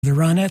The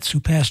Ronettes,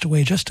 who passed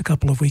away just a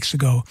couple of weeks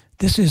ago.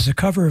 This is a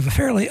cover of a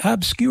fairly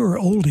obscure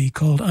oldie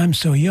called I'm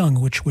So Young,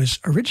 which was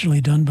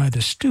originally done by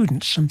the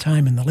Students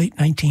sometime in the late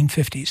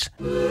 1950s.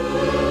 I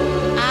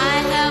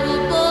have a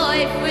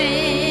boyfriend.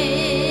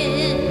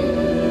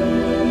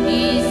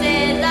 He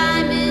says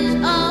I'm his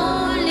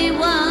only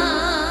one.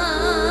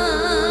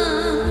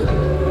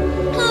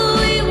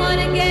 We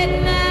want to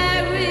get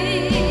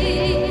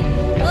married,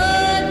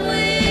 but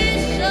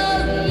we're so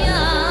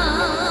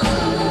young.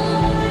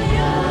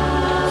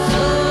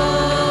 So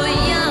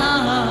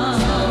young.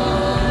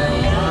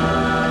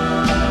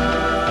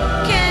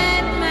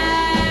 Can't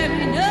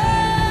marry no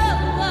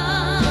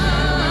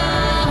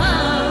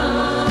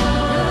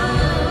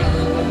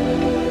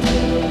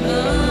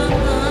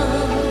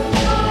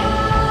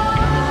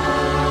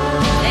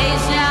They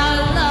say our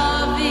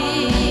love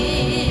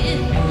is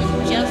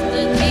just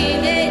a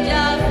teenage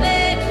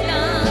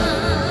affection,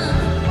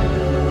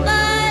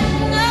 but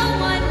no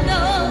one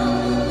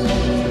knows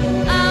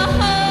our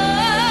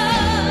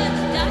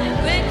heart's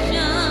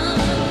direction.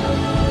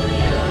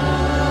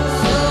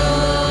 So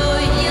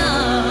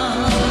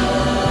young,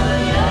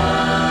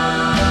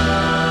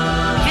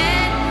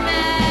 can't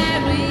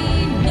marry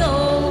no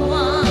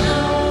one,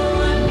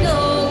 no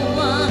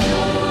one,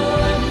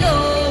 no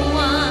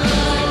one.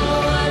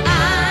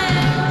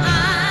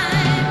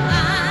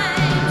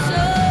 I'm so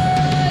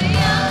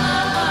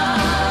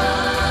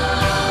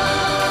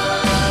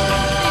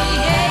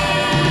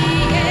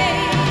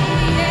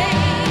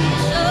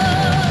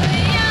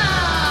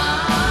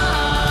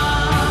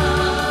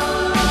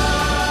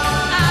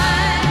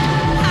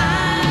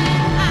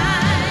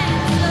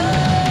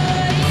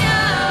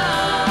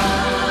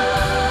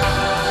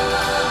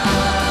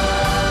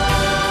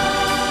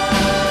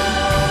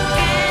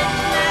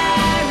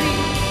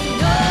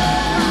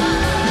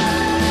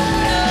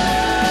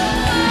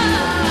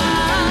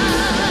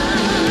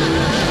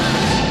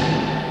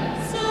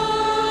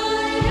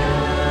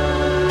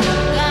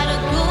gotta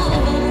go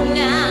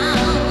now,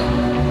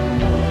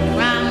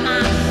 cry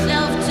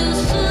myself to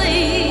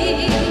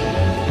sleep.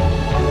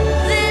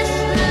 This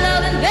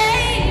loving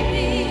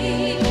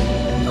baby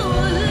who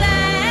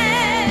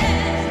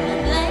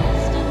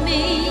lasts of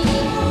me.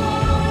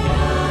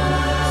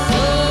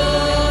 So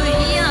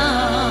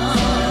young,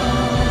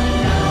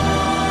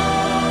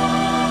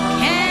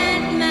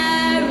 can't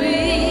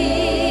marry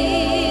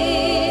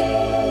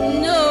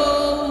no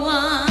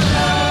one,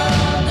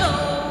 no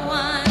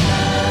one,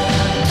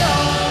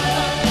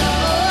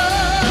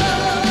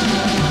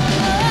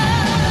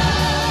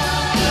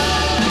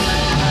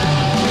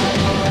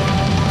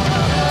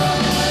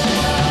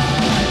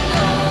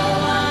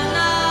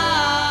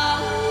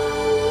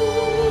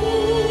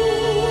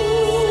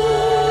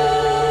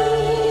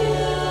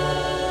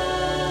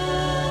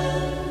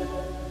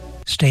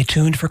 Stay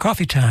tuned for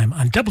Coffee Time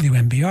on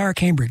WMBR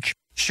Cambridge.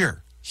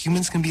 Sure,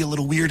 humans can be a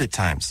little weird at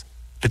times,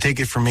 but take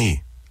it from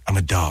me, I'm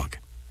a dog.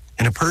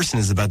 And a person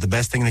is about the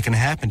best thing that can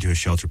happen to a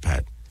shelter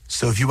pet.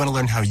 So if you want to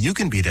learn how you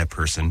can be that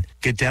person,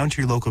 get down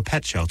to your local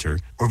pet shelter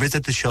or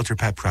visit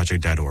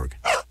theshelterpetproject.org.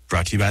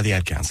 Brought to you by the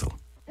Ad Council.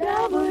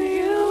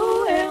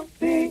 WMBR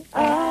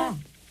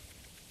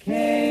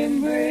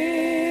Cambridge.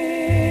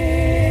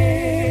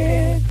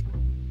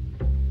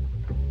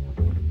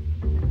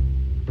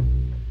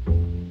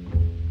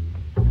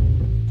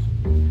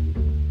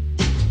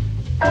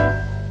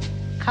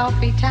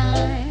 Coffee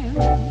time,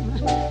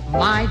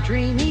 my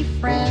dreamy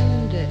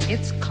friend,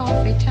 it's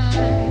coffee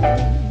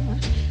time.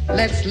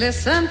 Let's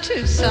listen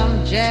to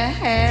some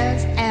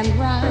jazz and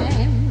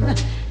rhyme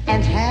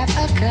and have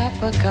a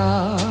cup of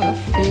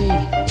coffee.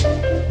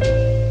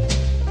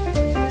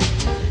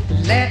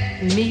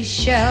 Let me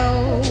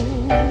show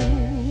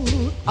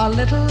a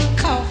little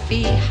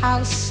coffee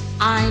house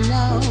I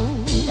know,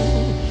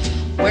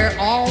 where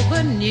all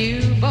the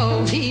new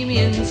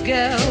bohemians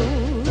go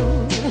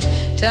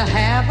to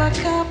have a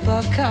cup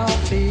of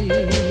coffee.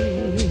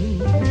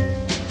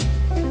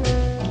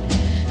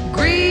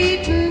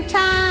 Greeting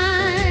time,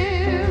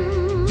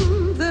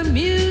 the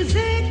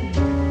music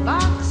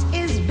box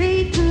is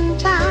beating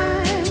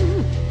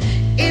time.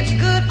 It's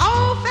good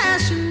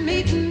old-fashioned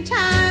meeting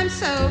time,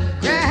 so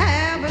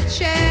grab a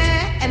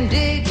chair and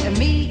dig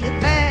me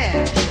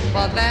there,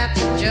 for that's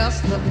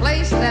just the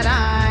place that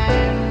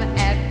I'm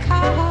at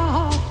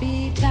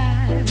coffee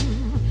time.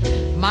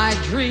 My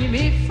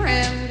dreamy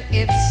friend,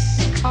 it's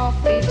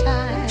coffee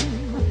time.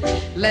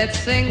 Let's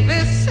sing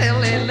this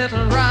silly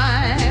little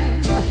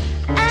rhyme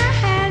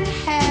and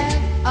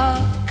have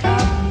a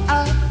cup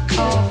of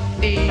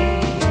coffee.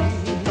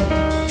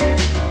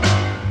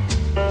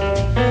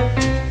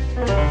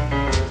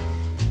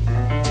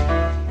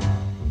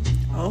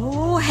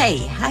 Oh, hey,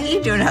 how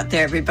you doing out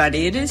there,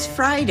 everybody? It is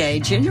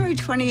Friday, January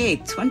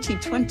 28th,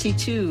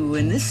 2022,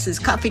 and this is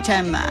Coffee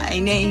Time. My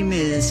name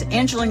is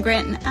Angela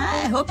Grant, and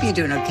I hope you're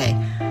doing okay.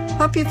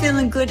 Hope you're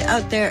feeling good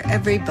out there,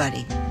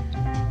 everybody.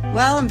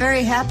 Well, I'm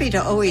very happy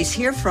to always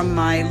hear from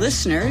my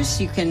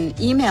listeners. You can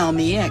email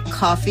me at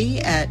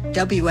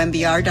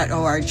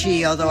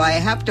coffee@wmbr.org, although I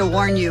have to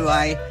warn you,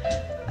 I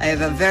have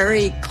a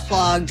very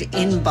unclogged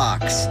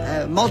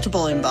inbox,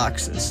 multiple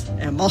inboxes.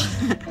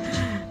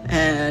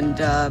 And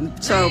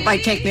so it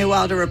might take me a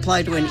while to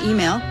reply to an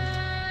email.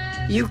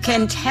 You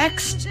can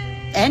text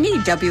any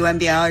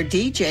WMBR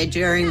DJ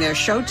during their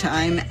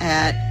showtime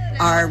at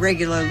our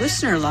regular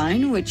listener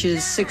line, which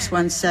is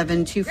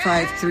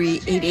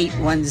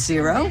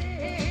 617-253-8810.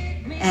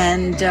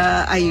 And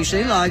I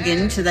usually log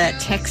into that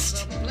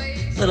text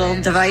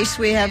little device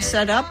we have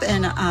set up,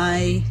 and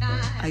I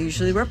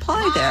usually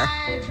reply there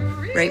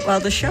right while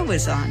the show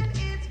is on.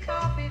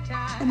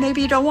 And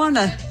maybe you don't want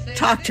to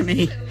talk to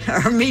me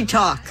or me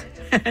talk.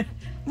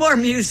 More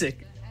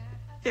music.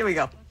 Here we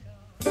go.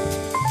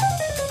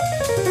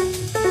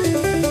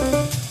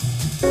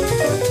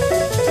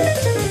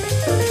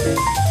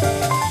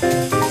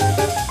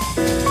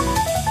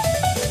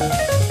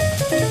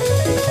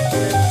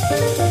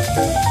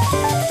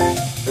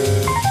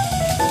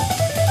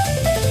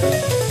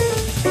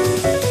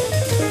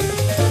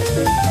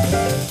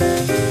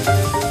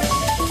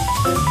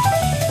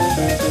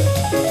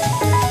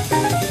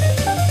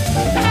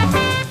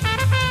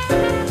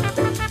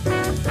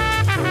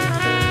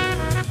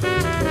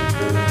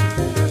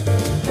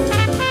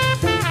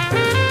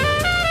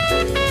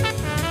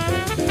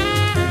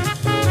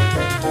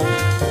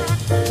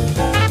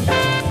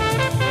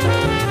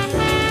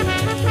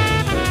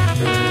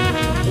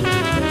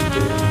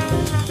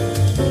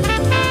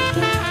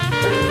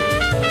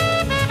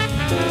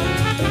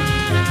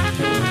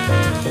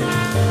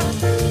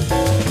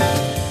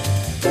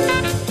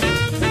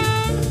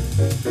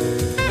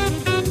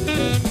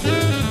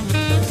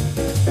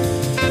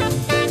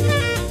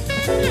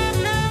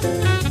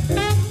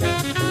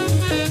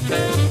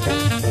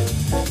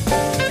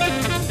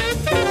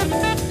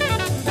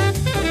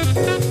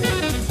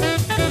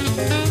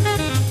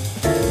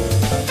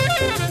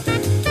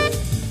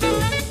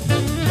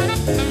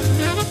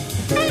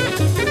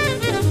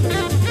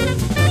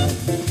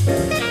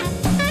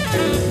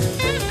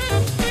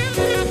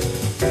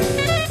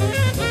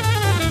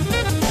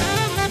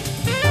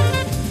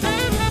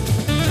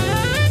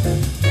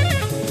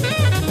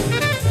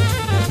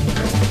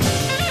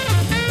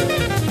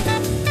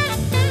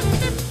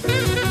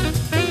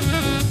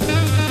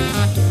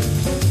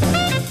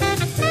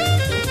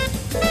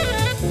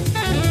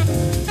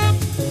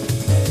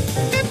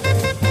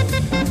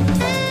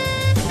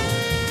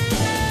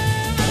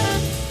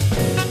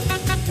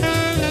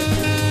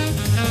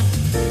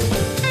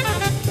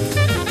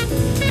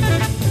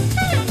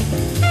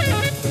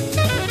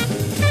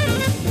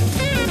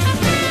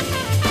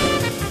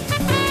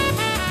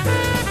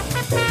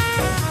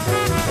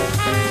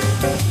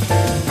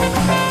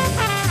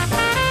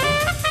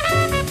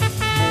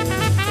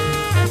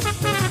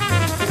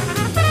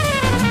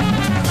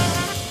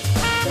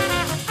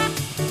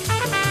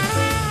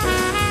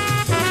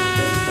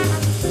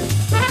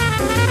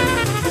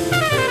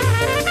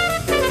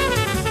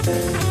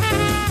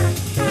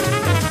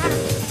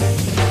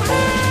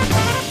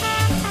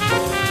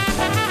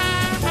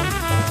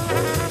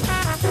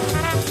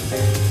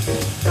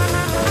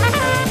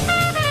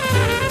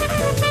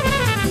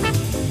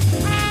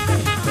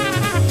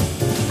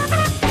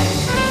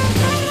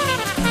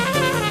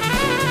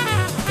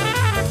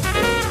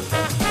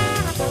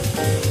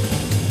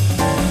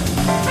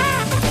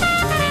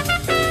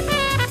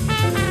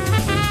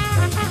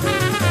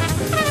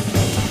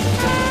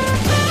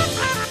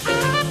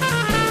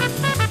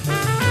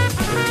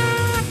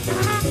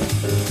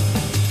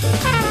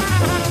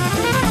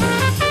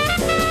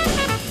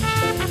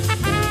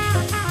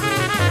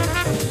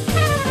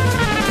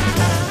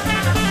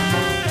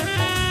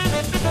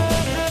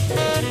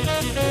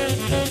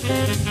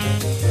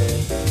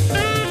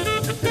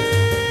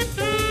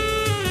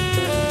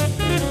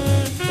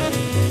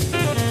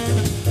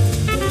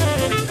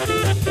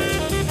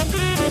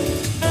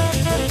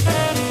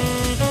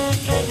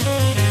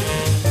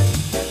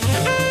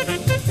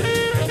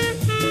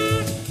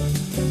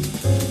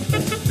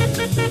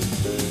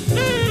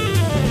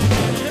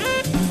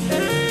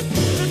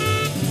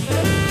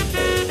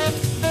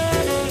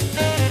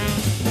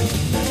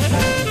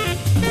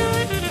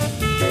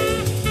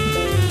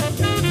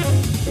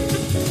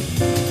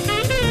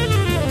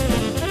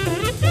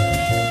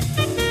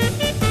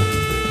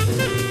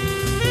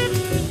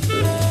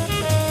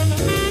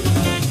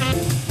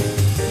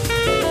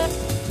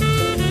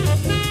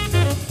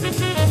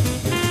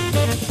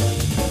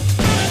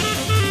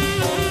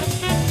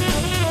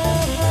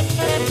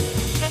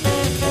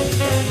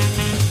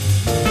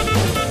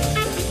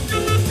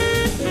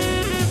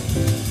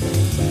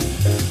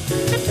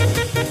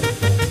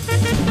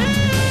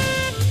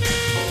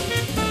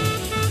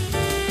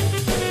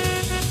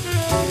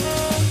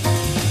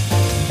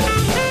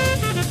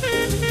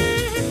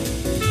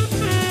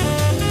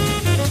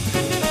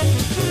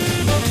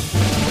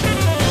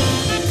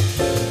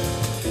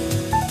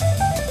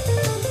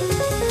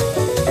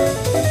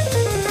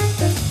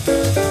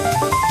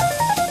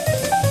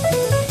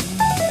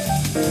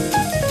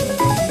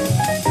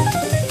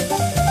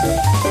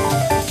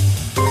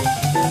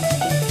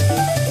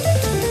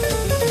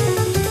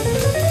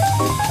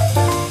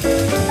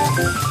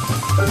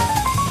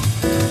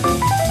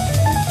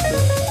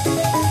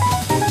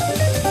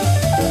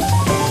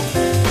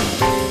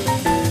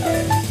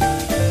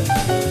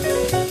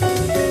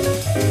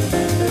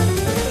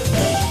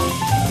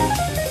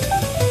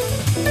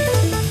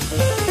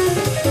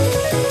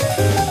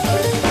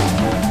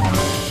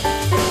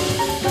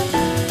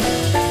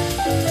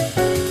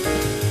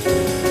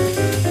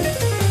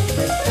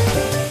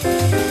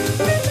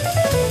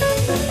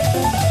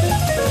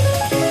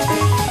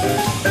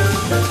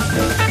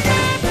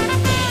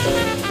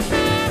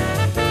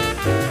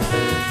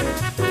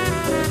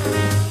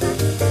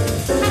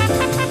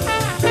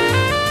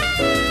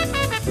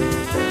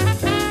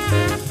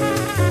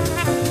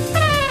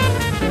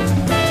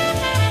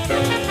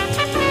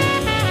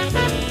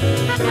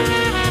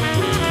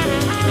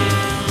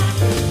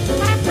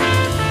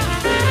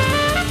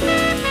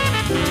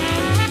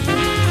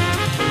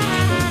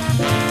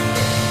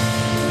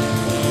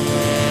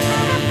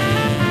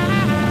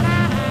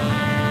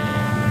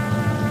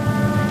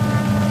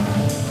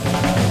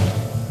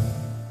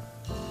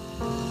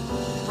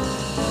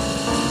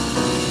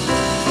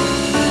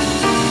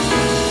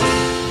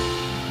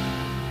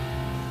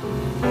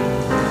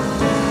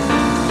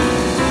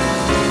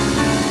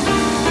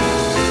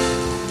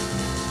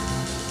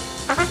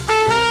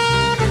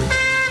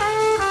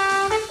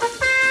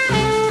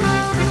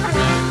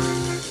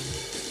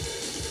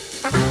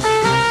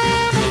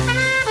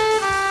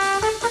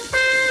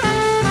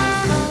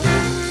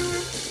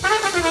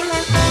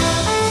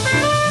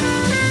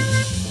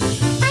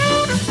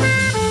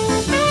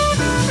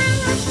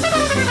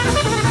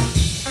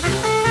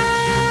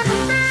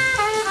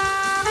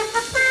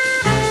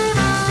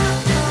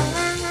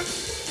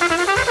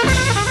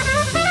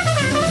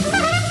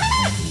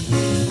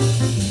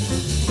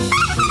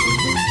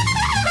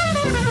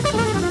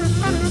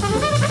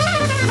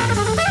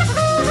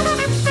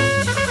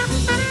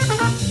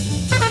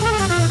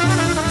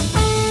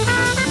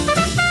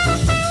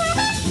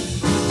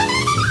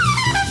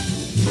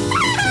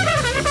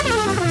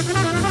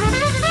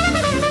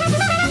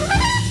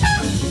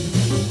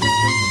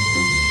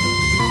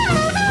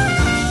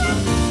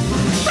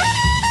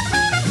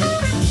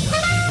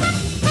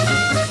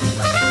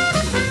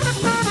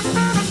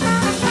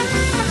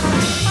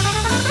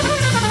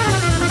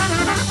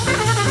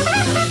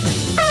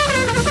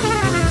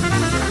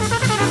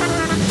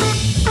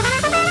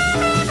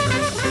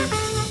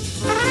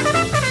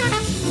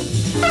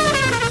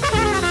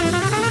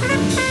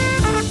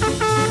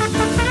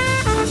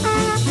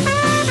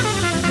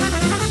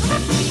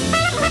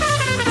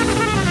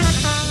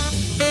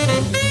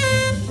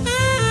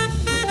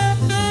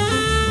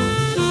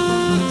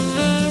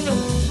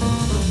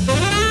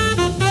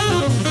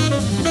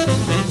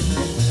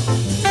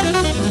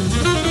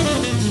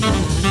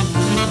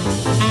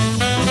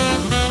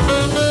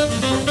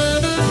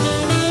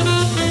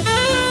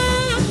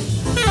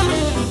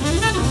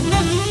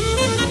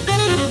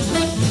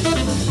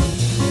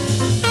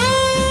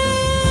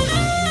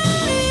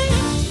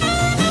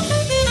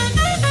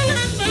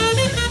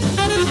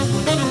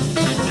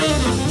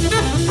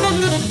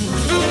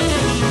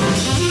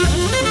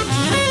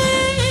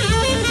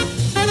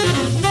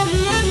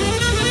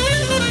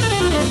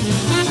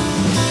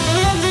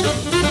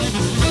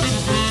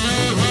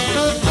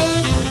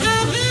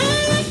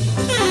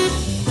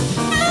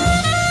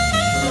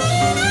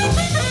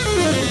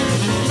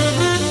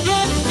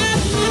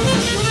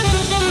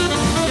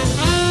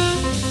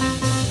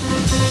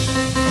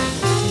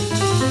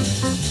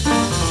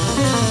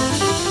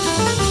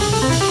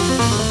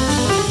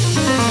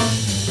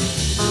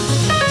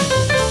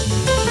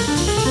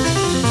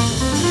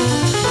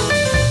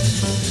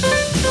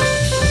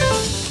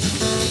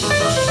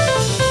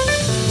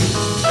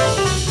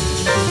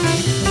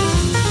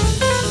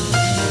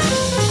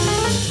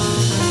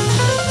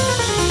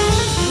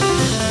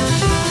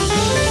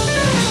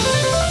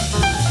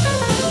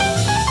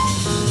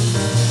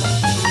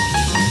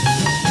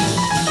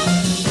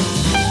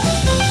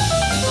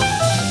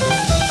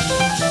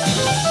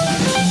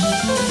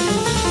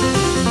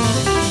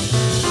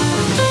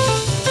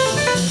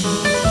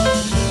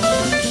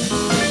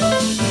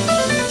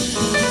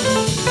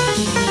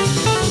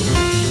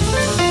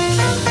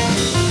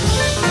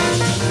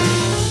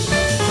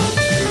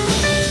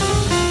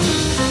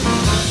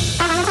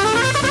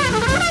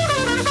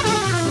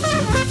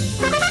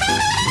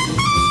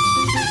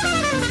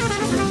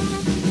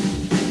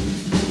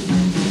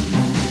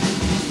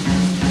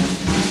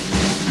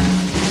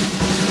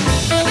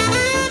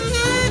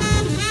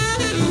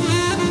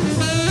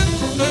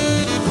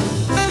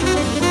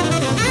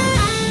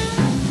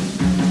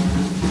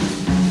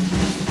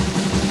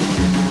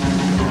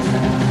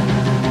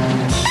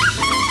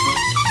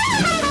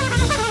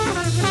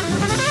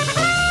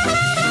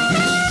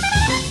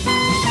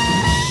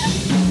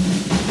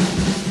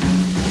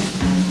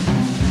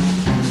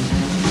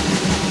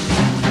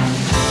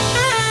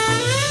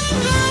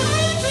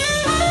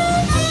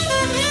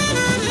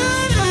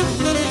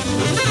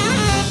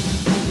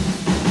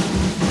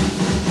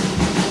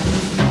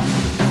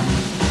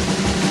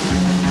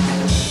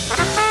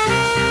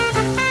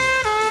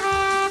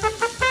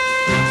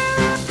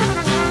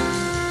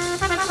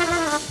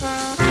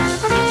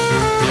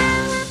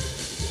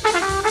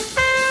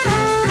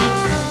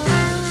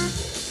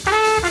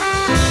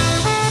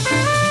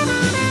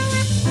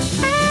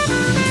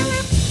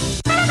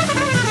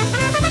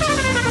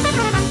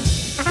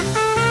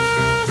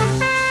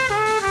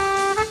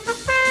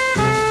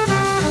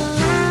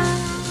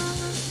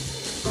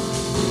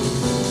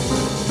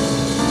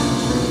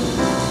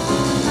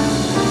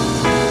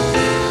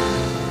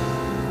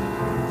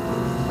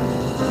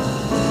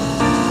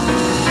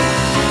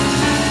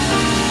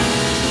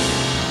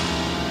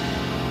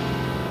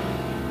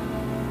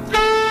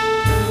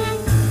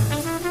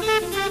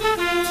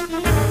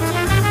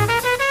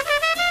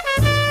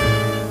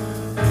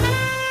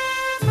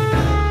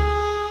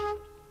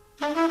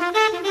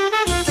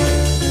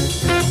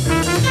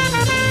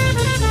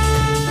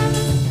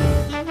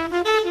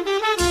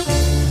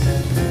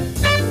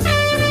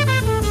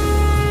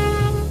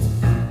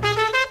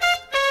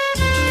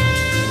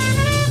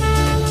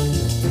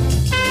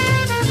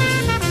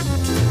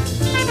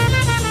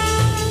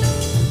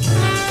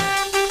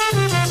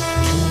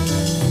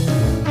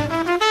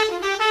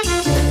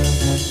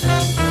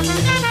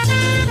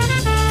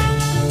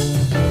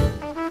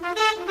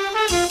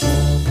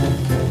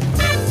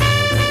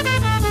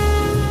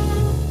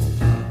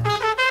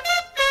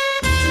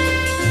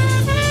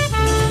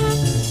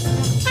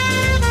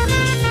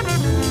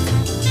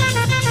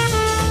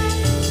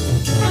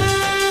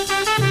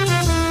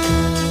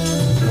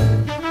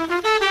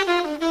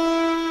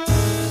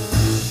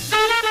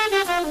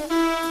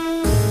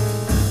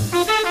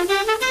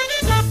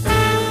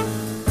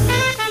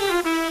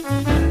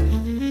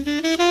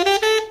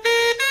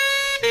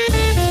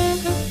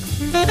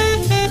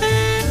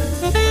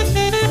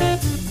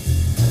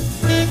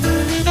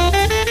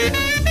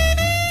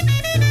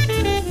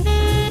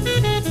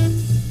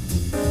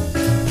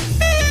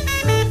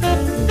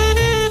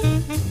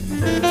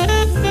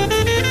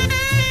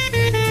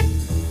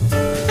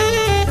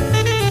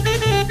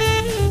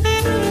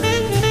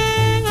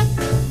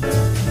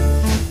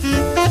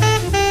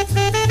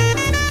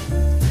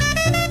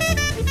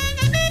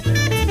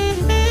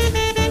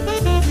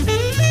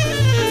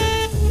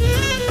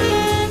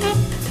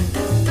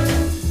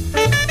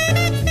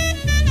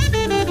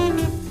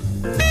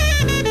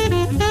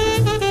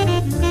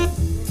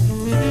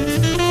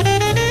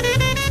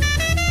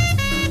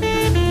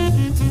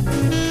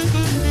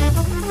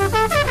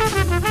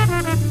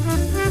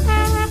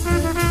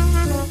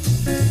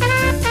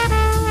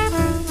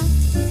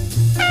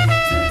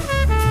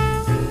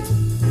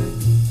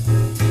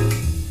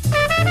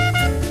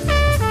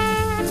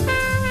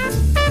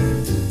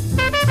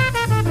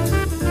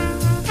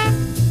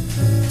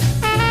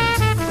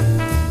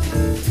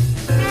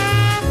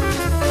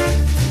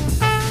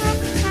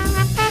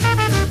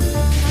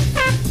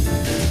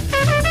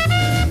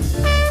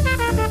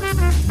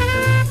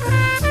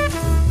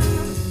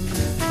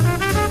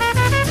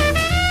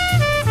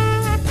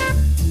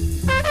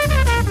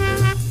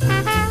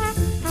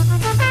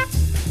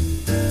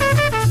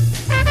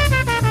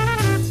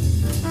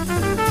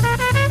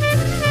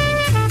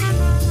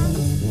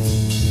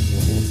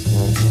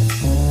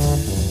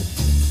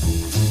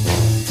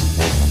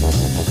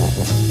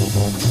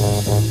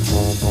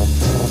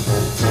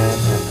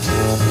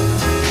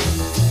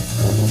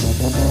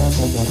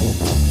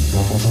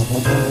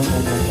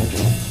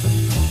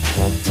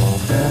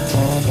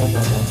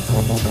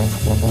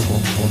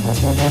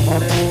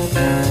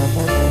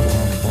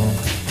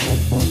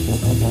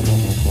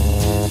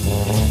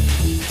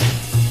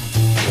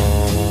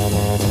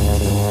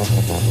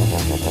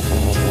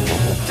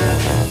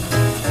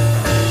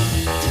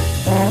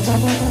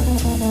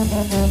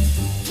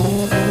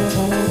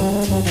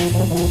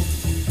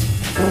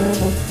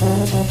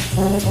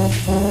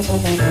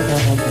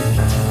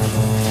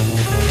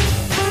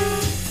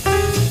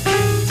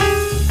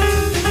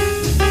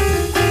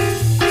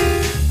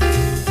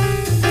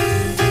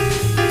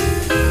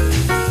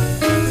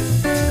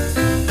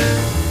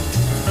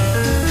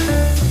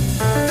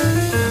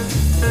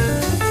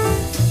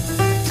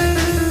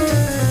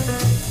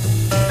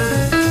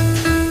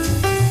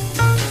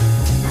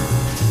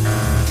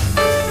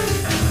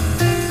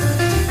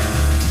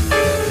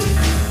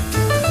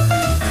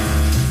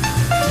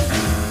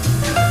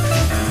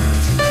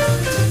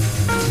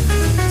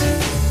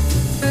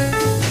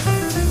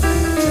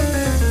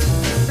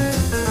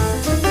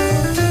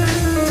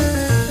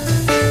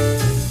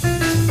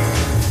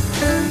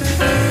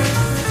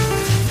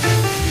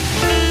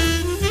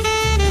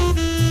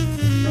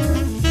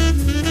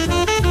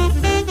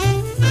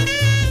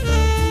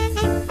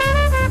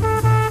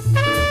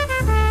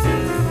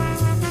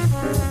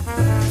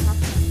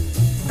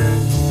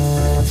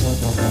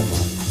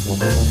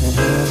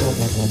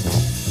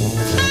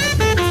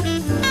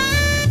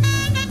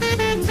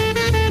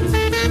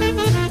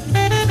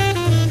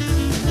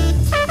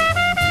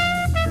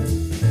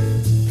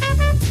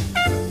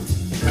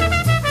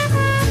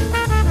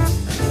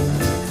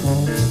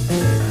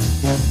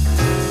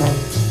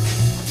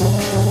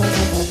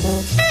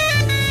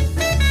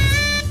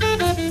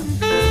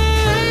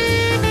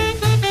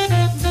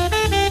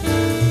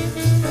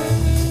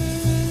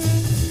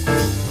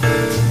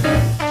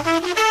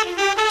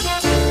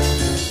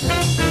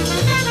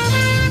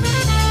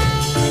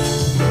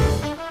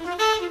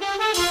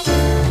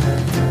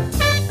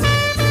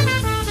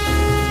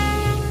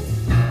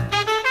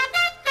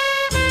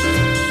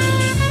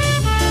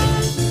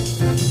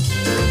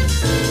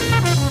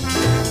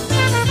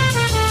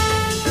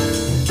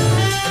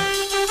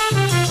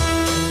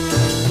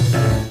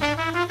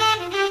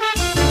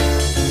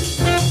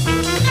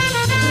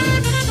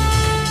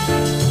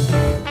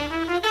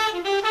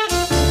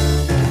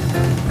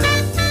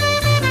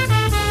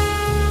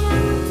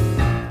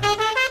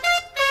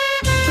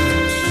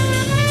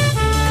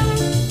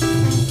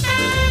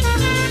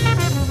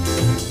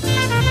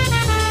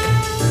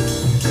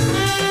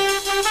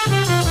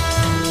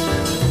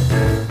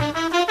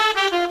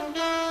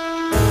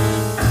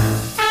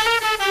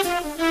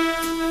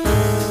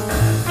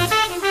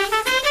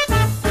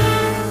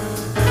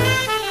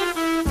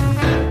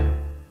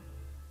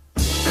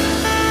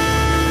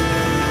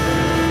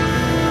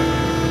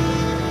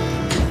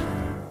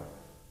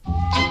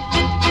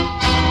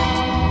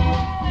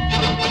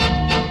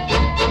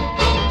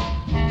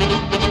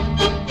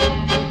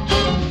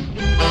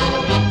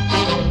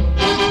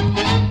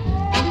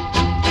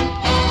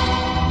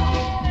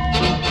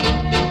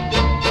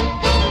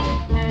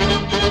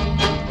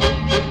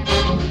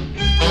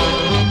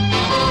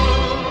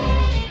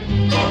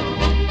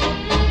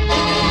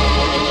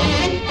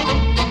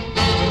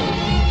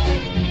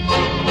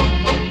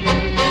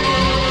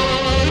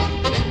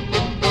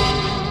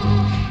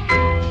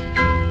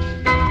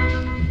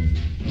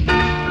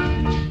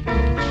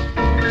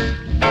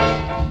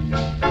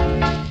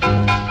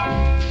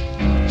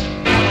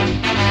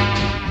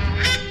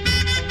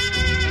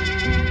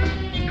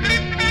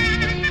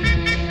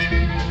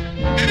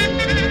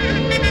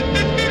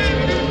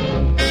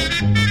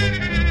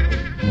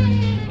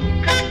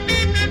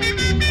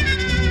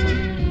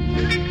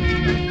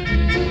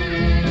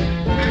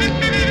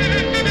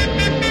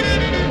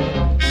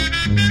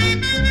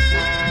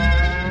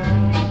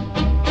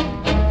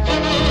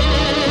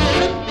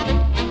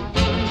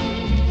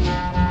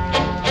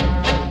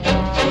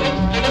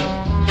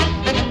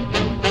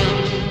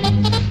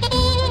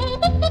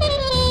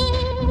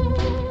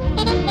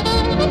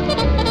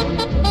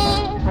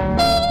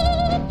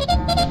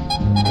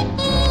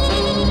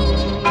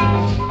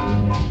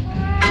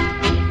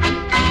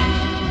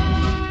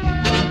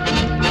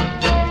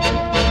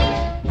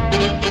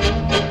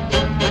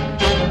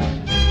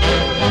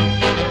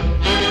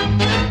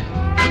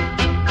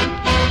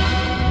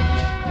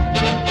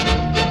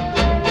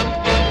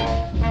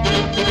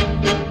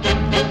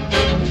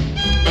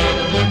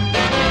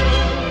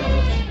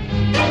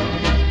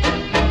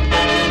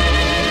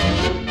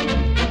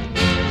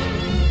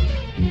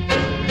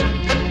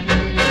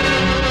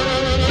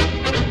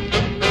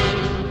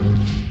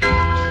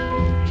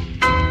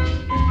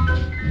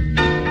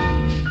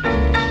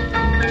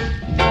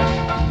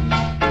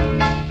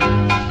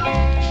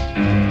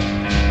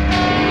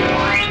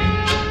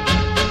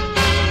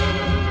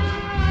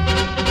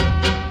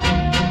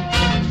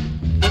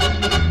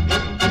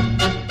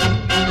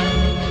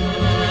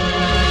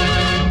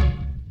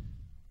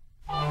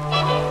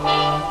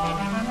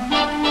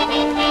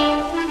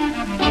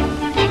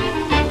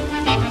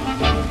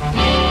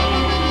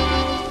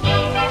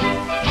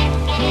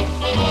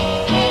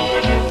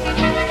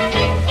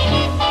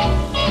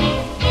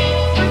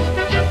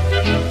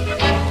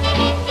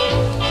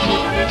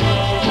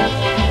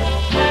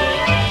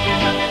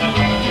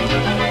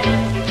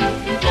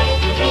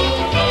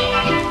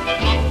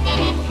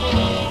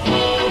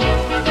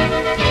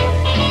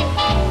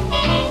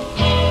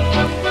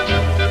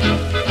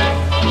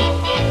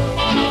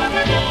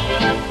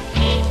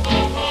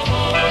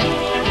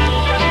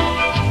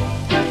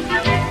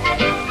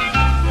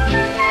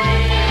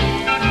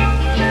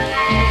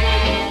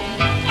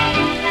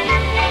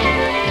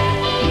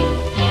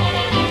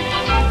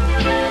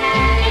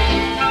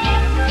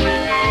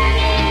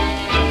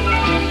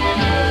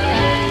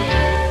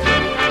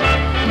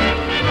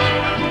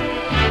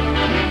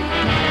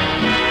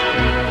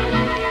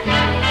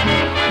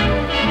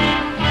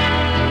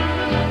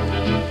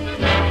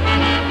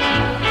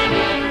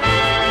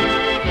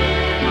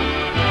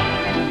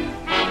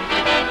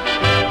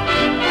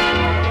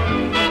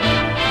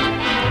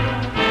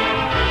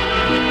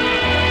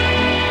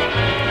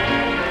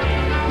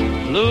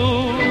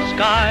 Blue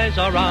skies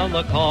around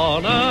the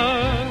corner.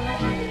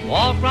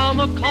 Walk round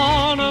the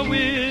corner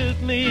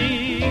with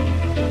me.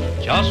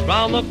 Just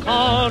round the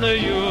corner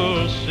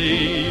you'll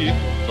see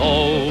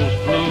those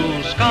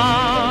blue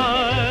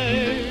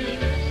skies.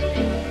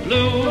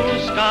 Blue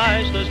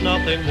skies, there's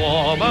nothing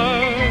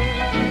warmer.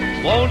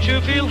 Won't you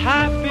feel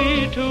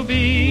happy to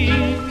be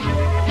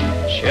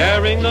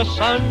sharing the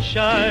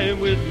sunshine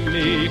with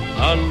me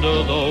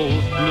under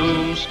those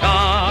blue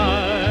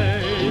skies?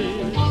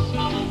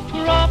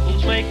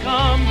 Troubles may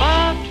come,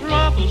 but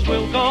troubles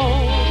will go.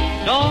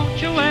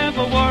 Don't you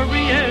ever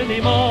worry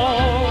anymore.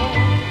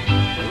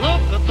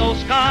 Look at those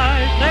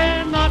skies,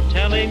 they're not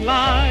telling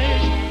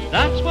lies.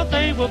 That's what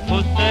they were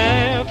put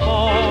there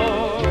for.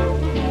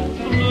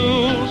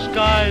 Blue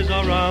skies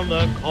around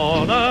the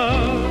corner.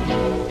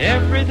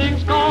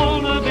 Everything's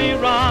gonna be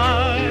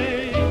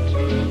right.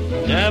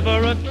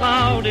 Never a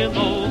cloud in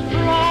those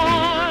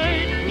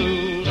bright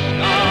blue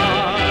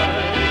skies.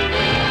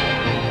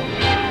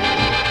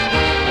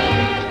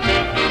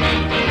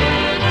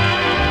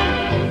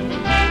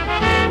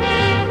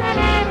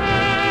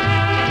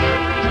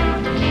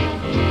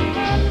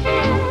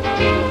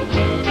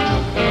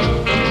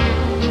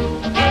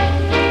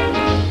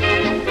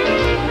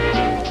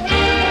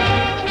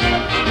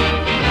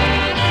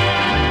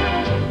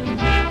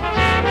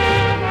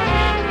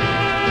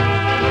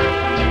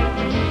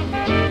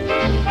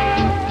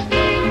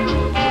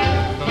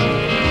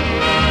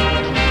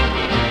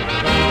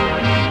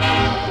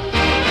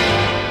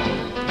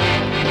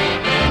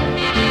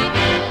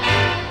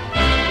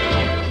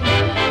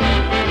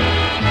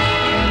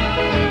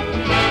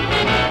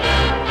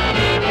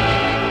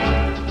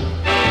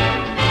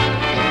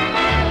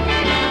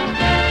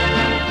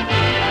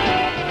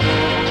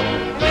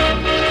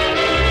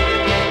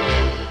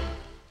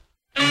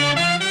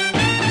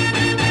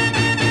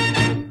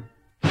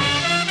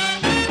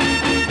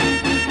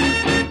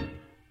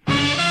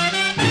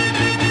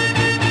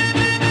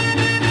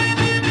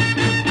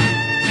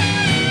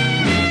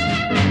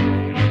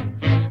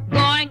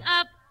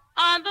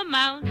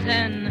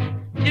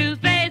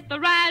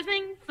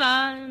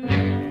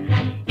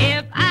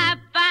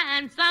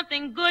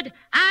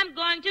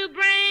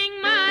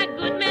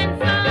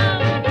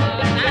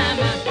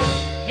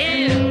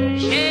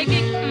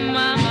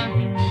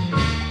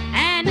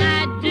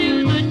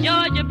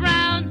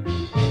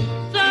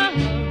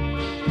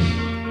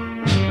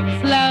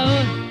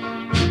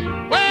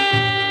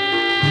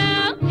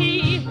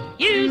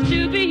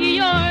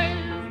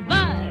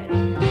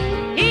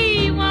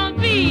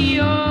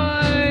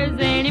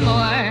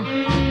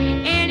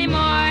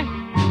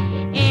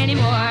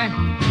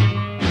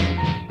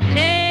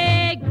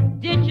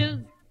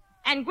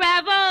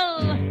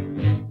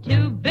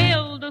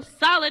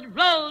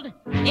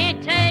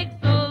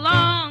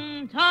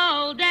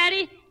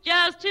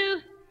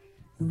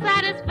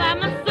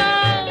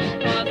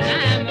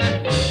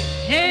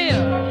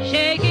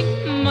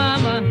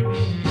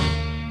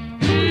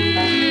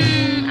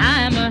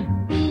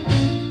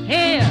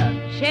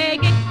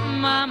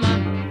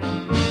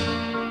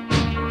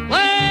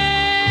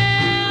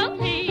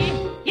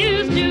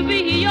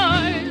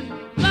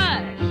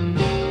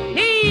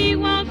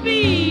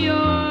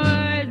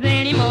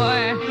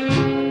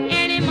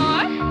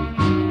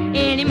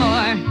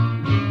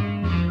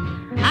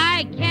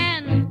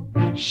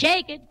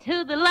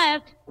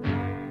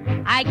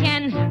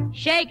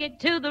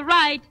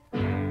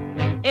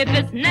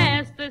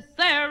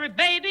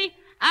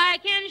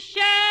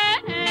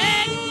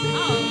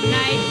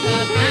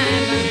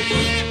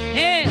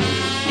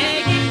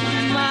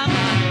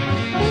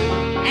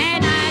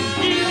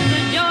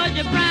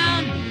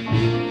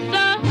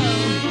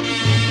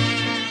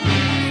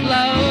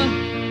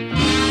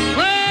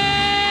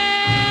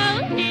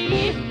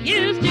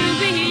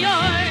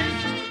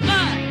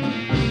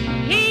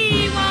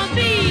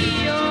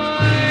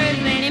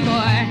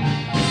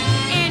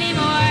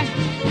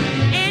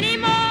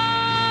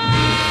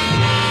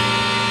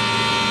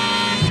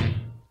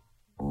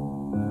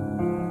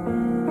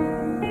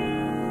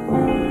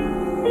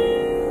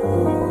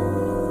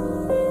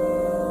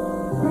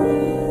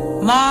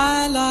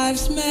 My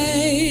life's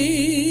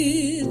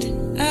made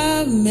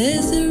of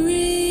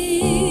misery.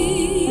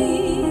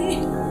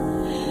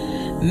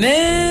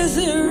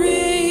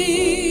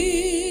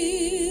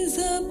 Misery's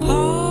a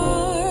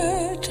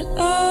part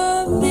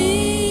of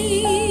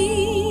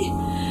me.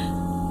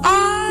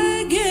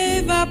 I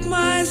gave up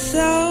my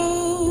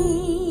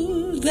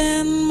soul,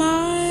 then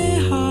my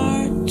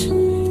heart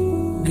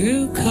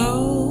grew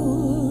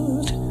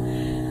cold.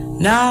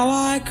 Now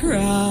I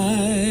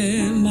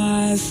cry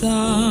my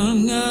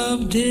song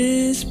of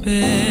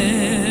despair.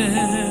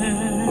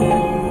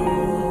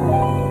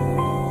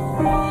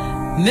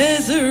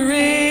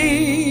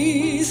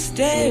 Misery,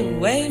 stay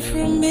away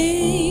from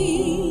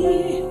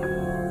me.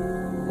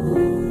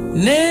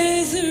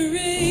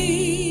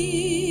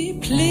 Misery,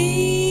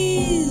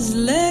 please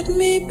let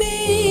me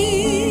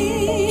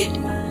be.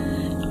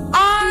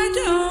 I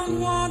don't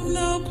want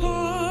no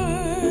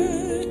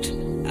part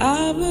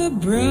of a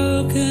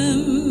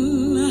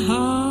broken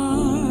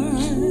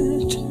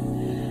heart.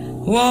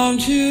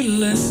 won't you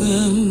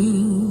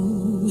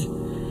listen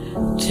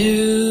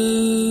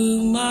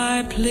to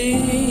my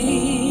plea?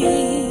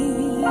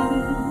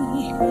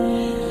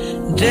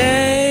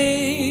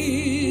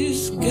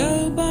 Days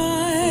go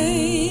by,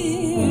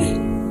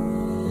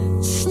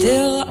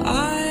 still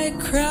I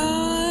cry.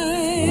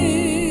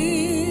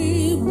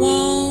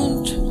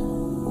 Won't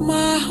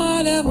my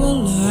heart ever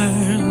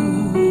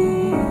learn?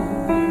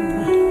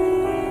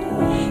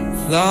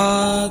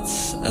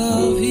 Thoughts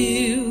of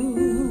you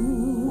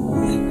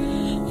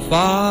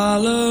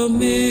follow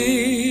me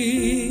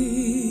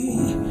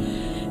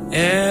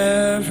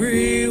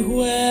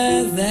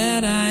everywhere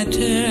that I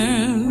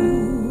turn.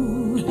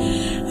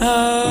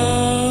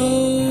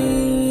 Oh,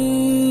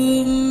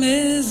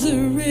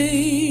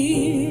 misery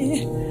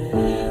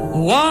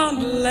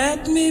won't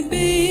let me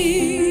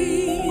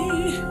be.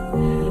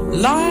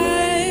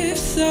 Life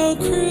so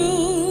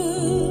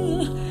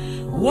cruel,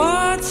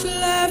 what's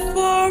left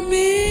for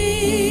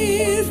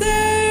me?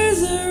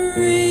 There's a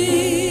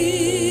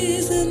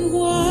reason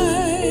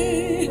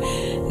why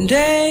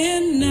day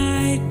and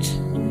night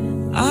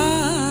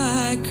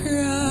I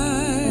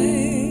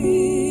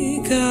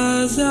cry,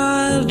 'cause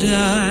I'll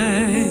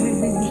die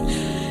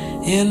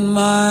in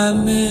my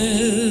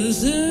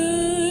misery.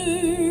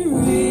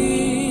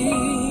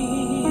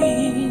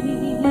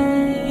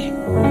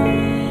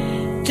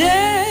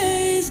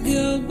 Days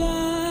go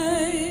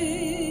by,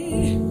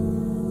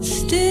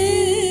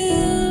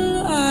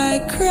 still I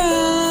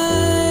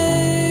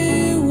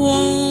cry.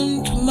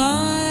 Won't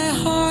my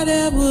heart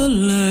ever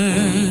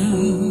learn?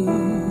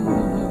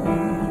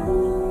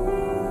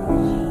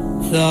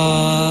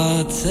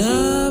 Thoughts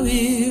of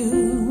you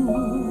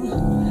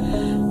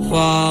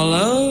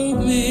follow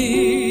me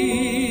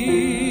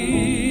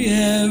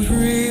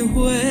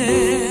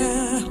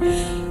everywhere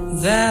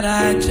that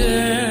I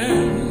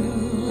turn.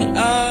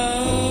 Oh,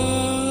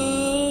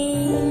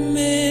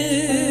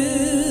 misery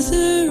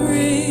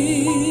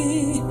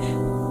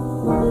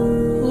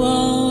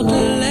won't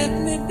let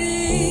me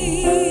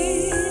be.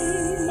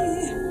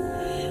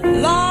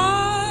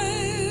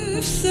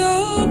 Life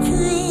so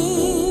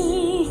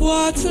cruel,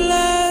 what's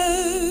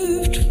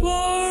left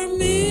for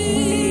me?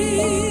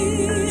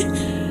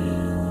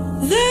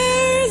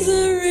 There's a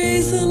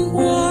reason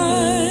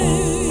why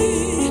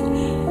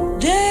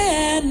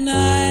day and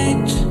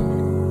night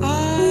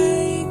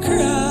I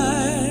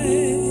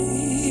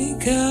cry,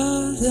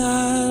 'cause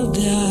I'll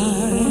die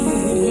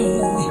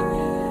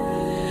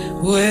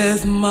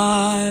with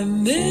my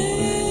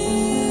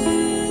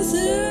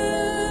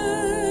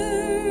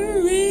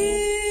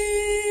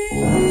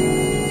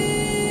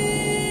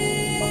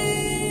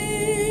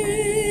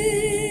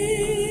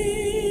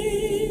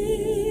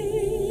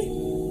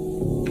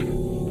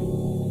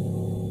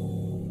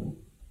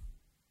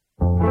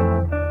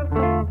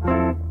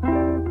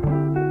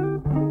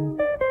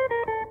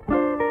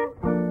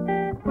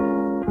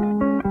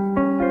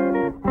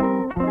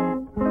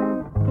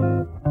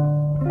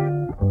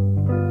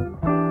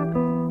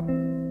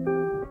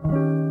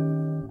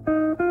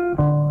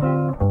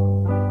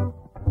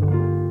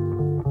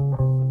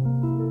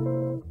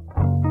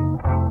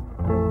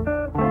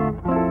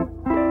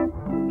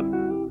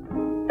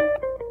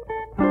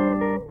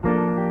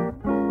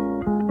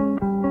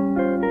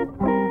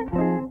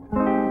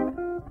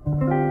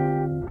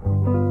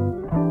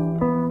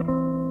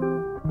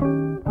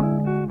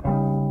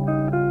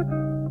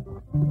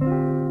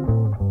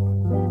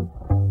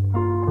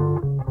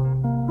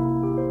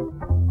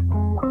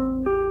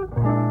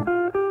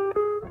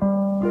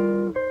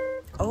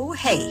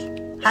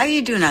How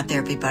you doing out there,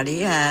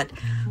 everybody?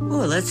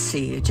 Let's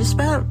see, just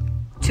about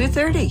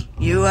 2:30.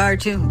 You are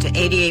tuned to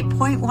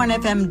 88.1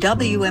 FM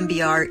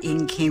WMBR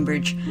in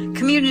Cambridge,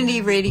 community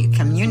radio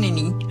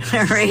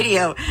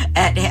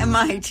at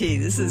MIT.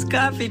 This is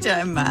Coffee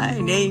Time. My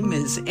name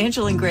is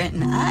Angelyn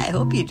Granton. I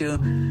hope you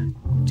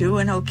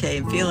doing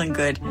okay, feeling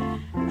good,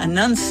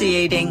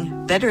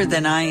 enunciating better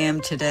than I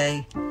am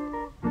today.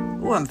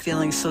 Oh, I'm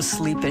feeling so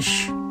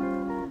sleepish.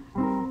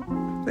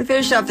 We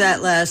finished off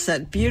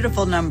that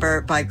beautiful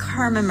number by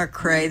Carmen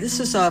McRae. This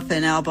is off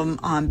an album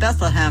on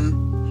Bethlehem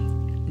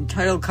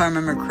entitled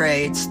Carmen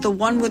McRae. It's the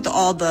one with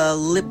all the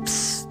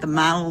lips, the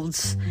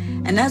mouths,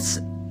 and that's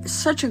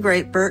such a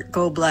great Burt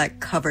Goldblatt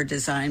cover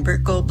design.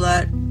 Burt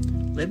Goldblatt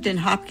lived in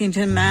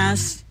Hopkinton,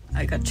 Mass.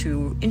 I got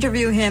to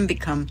interview him,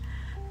 become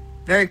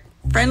very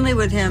friendly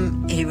with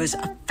him. He was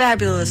a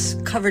fabulous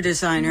cover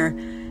designer,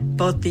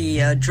 both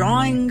the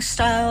drawing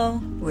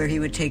style, where he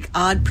would take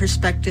odd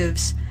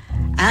perspectives,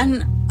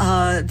 and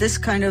this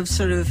kind of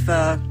sort of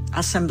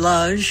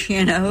assemblage,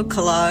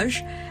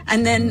 collage.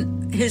 And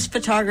then his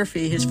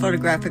photography, his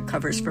photographic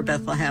covers for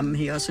Bethlehem.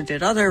 He also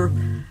did other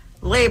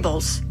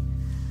labels.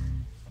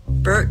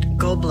 Burt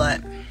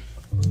Goldblatt.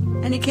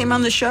 And he came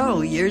on the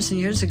show years and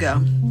years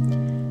ago.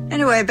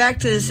 Anyway, back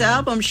to this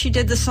album. She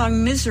did the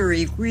song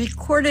Misery,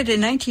 recorded in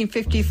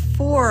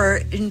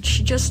 1954, and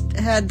she just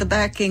had the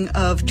backing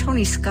of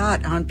Tony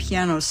Scott on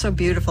piano. So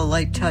beautiful,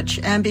 light touch.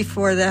 And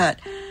before that,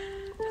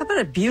 how about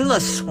a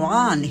Beulah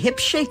Swan, Hip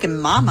Shakin'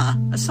 Mama,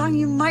 a song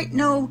you might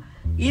know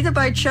either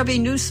by Chubby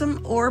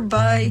Newsom or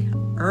by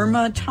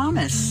Irma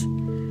Thomas.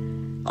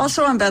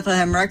 Also on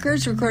Bethlehem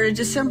Records, recorded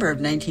December of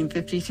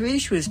 1953.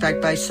 She was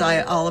backed by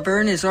Cy Oliver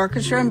and his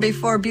orchestra. And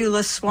before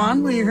Beulah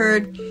Swan, we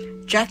heard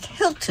Jack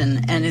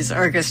Hilton and his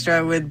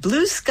orchestra with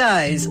Blue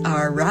Skies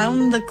Are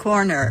Round the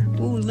Corner.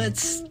 Ooh,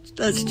 let's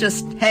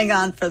just hang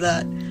on for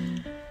that.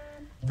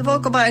 The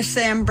vocal by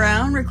Sam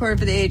Brown, recorded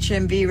for the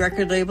HMV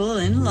record label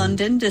in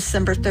London,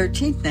 December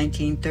 13th,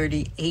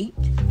 1938.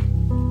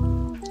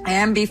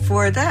 And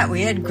before that,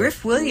 we had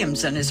Griff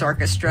Williams and his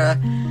orchestra,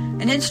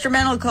 an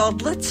instrumental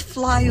called Let's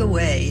Fly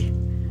Away.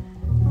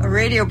 A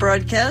radio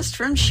broadcast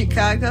from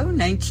Chicago,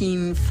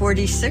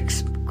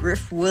 1946.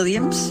 Griff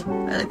Williams.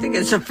 I think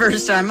it's the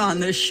first time on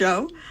this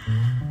show.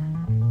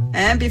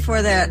 And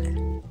before that,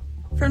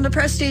 from the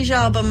Prestige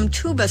album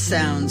Tuba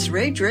Sounds,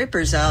 Ray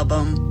Draper's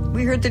album,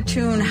 we heard the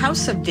tune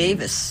House of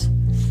Davis.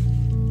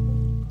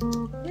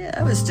 Yeah,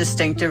 that was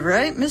distinctive,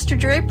 right? Mr.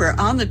 Draper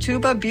on the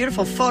tuba,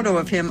 beautiful photo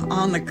of him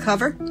on the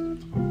cover.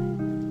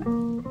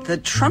 The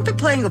trumpet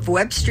playing of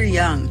Webster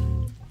Young.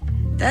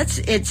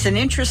 It's an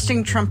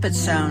interesting trumpet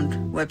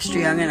sound, Webster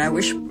Young, and I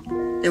wish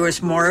there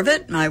was more of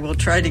it, and I will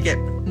try to get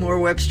more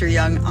Webster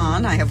Young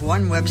on. I have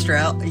one Webster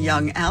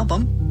Young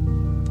album.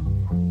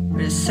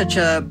 It is such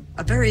a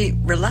very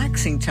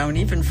relaxing tone,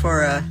 even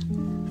for a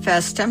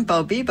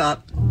fast-tempo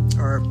bebop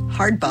or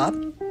hard bop.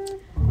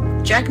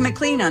 Jack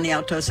McLean on the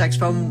alto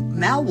saxophone,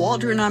 Mal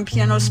Waldron on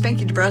piano,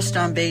 Spanky DeBrust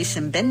on bass,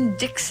 and Ben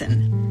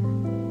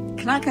Dixon.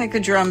 Kanaka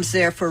drums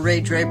there for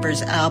Ray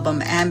Draper's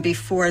album. And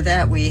before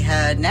that, we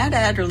had Nat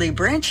Adderley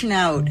branching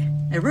out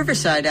a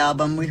Riverside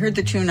album. We heard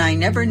the tune I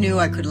Never Knew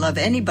I Could Love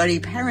Anybody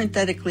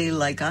Parenthetically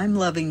Like I'm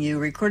Loving You,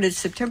 recorded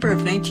September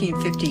of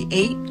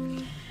 1958.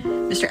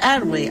 Mr.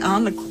 Adderley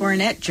on the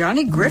cornet,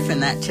 Johnny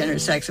Griffin, that tenor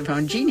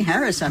saxophone, Gene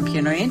Harris on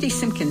piano, Andy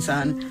Simpkins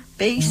on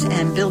bass,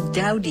 and Bill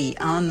Dowdy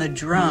on the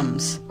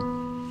drums.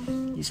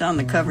 He's on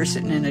the cover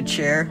sitting in a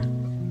chair.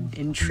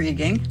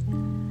 Intriguing.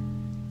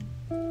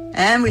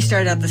 And we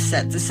start out the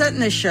set in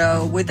the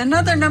show with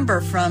another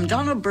number from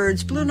Donald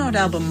Byrd's Blue Note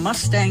album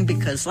Mustang,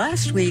 because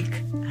last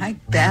week I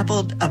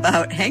babbled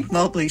about Hank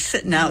Mobley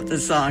sitting out the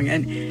song,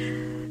 and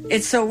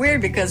it's so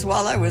weird because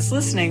while I was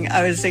listening,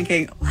 I was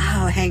thinking,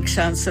 wow, Hank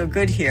sounds so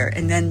good here.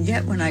 And then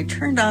yet when I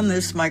turned on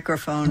this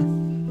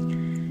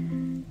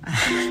microphone,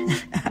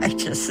 I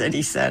just said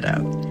he sat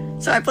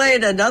out. So I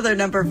played another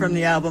number from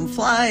the album,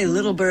 Fly,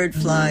 Little Bird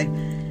Fly.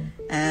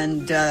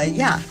 And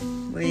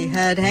we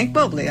had Hank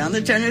Mobley on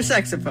the tenor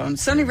saxophone,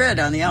 Sonny Red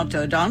on the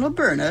alto, Donald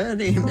Byrne,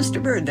 the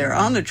Mr. Bird there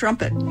on the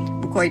trumpet,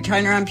 McCoy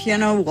Tyner on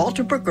piano,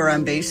 Walter Brooker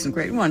on bass, and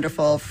great and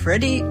wonderful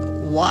Freddie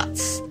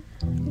Watts.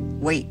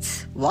 Wait,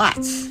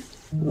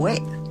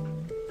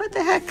 what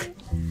the heck?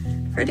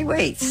 Freddie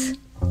Waits,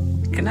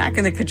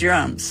 knocking the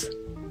drums.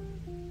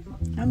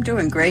 I'm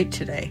doing great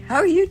today. How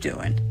are you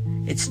doing?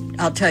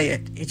 I'll tell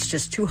you, it's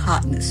just too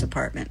hot in this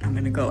apartment. I'm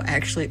going to go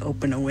actually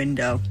open a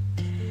window.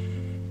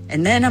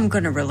 And then I'm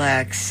going to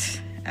relax.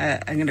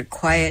 I'm going to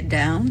quiet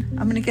down.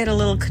 I'm going to get a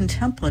little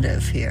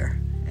contemplative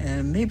here.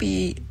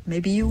 Maybe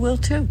you will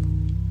too.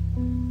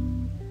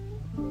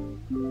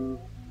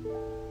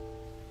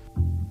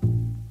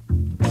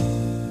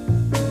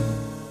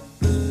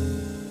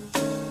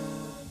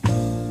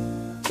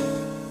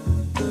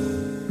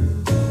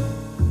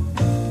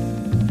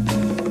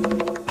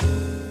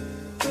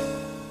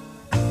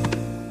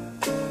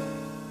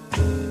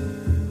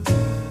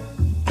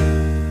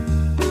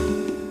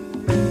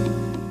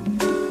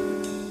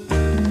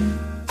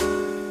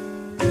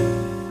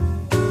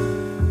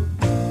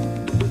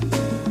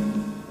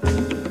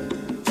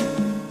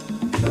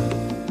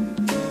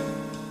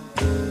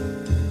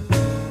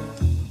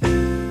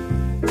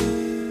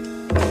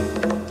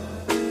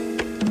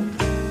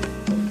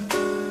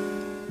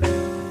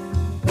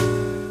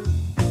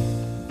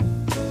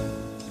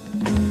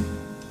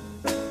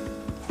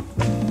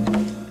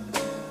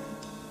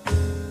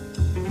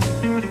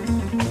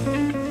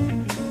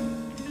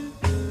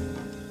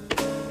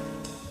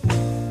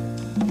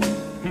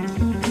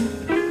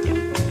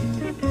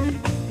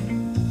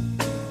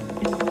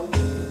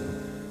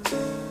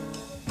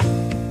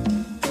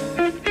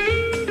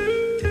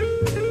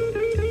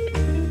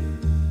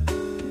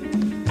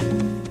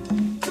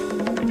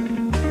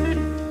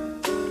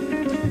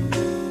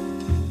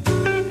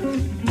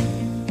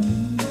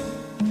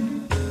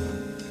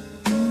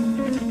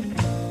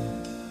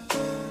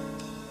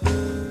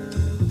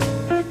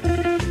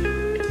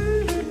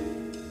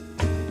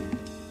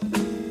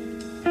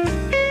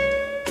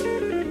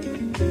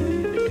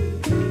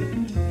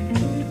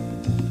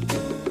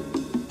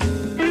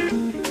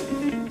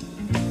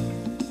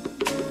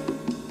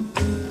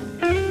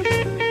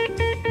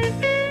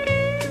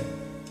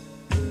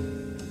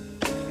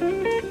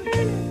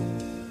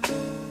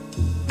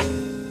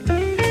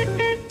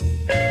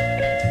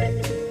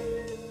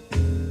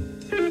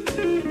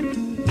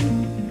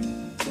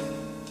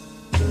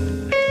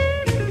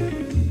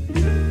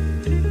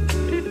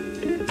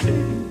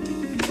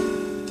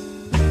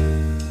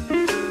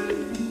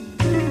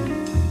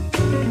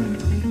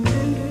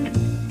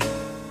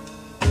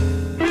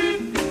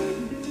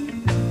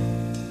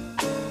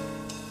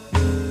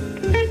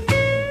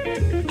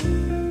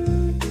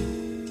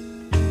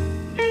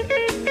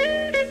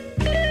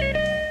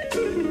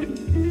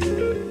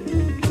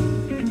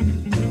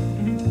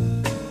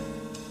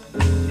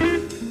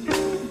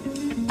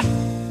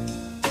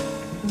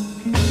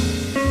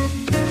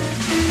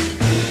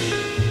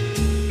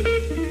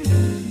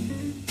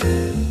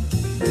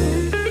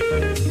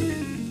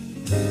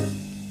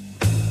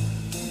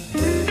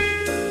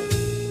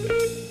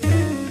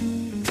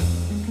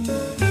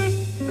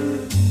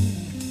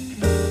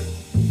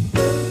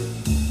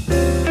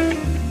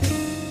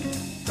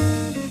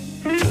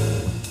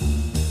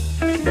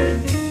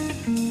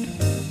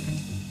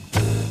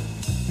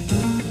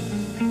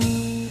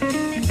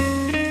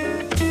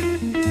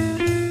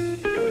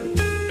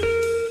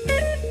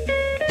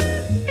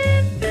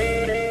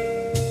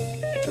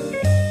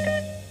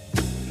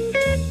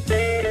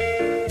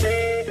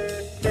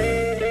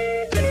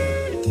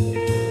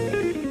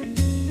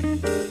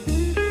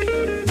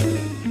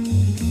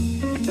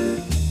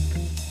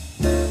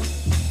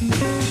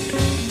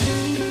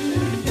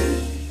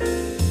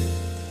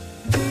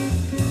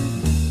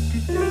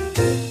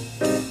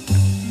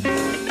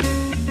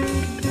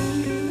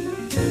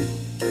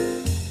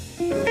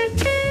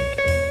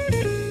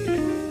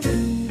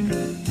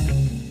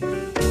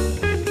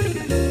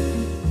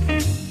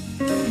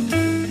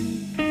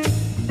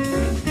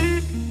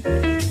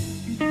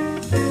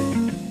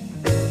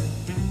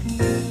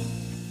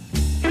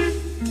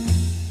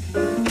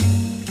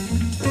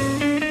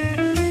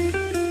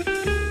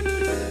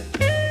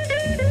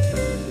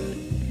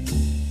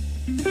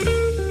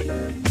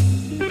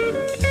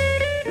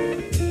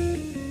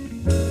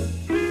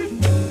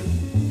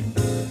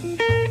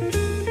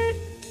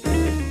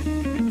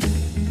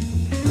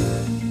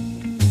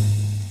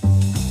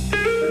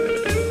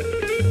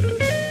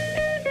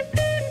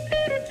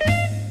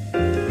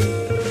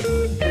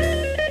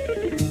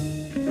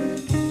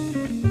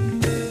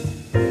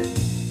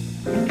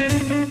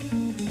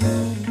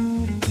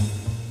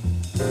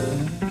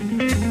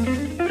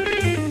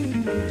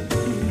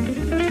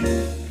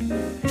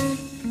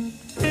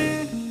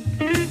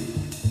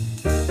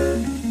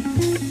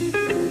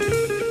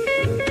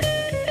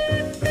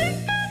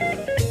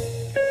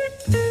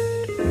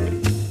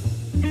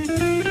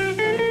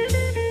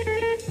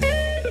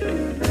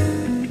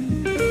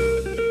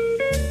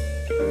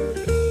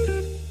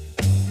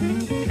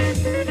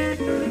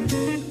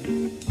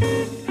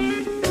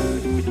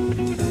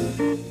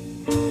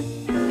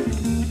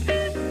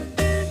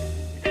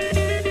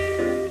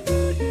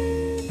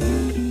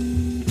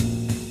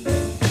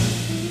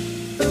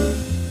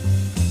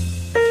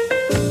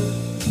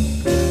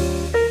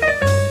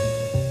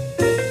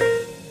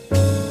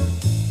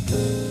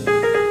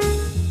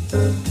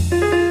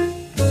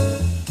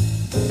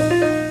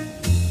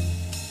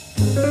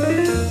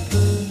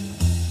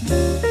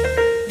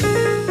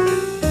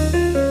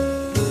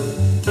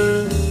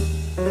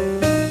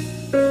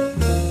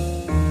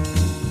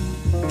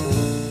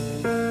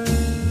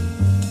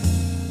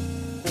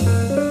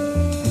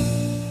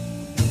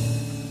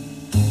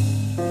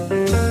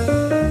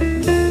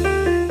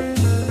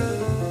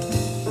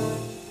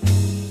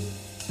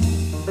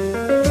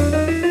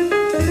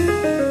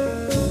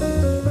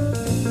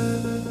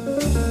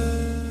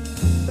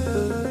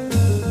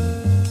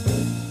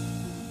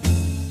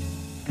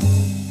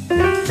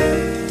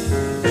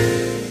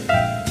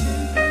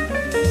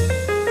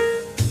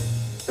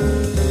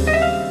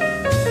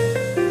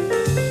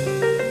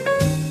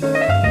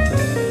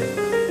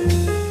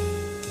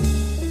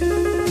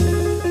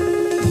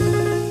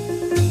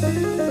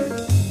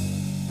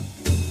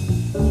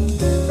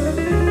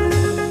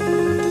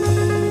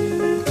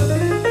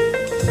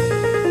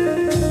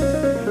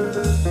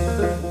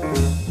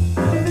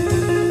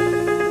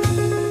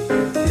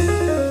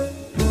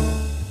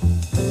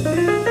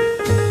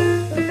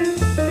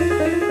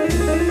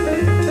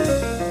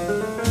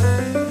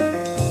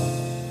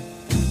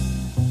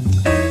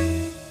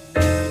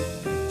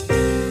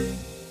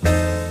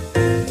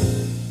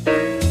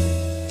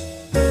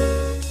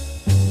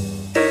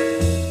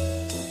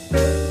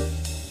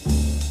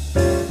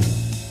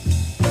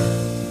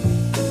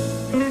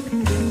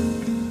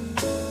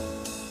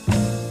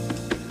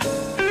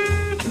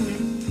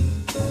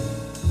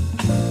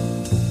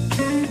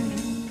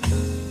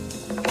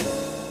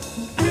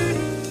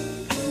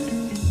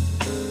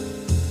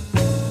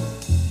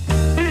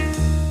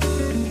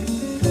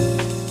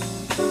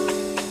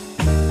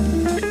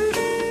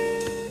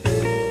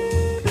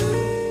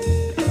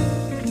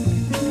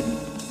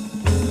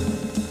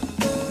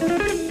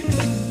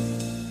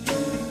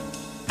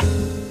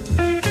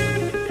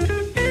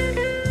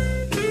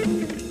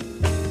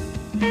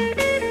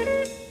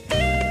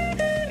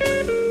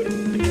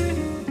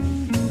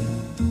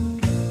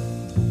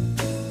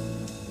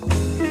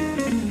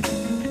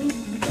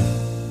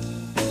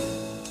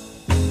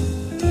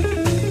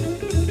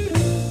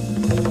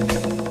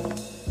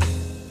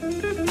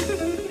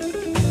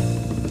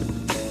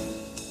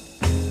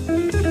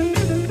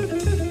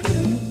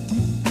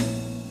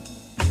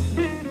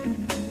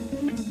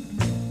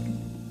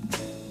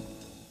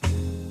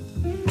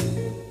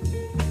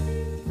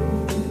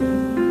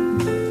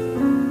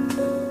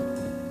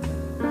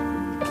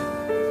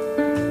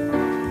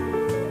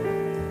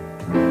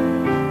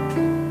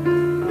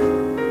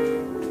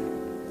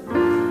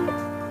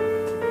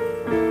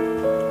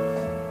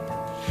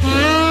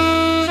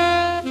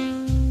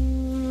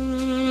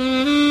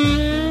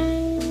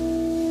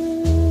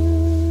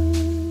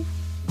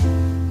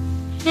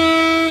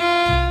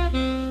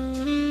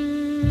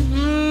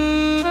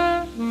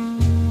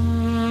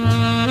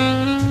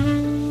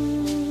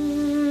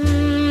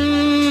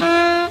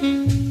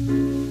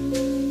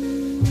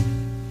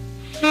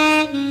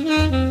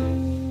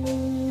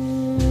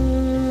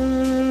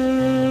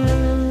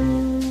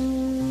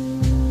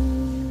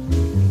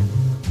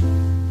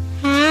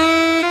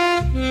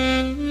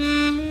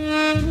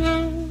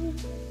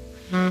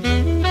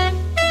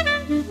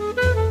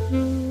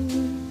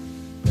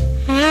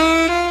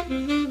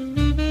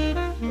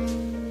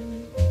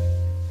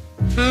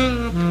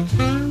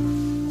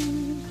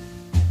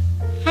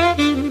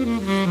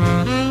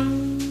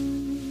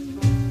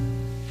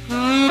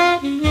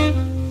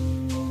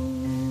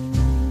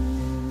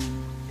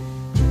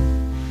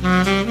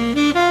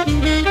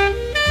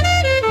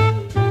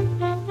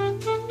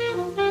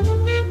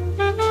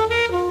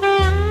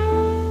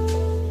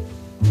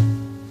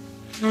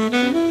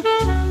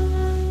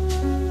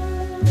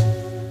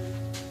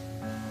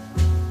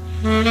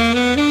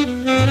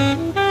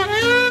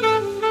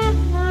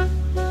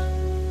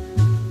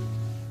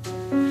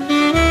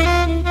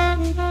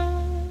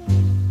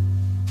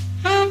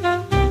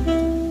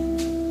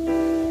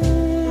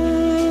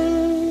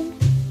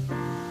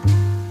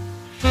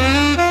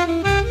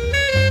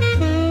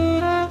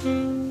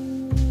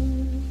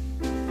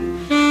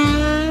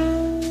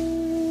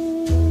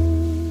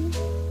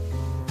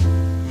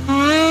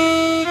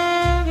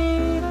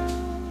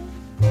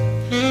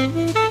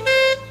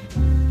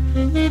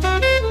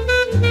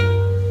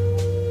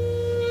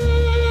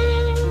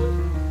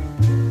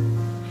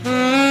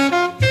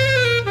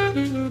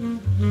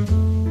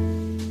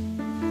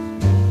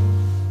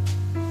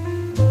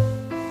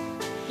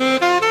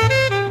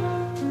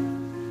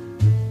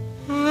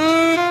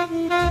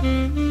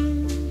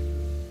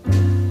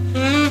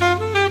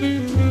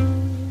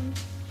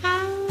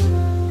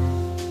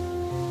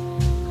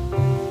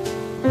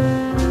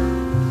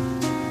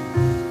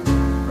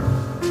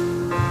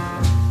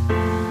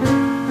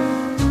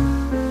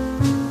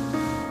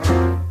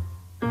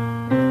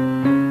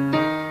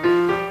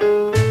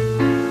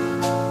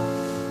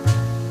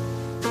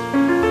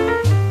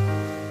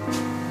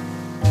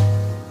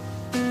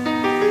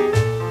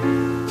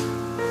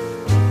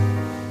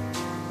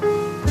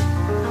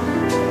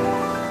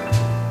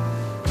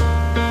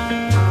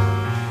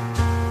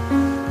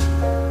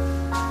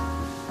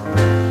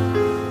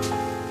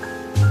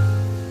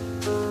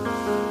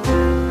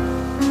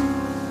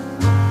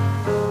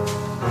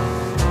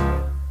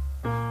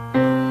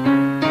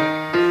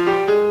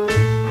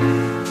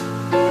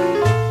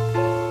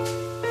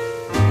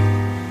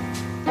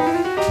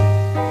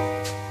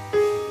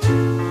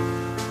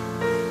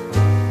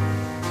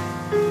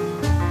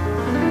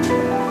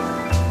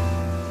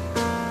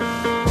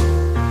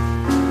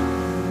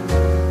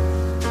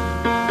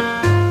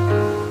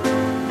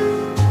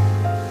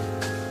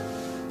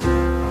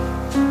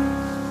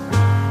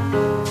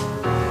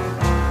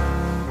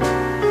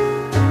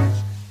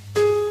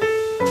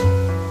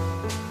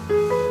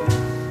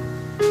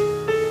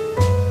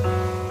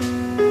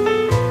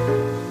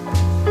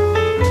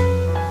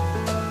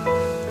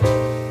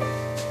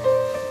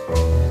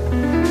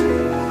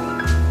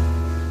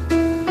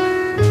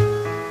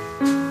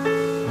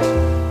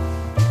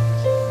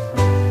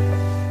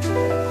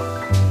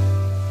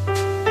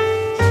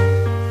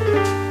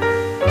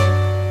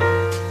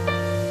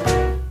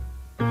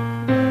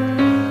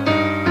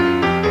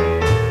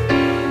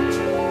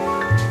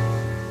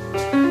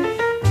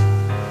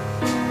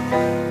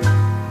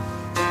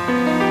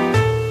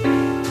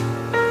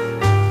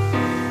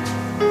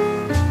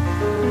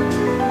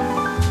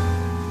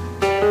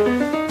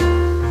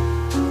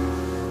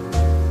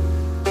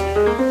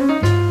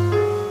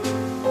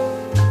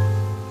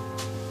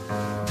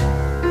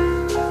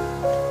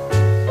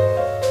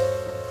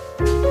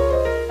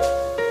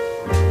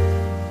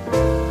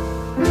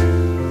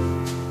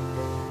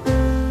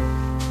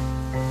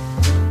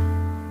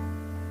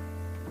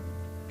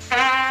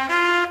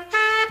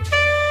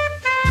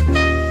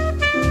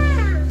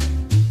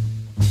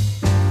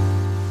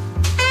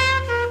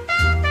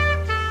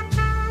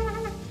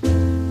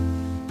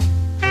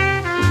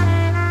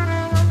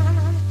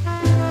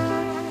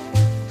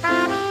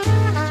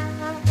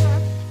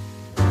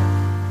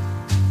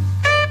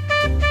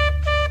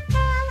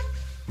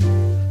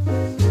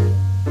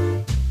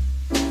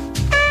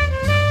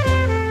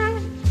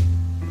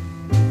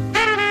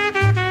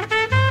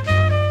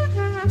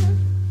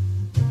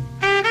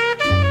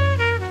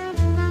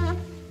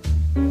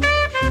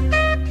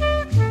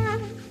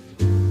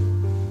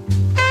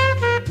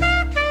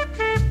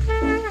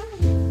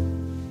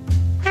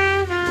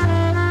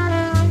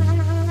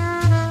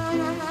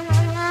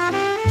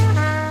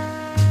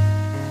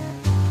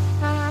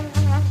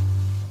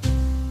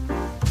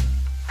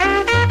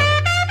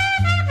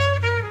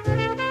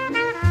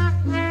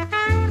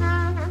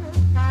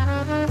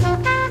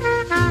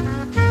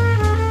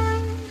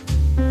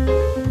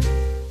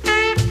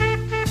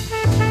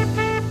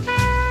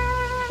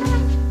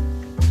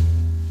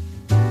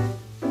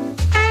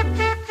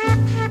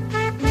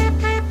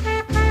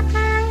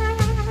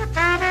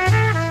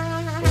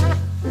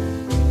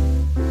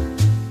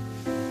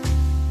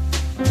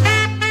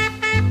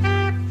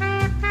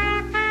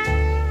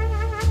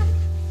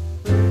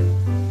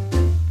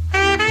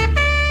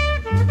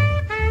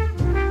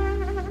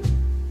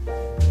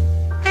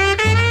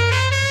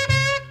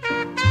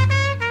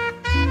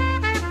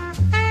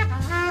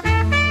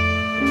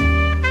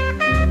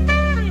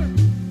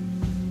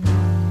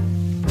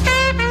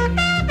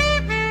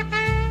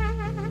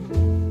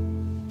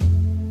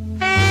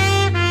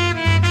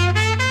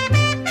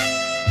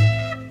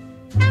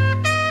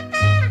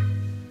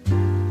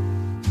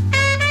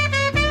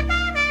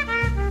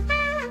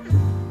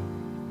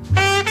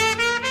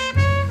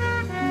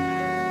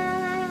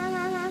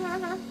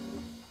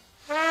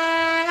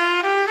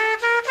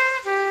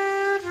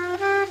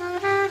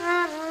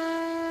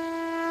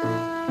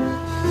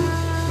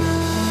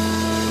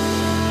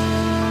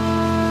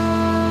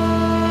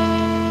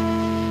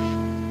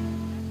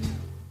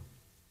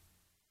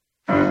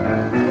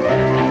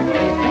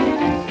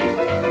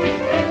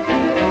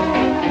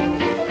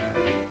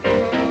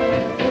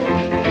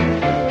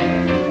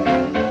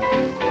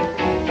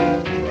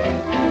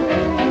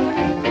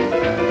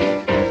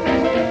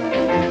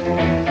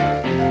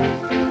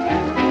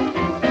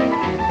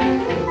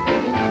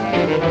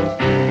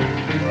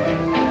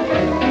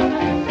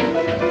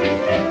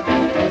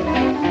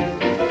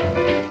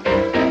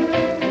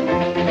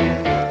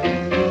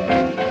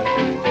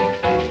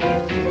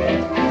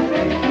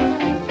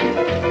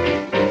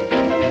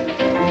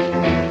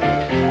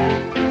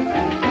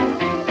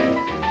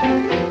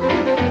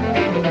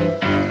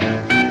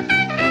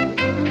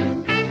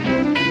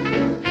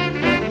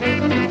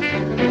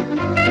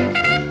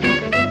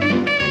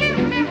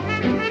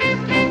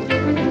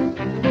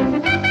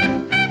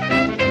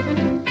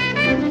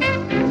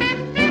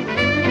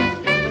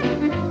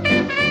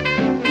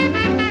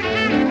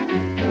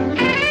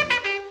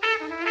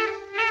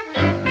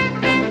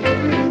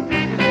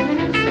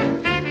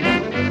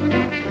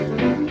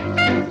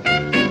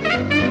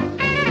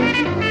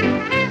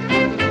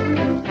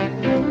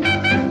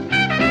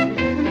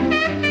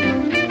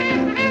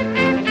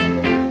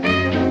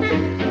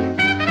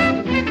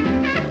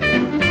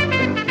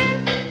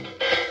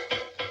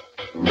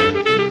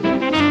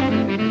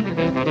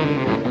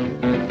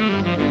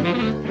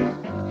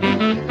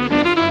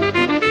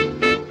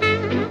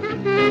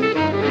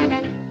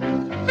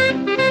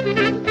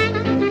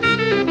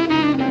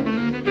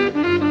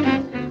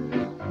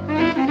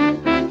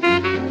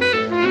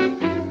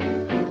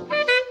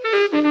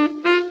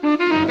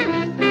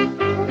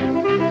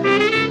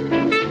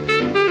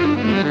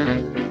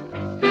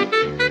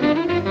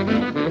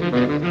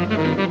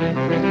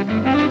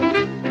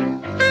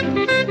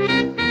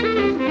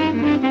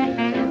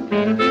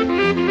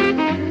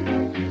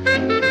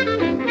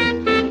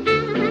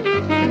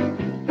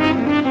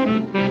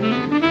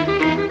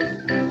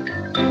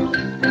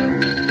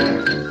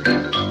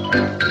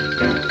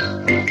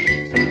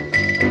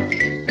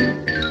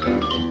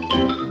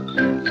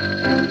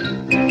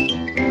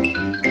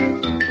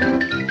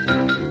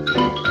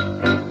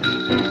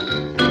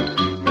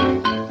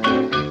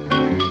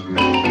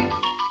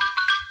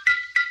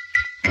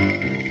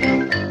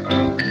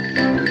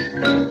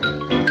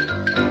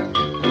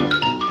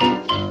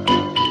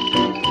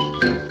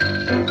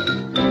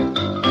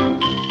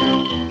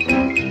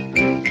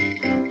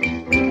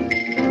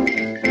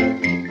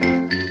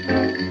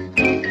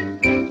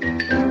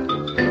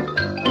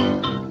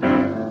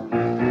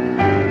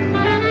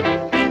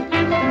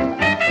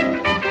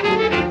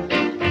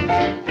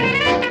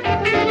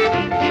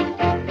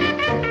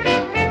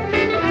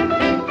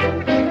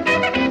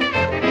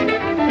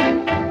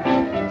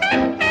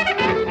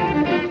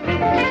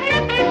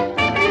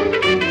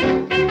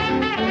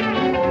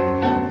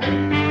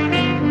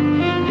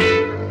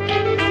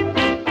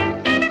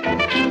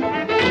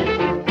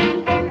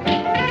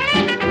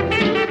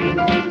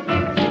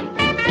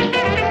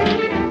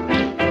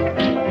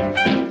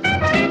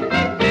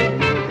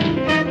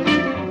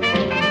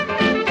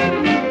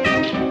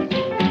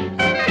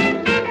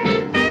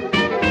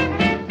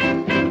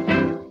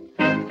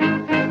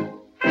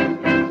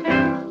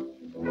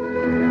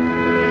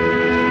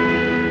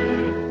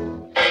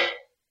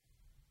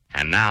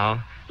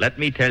 Now, let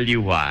me tell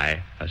you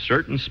why a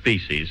certain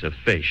species of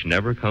fish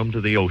never come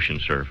to the ocean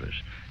surface.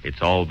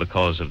 It's all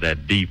because of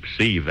that deep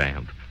sea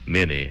vamp,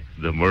 Minnie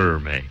the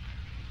mermaid.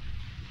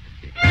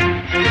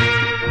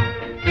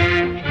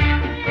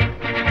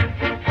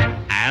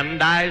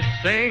 And I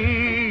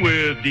sing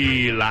with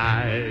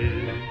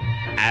delight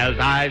as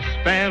I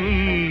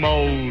spend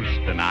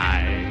most the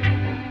night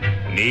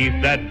 'neath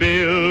that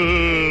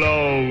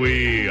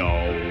billowy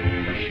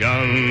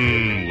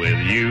ocean with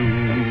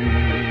you.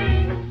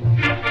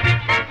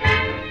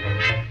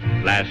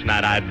 Last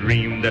night I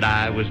dreamed that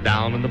I was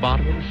down in the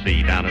bottom of the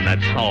sea, down in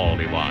that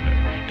salty water,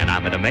 and I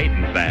met a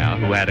maiden fair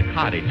who had a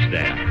cottage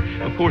there.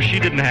 Of course, she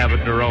didn't have it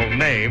in her own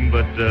name,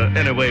 but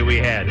anyway, we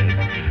had it.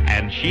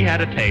 And she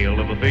had a tale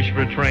of a fish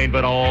for a train,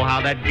 but oh,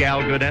 how that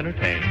gal could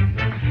entertain.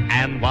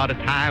 And what a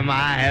time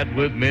I had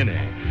with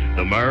Minnie,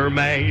 the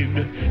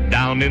mermaid,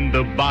 down in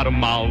the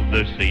bottom of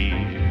the sea.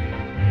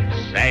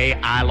 Say,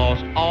 I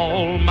lost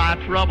all my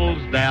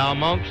troubles there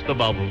amongst the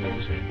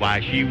bubbles.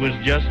 Why, she was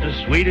just as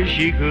sweet as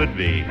she could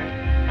be.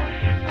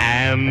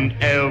 And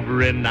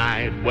every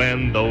night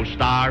when those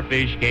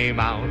starfish came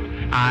out,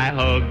 I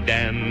hugged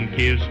and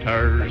kissed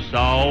her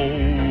so.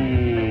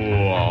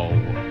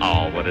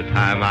 Oh, what a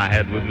time I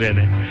had with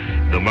Minnie,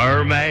 the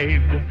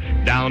mermaid,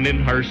 down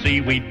in her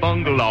seaweed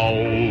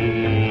bungalow.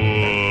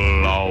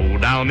 Oh,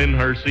 down in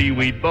her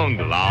seaweed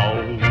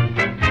bungalow.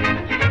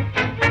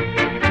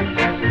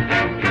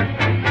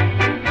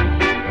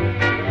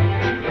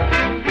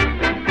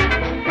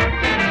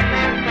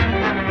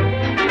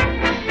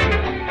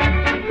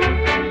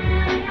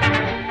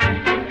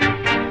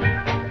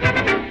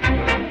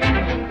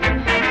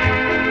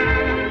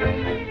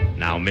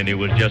 Minnie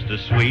was just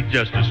as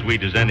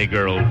sweet as any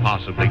girl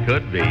possibly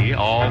could be.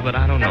 Oh, but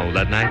I don't know.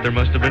 That night there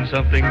must have been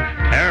something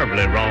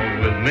terribly wrong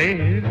with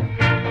me.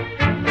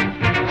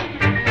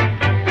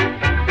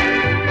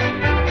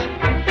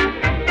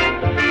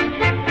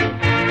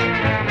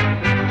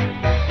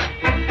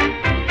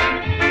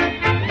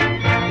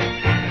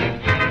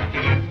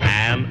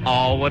 And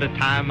oh, what a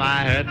time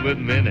I had with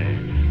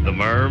Minnie, the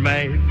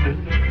mermaid,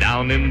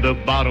 down in the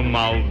bottom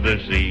of the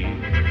sea.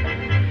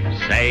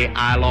 Say,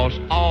 I lost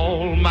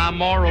all my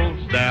morals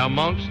there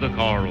amongst the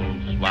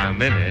corals. Why,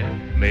 Minnie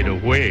made a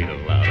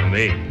whale out of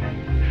me.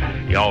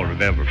 Y'all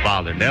remember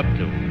Father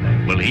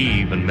Neptune? Well,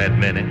 he even met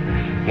Minnie.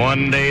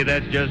 One day,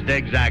 that's just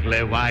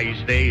exactly why he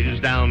stays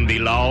down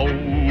below.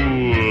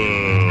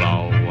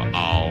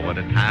 Oh, what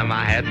a time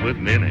I had with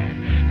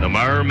Minnie, the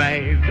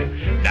mermaid,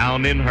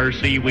 down in her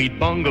seaweed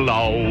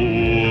bungalow.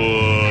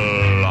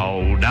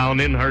 Oh, down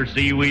in her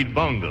seaweed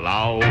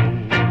bungalow.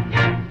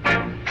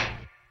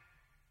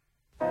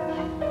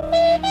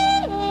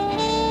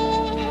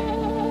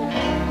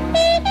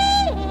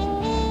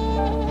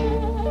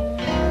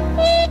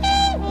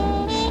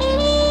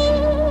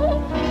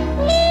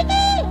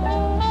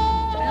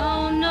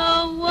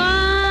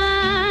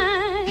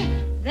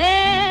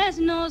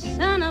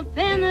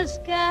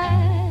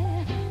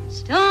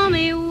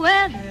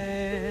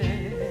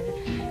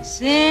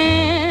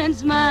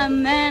 Since my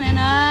man and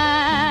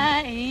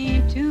I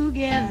ain't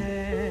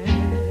together,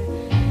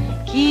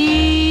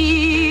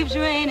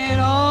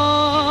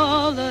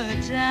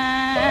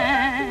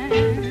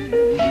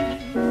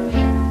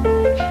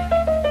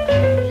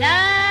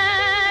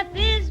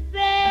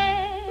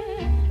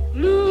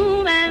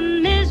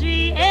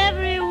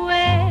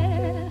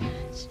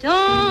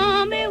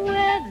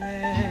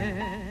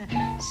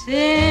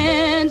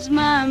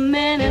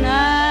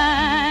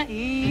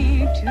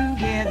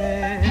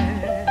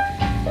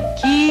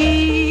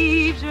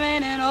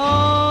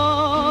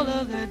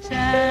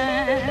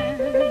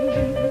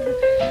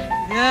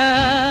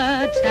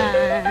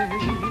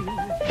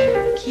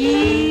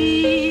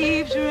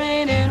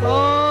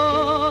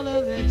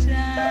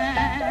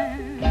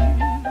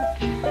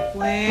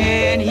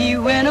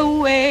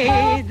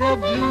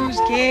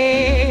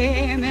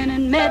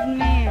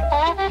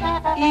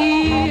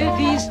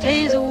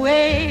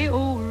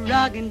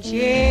 rocking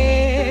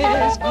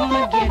chair's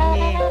gonna get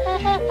me.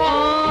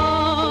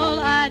 All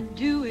I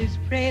do is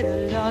pray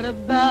the Lord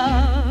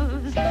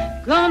above's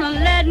gonna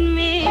let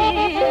me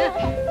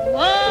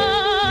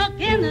walk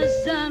in the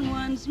sun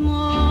once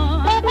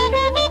more.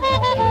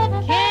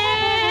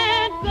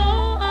 Can't go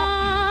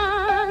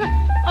on.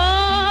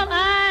 All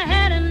I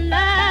had in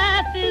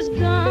life is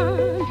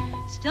gone.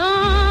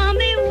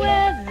 Stormy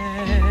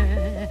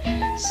weather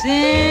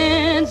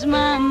since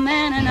my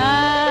man and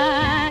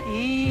I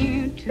ain't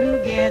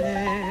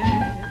together.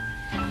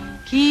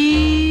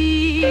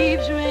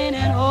 Keeps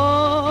raining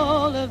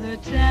all of the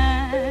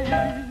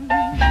time.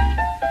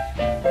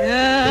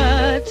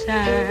 The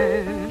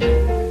time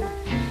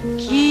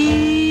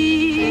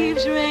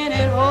keeps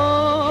raining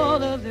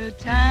all of the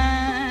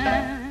time.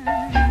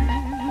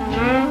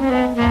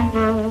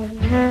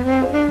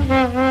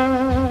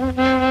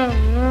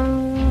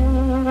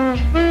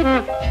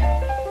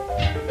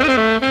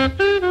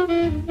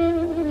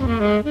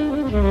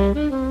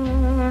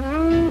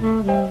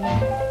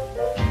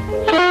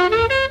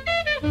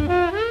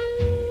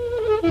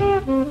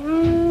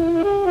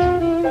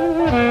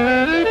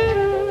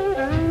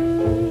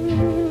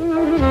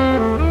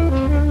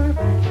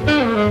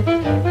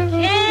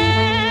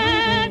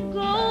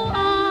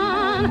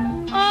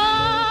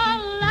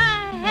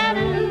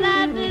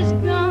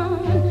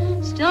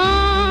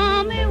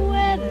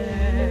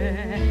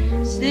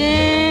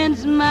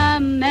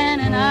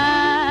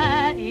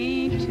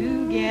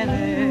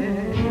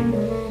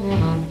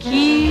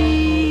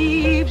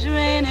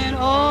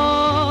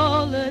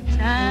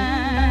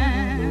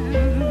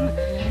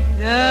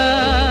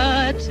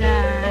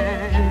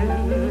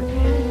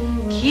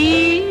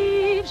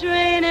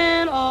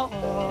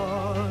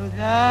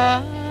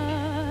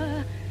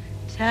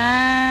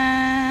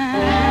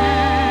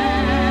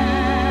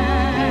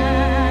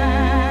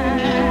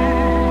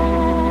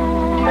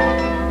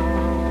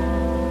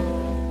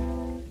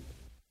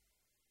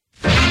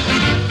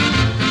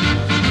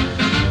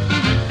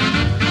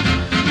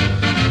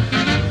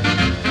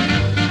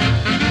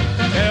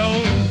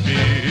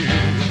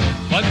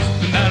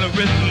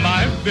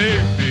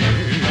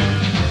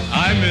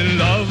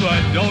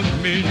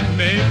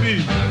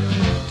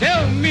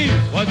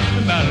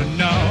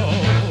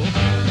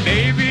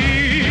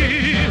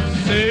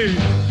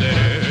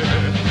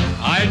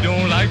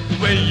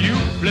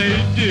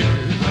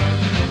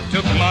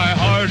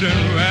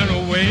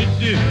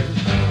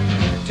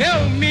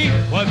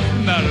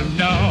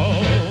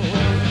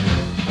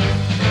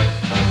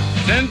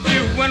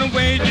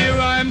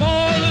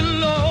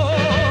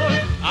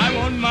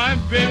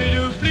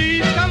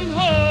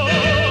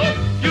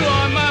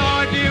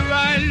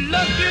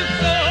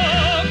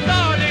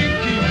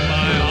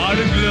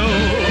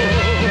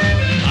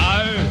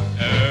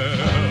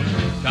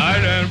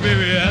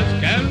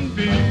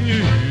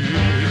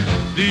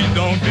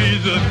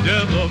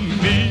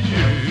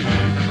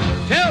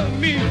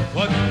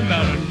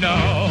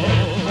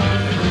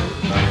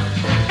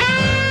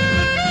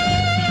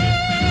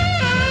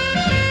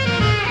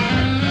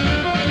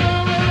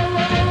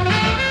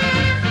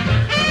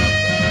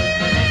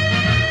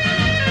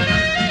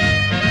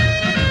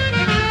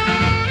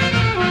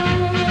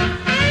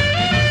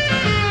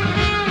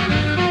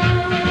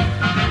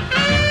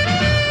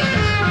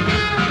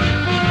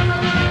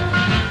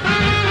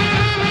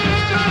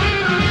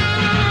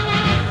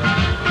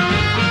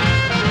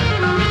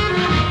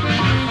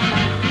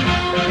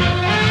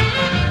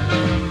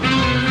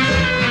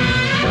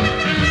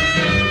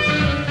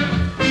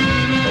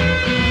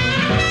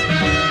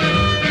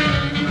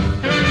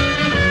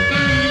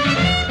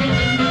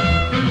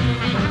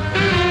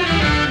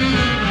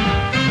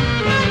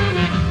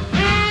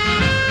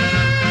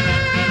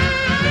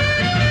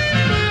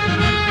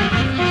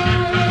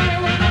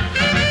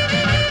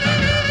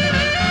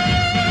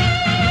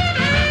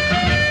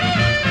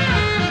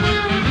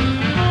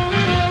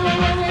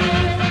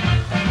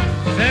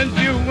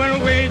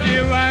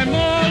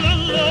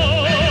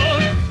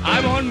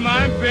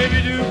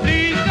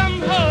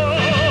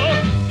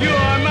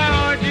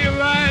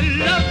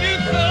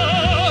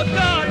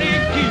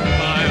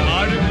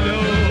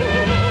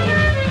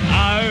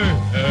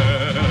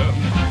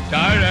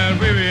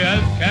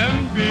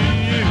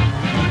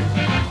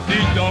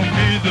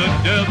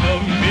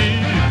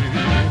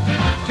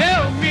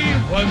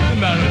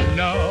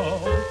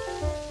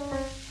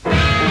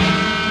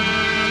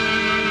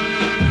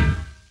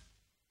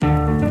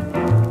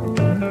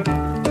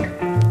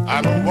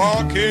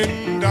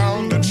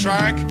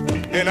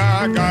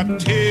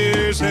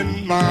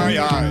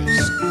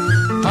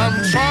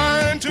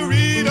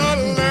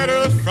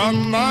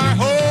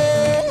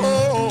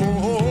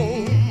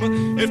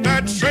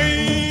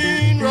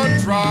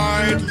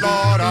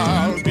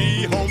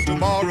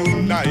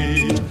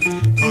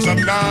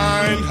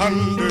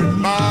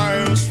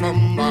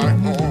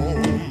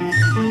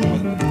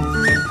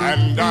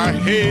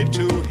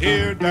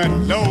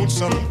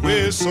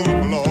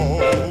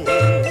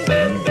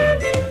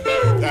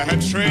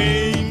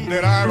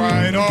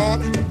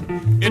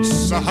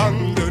 It's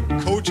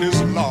 100 coaches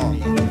long.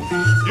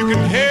 You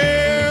can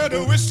hear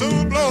the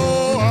whistle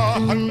blow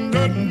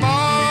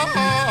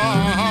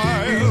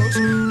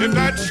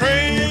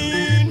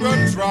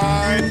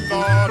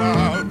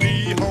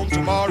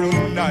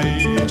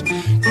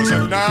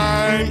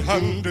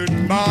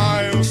 900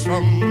 miles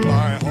from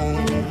my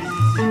home,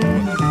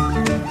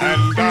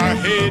 and I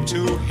hate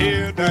to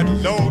hear that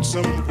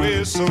lonesome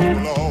whistle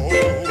blow.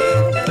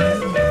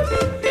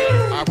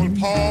 I will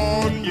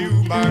pawn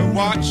you my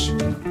watch,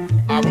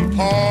 I will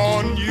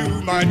pawn you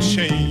my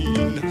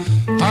chain,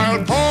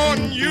 I'll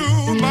pawn you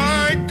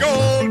my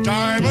gold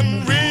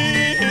diamond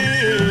ring.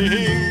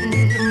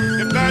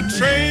 If that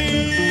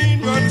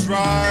train runs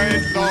right,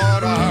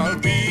 Lord, I'll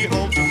be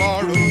home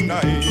tomorrow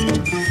night,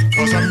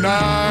 'cause I'm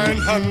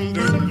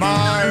 900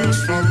 miles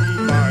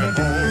from my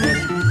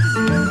home,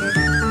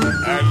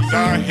 and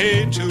I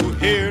hate to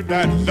hear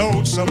that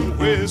lonesome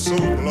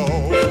whistle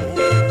blow.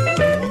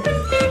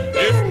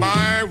 If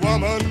my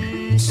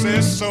woman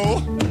says so,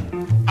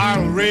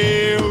 I'll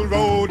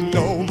railroad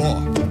no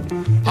more.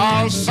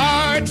 I'll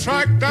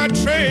sidetrack that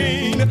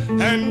train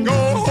and go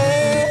home.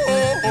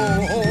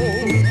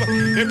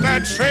 If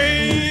that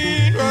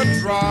train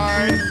runs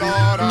right,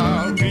 Lord,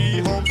 I'll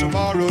be home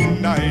tomorrow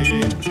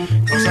night,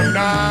 'cause I'm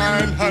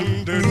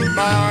 900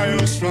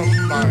 miles from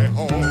my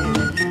home,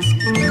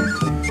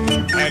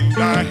 and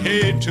I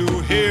hate to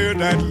hear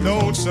that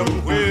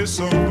lonesome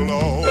whistle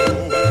blow.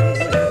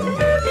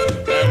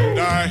 And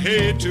I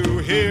hate to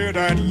hear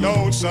that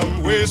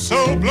lonesome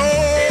whistle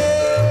blow.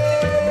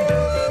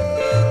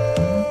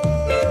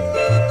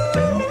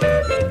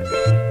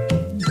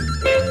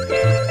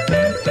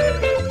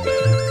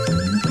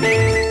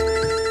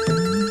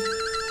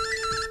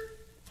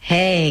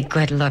 Hey,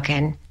 good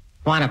looking.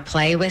 Want to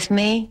play with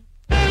me?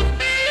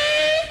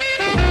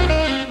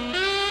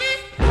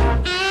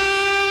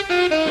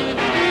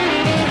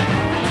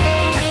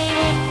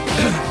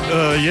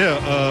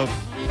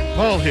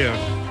 Paul here.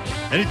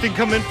 Anything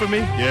come in for me?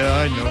 Yeah,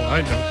 I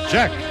know.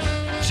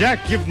 Jack,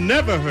 you've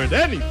never heard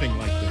anything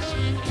like this.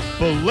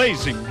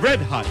 Blazing,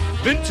 red-hot,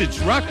 vintage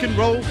rock and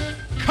roll,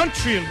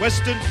 country and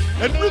western,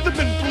 and rhythm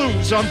and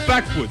blues on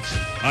Backwoods.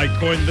 I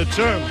coined the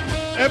term.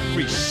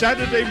 Every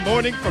Saturday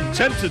morning from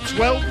 10 to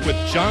 12 with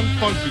John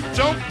Funky.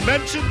 Don't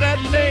mention that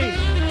name.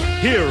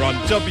 Here on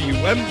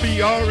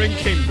WMBR in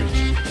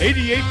Cambridge.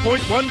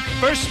 88.1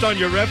 first on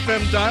your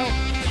FM dial.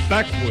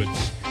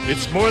 Backwoods.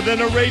 It's more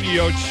than a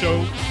radio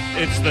show.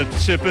 It's the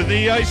tip of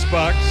the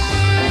icebox.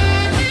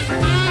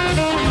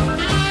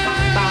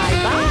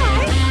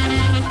 Bye-bye.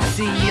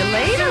 See you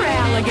later,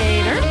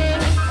 alligator.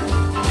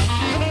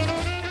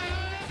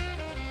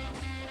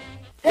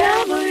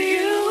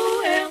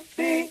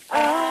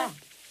 WMBR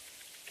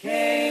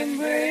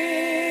Cambridge.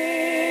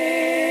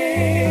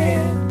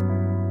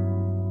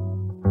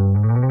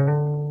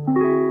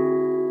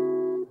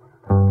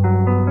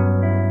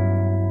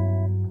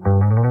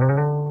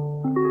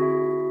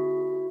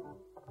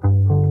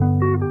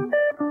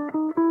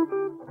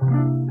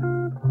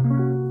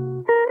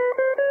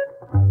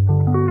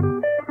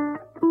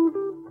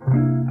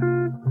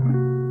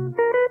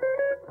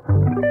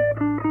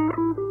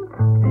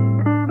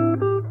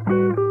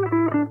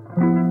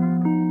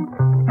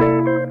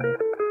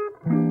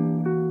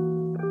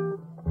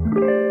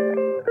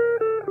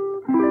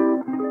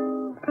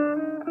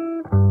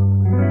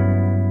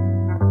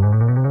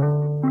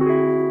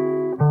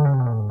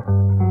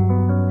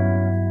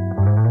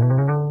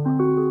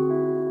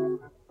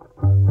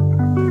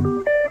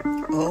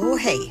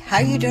 How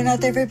you doing out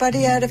there,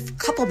 everybody? At a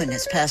couple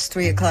minutes past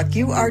 3 o'clock,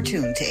 you are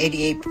tuned to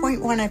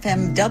 88.1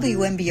 FM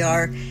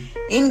WMBR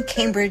in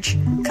Cambridge,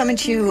 coming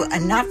to you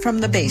not from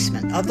the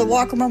basement of the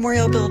Walker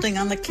Memorial Building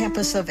on the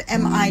campus of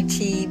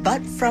MIT,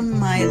 but from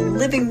my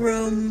living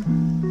room.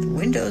 The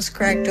windows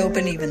cracked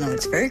open, even though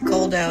it's very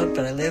cold out,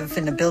 but I live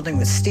in a building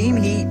with steam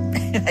heat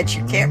that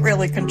you can't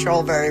really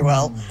control very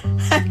well.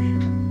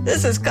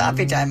 This is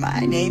Coffee Time. My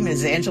name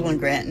is Angela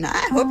Grant, and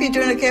I hope you're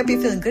doing okay. I hope you're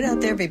feeling good out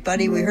there,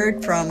 everybody. We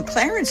heard from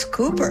Clarence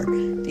Cooper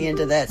at the end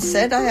of that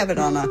set. I have it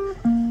on a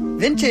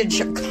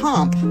vintage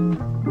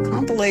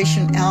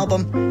compilation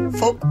album,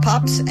 Folk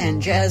Pops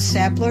and Jazz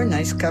Sampler,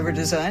 nice cover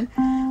design,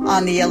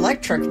 on the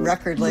Electric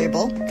record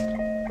label.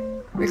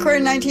 Recorded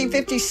in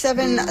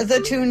 1957,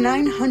 the tune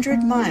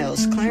 900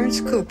 Miles,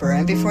 Clarence Cooper,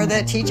 and before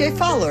that, T.J.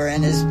 Fowler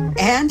and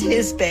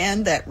his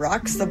band that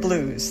rocks the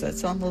blues.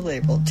 That's on the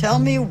label. Tell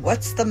Me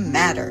What's the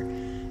Matter.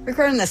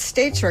 Recorded on the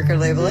States record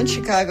label in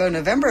Chicago,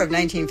 November of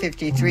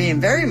 1953, and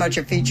very much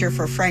a feature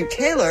for Frank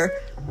Taylor,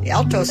 the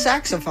alto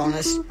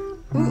saxophonist,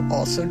 who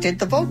also did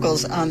the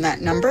vocals on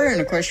that number.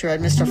 And of course, you had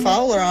Mr.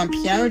 Fowler on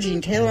piano,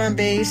 Gene Taylor on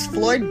bass,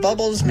 Floyd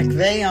Bubbles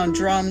McVeigh on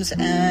drums,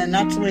 and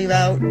not to leave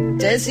out,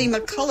 Desi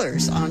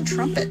McCullers on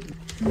trumpet.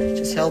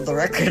 Just held the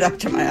record up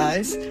to my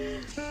eyes.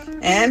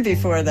 And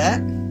before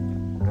that,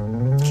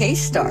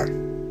 K-Star,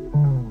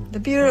 the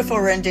beautiful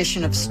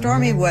rendition of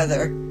Stormy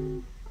Weather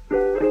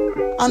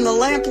on the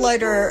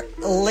Lamplighter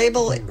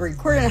label,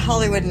 recorded in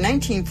Hollywood in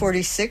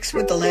 1946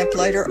 with the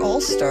Lamplighter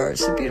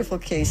All-Stars, the beautiful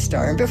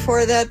K-Star. And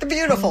before that, the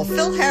beautiful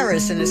Phil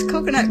Harris and his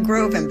Coconut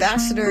Grove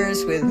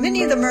Ambassadors with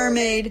Minnie the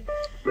Mermaid,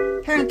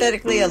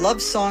 parenthetically a love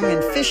song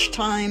in Fish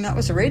Time. That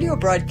was a radio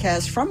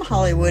broadcast from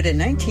Hollywood in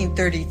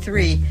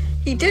 1933.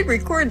 He did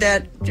record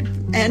that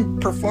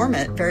and perform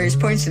it at various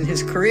points in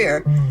his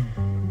career.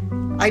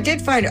 I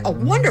did find a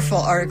wonderful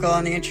article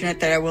on the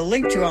internet that I will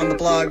link to on the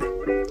blog,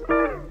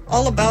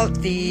 all about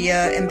the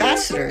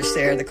ambassadors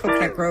there, the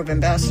Coconut Grove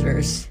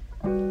ambassadors.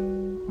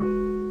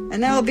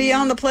 And that'll be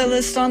on the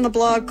playlist on the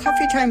blog,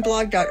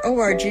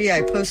 coffeetimeblog.org.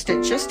 I post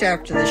it just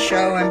after the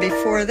show. And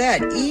before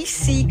that,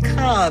 E.C.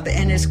 Cobb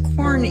and his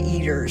Corn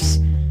Eaters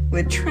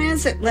with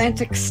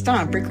Transatlantic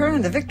Stomp, recorded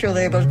on the Victor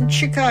label in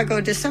Chicago,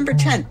 December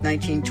 10th,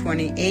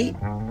 1928.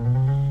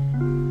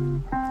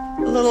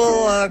 A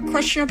little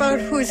question about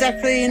who is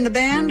actually in the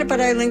band, but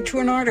I linked to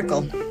an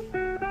article.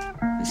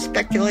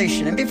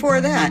 Speculation. And before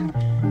that,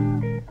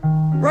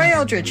 Roy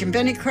Eldridge and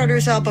Benny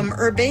Carter's album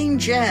Urbane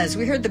Jazz.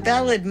 We heard the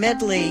ballad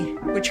medley,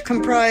 which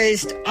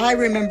comprised I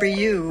Remember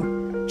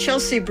You,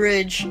 Chelsea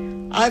Bridge,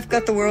 I've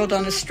Got the World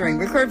on a String,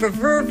 recorded for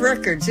Verve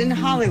Records in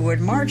Hollywood,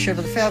 March of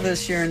the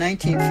fabulous year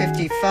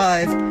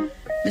 1955.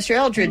 Mr.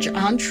 Eldridge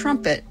on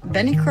trumpet,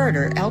 Benny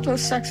Carter, alto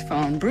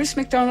saxophone, Bruce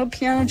McDonald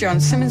piano, John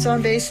Simmons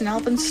on bass, and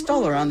Alvin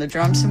Stoller on the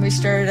drums. And we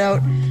started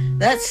out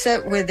that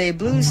set with a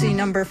bluesy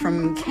number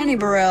from Kenny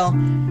Burrell,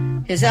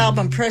 his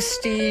album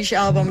Prestige,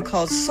 album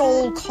called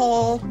Soul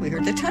Call. We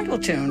heard the title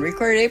tune,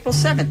 recorded April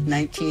 7th,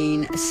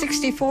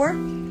 1964.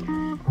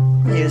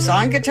 He was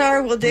on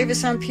guitar, Will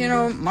Davis on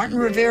piano, Martin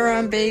Rivera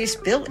on bass,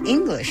 Bill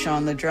English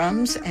on the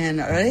drums, and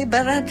Ray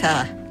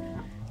Barata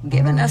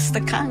giving us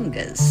the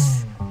congas.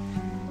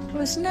 It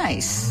was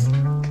nice.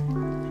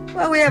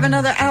 Well, we have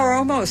another hour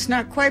almost,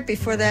 not quite,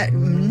 before that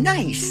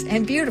nice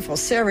and beautiful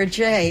Sarah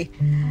J.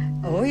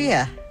 Oh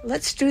yeah,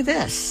 let's do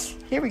this.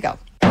 Here we go.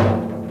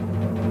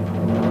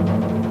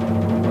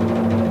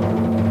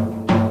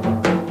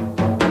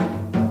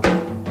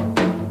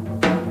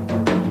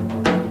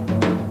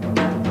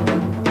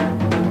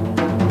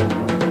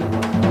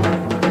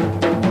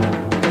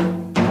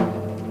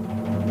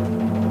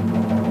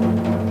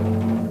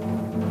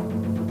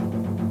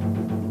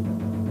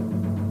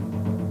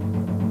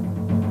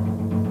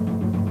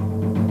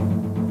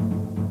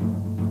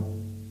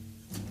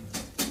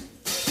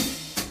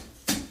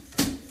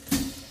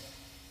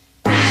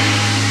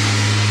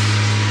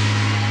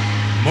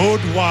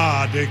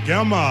 Maudois de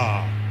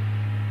Gamma.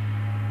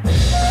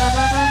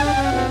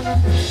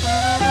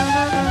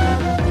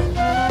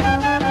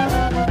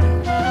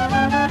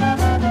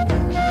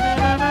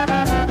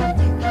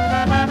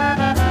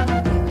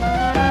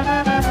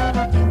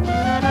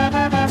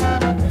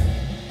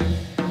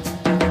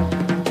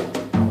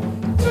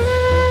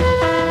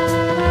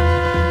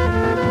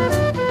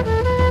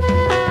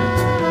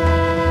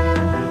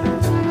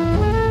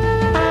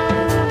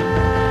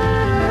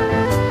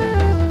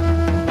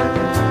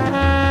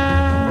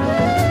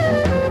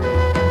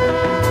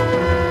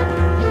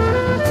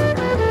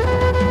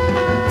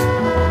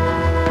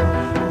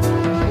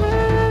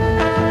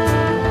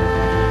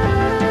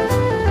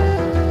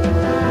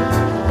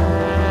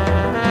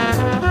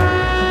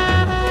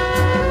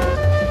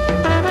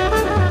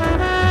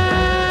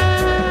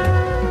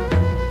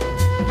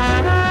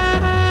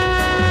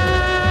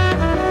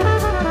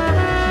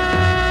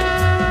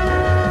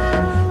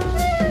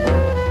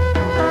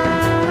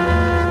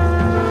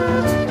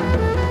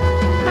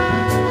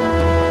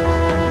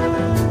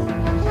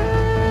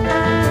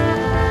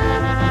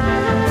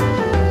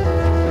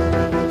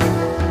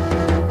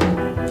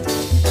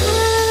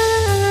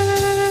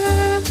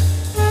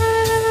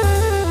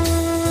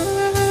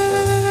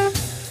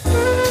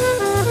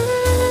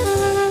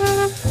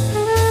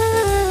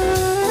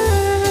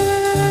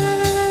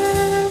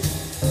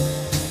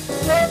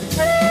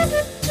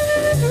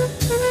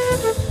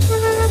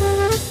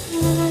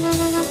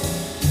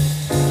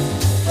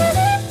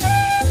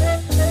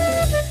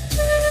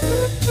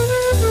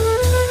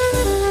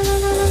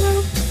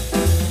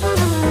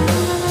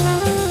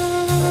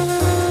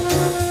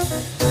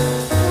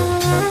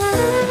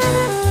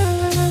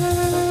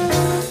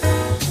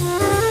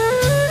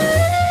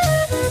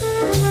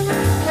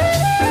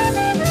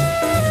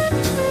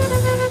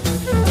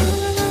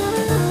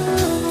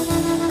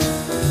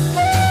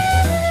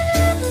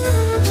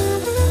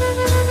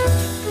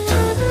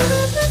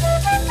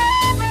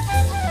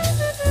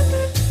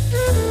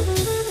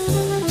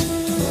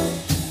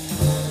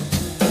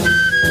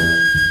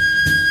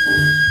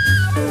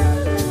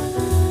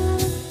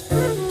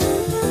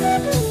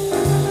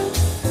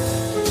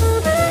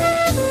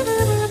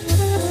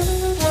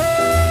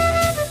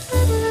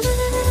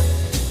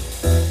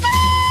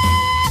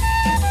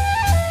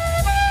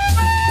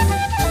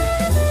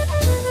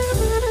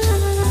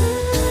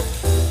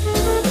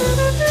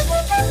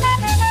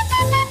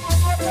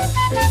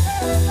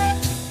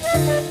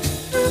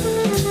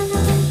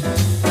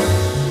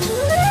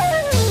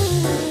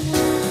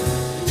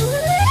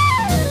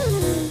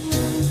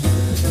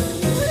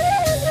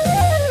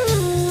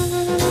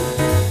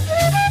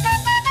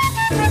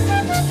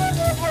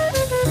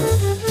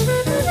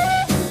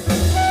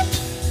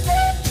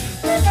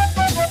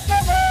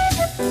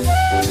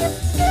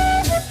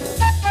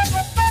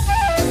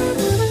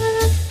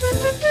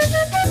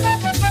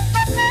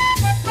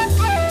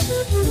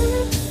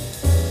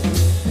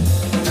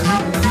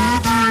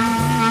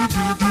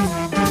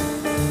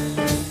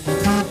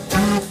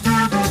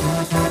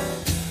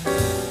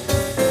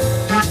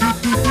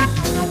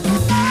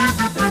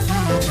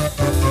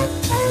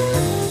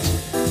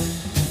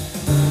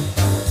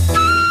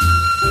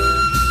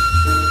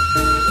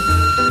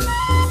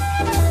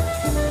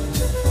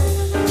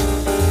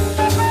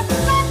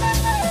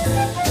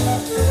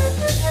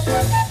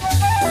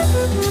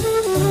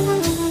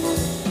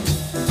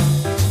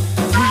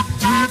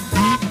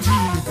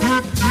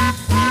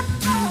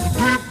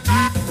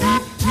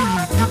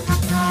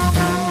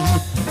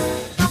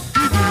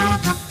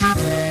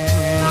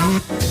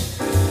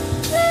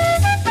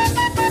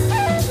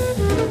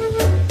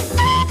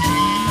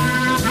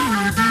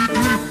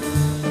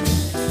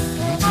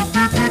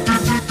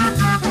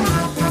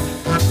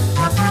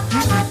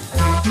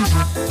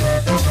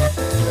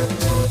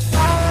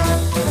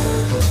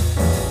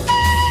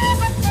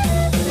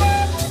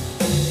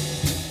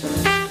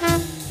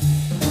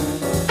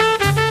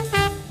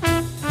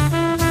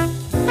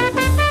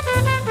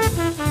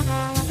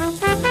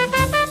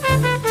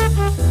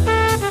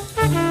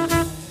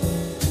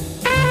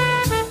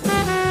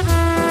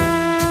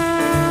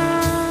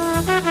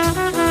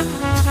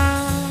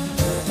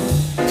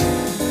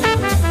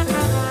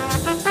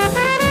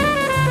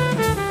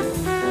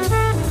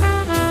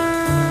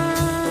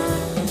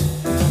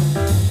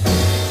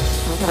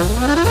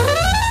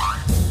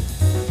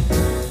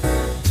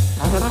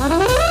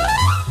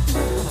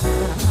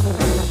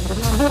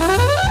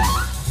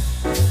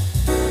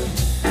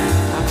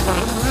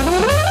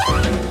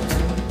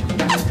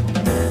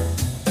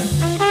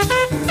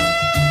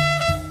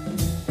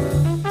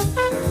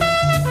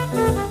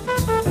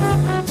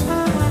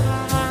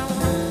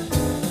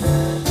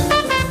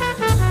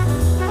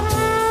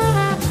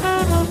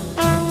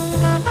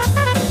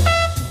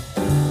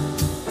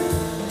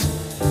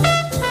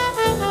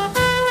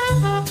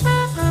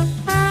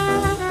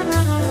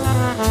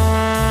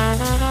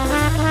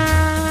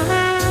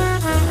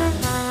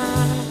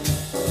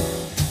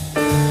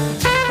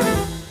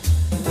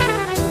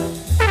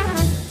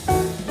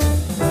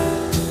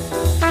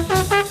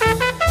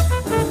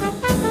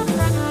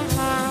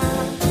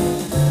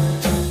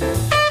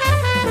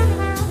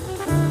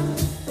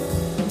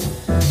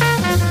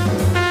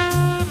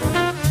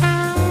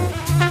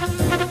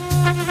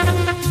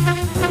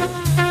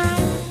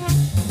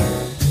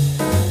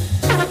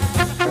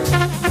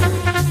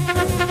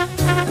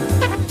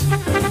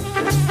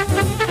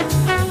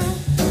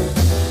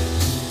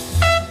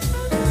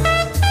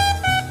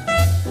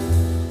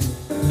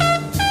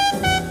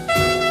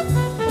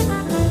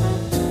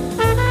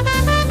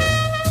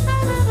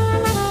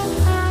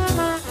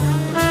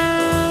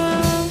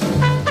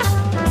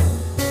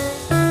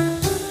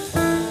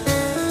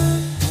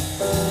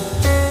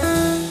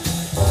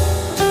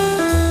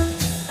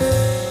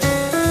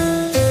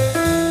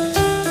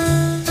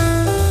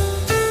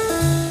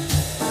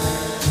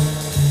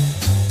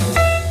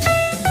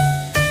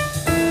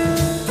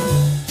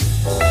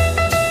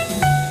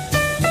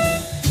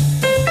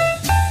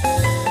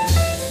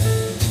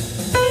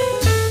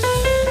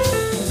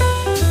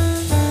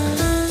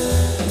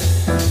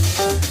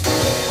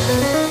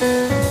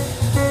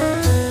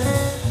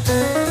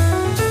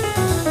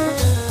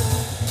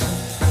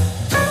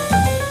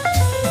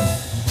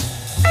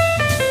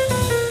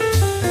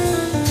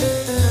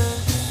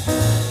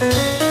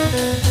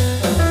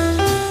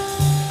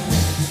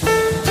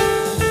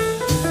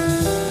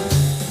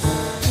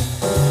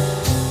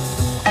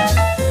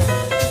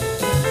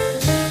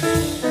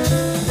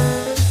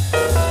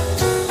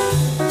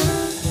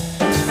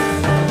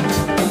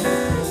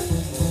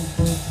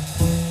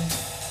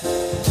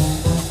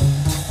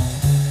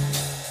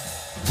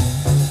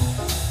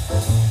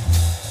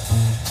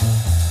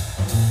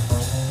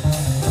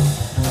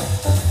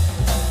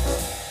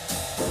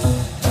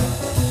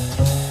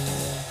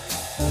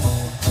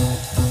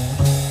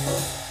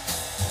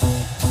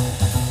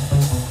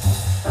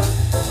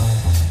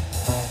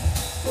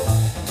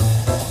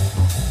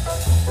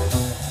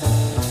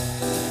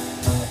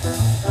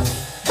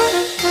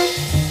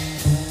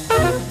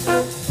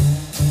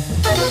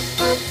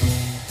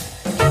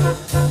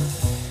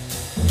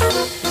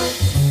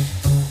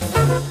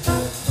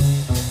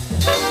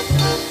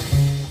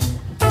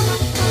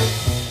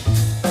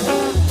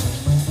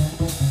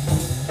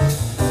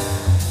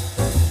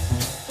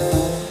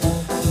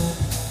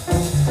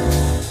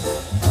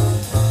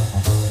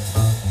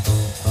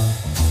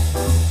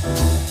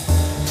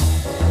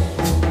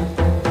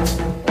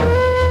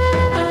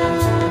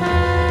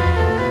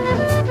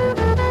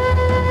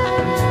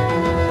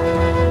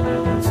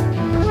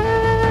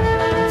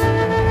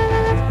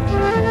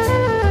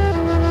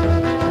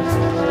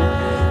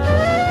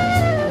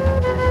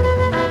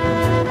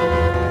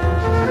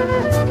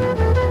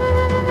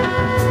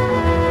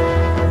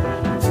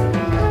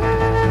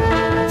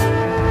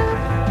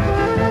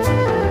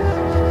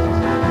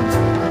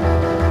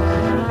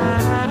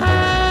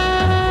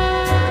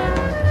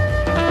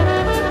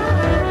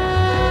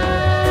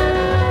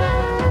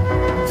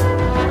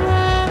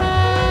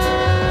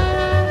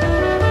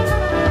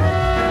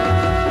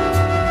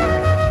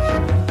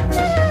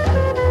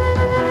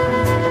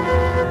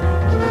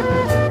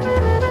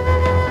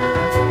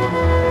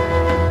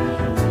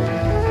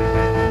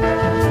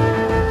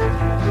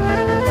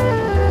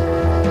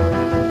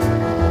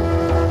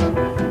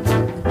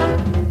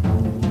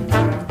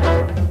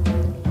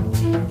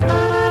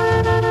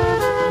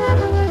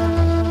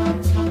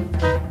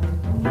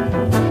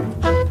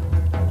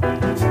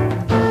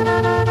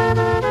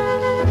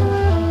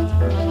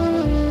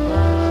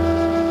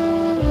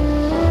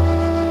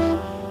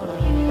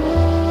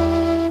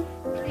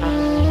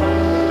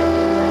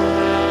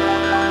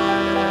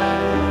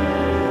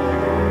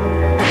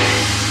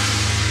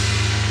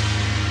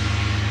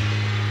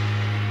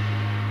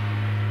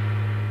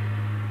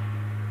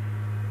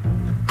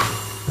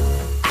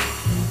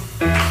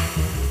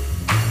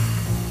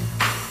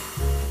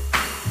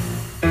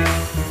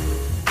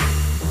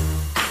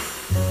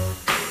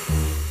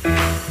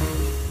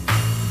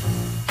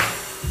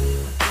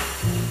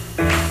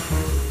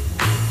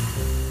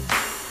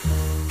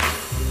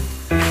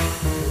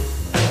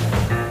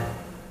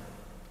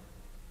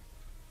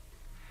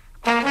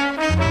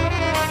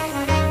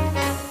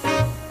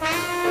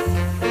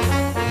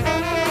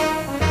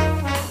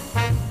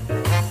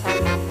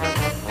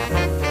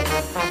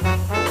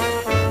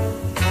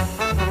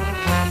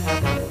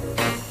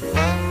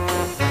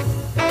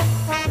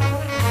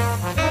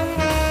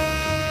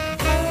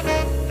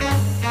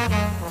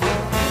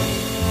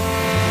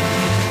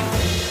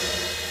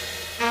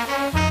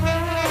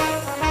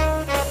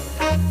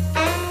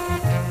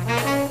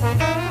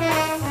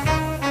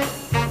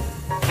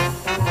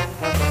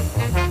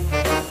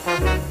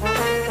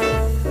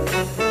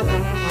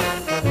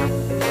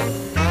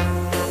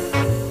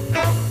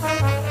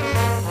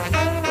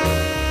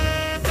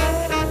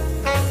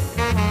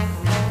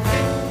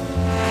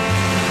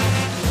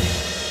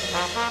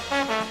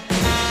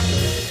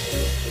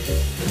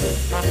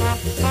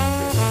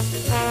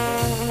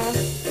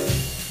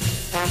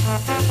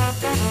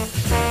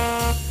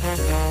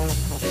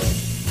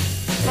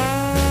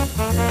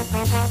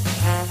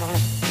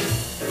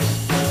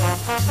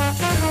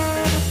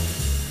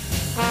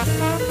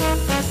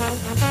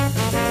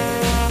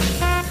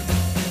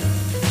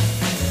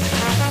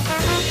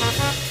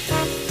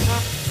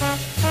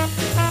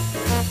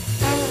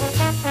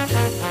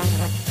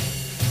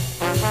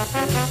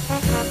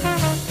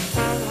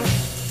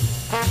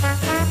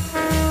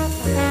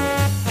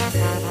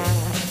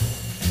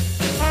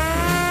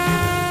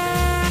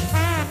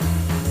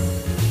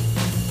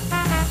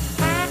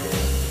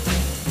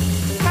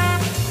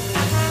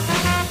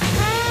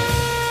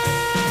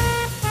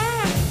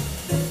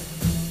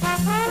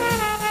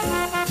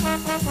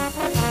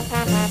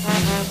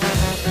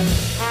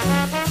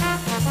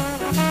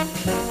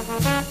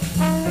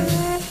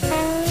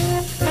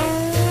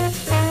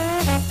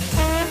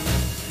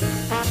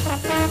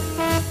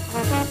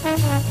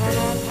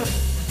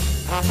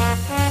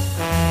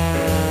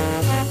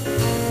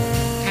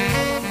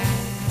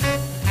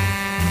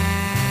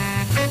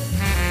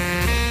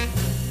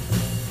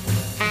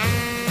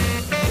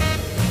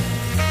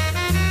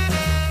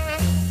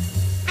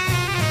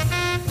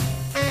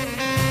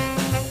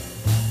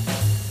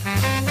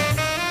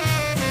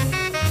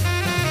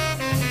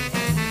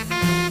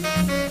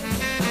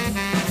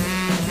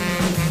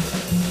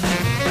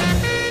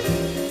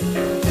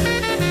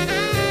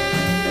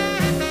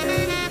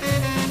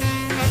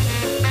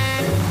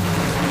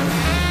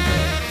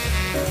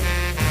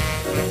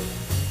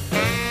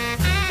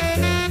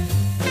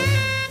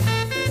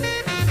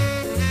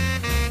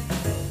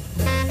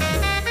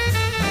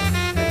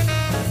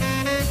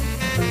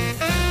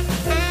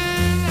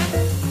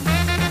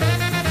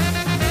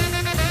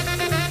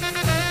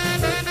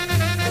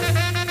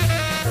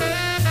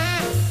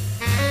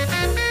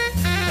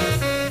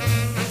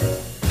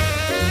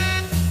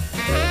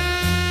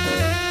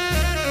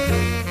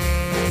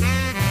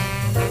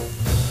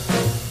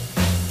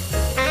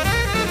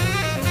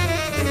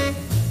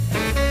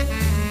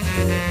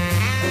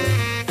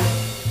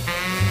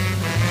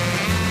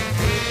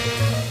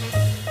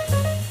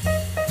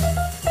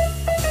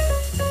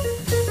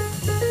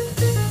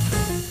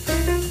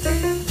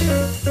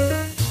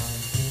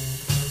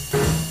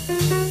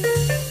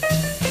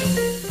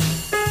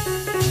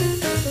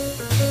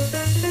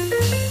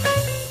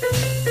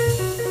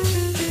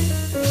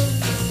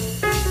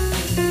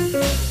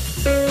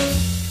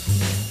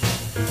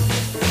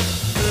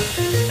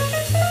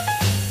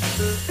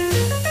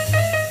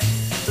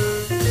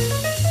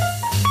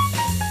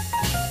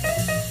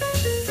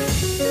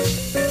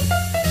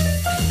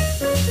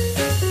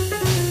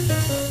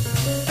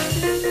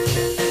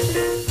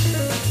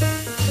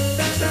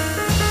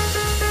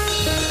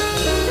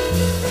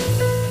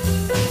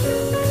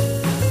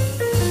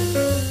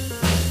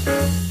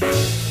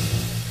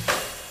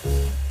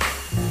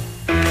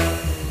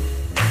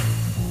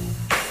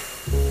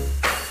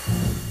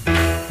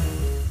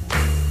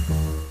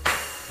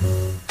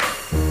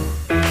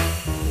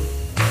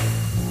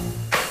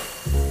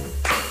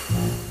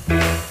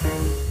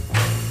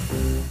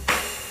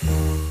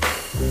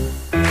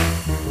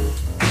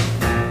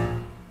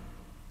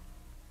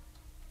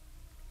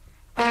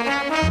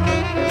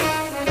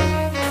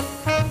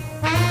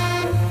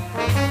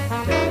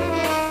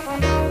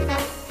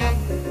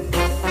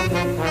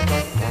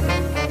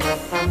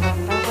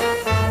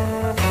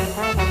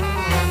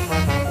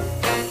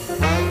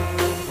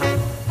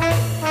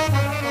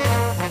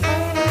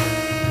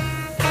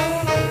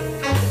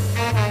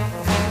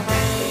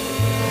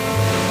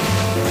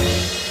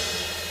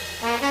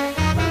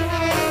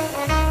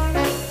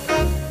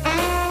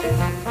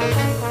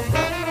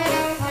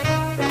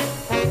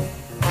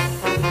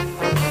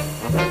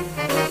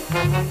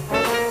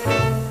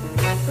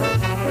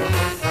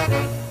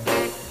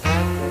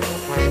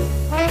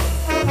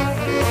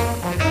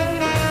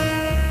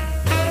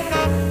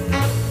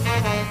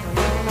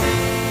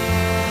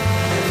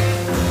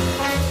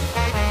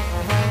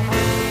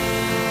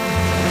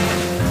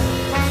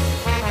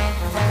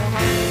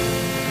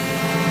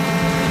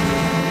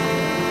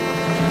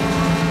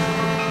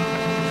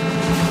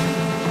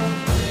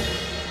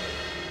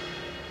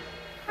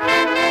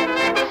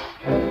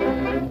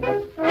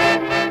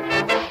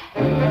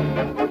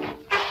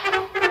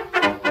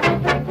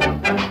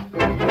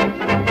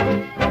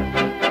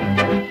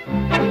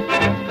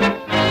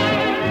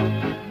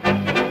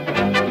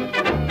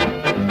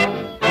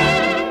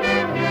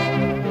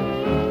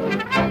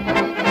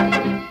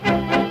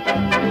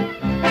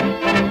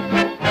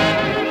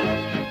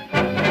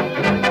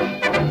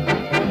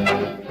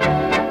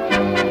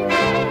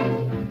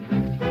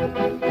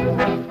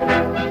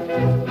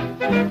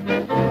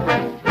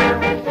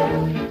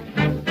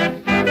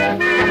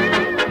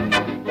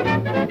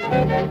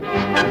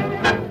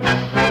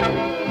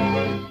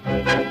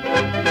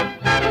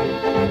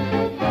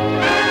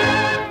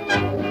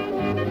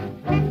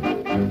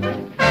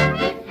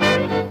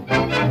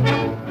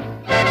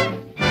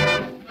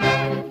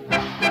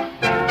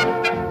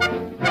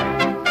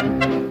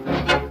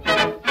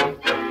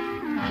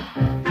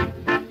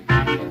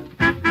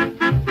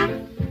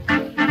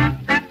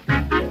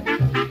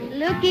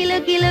 Looky,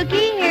 looky,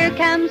 looky, here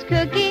comes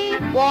Cookie,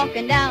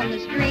 walking down the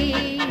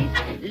street.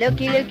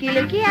 Looky, looky,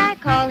 looky, I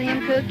call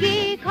him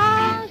Cookie,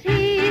 'cause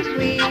he's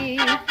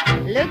sweet.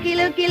 Looky,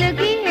 looky,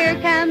 looky, here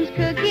comes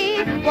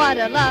Cookie, what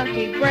a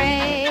lucky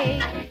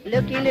break.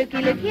 Looky,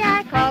 looky, looky,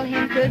 I call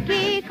him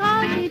Cookie,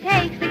 'cause he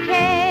takes the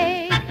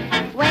cake.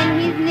 When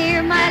he's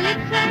near my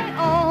lips,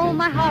 oh,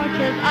 my heart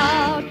says,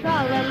 oh,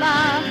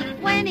 tra-la-la.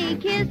 When he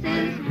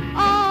kisses,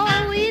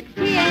 oh, it's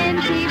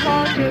TNT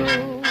for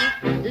two.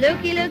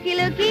 Looky, looky,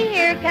 looky,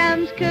 here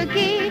comes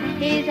Cookie,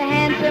 he's a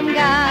handsome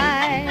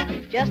guy.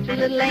 Just a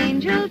little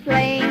angel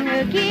playing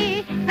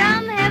hooky,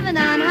 from heaven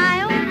on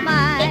high, oh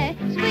my,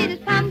 sweet as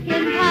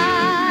pumpkin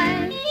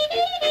pie.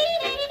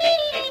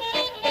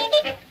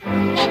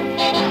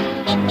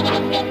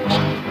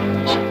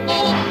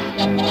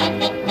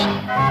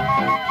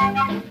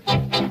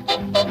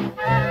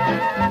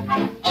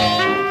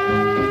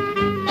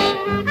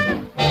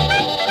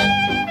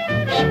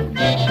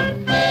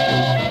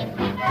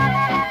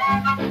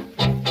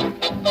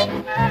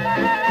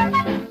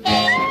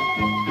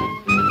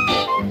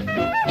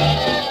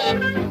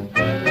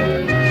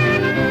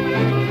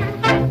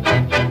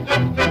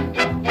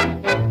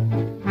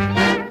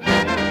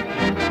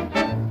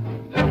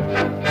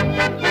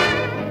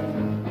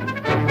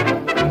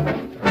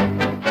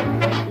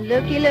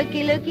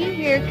 Looky, looky,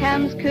 here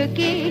comes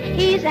Cookie,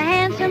 he's a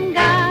handsome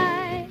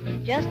guy.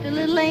 Just a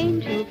little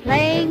angel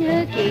playing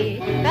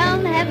hooky,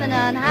 from heaven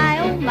on high,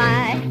 oh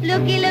my.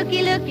 Looky,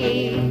 looky,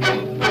 looky,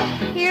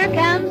 here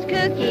comes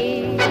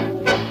Cookie,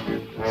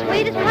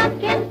 sweet as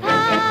pumpkin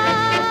pie.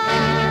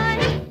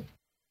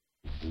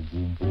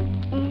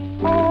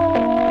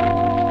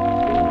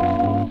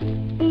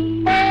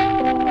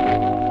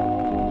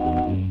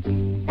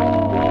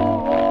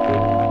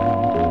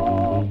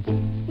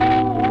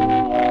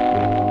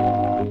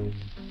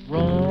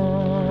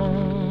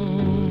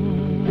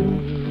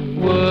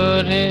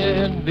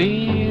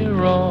 Be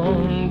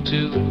wrong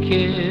to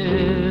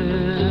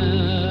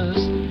kiss,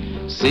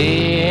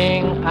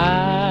 seeing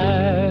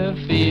I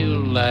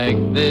feel like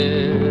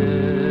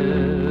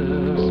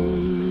this.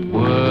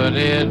 Would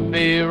it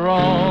be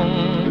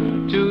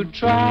wrong to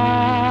try?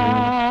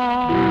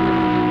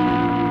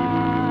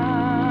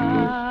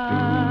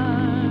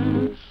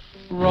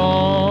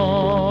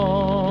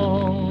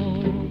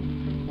 Wrong.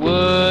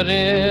 Would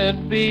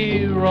it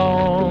be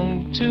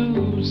wrong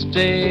to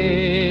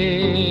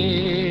stay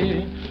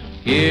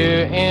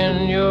here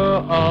in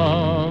your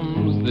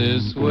arms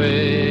this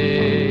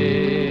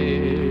way,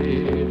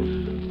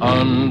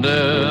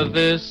 under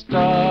this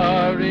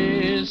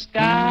starry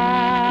sky?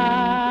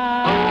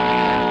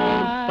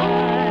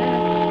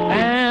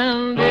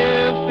 And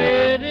if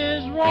it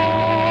is wrong,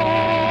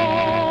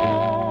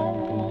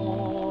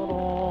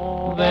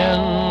 then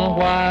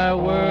why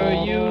were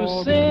you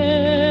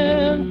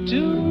sent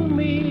to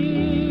me?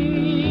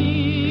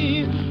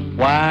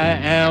 Why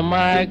am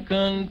I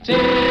content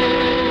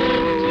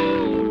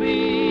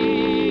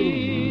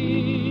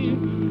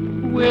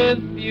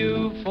with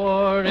you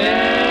forever?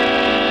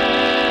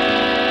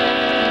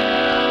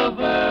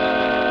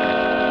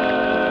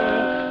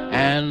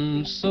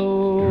 And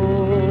so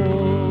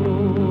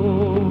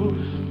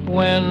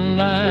when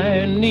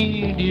I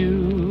need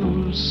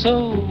you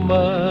so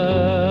much,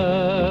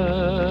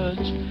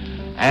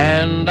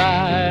 and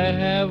I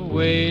have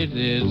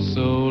waited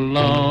so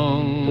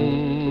long,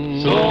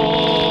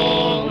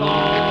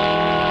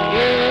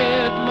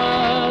 it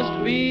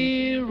must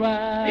be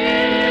right.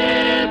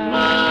 It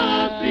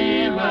must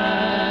be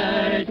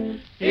right.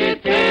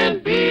 It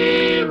can't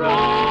be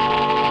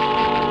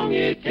wrong.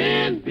 It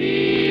can't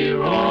be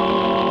wrong.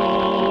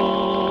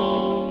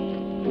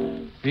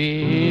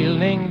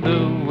 Feeling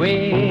the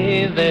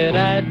way that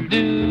I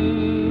do.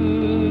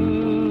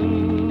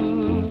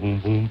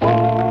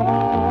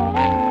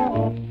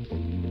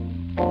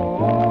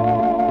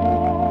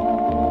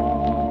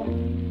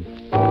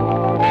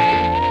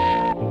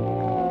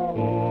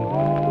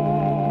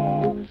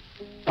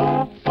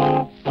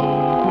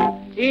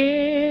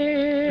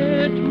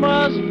 It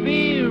must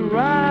be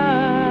right.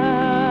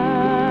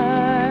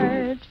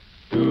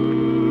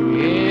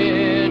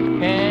 It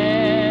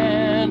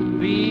can't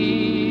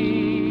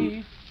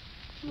be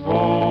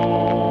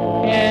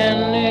wrong.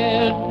 Can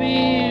it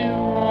be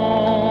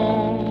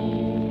wrong?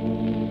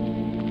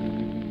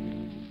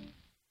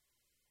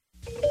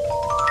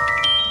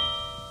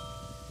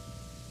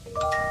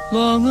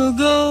 Long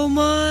ago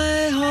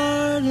my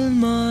heart and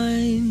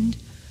mind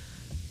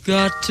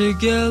got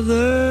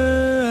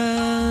together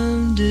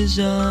and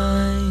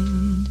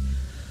designed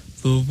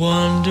the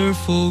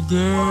wonderful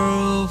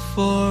girl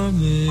for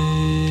me.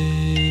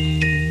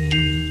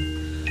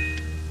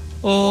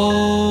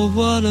 Oh,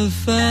 what a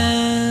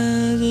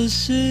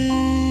fantasy.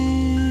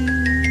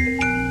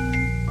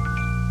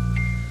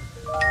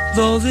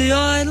 Though the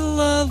idol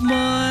of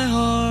my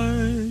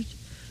heart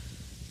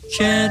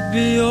can't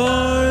be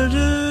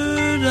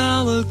ordered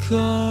a la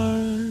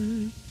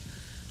carte,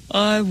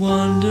 I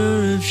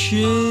wonder if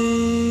she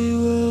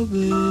will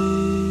be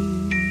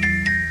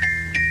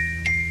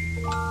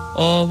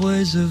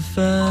always a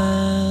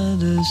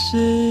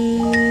fantasy.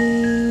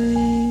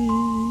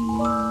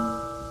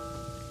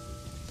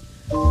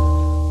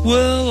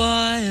 Will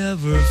I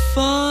ever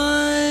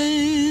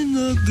find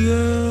the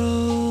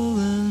girl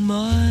in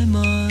my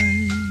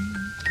mind,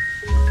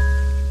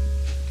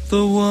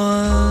 the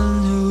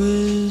one who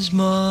is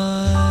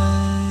my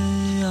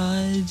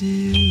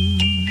ideal?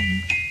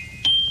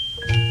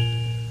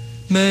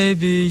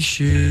 Maybe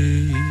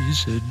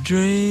she's a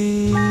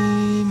dream,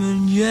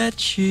 and yet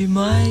she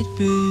might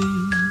be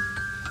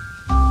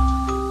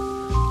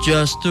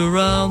just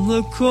around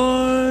the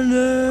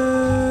corner,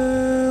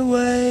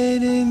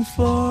 waiting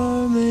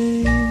for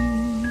me.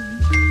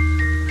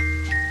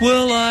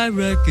 Will I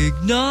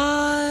recognize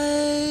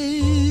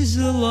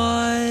the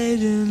light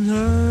in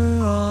her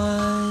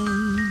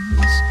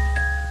eyes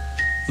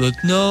that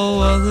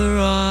no other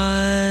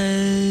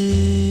eyes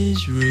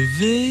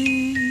reveal?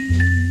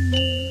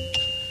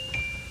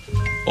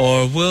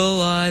 Or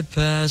will I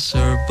pass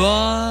her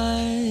by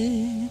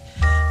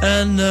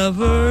and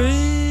never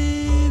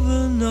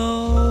even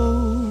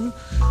know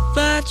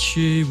that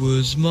she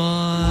was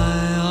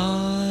my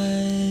ideal?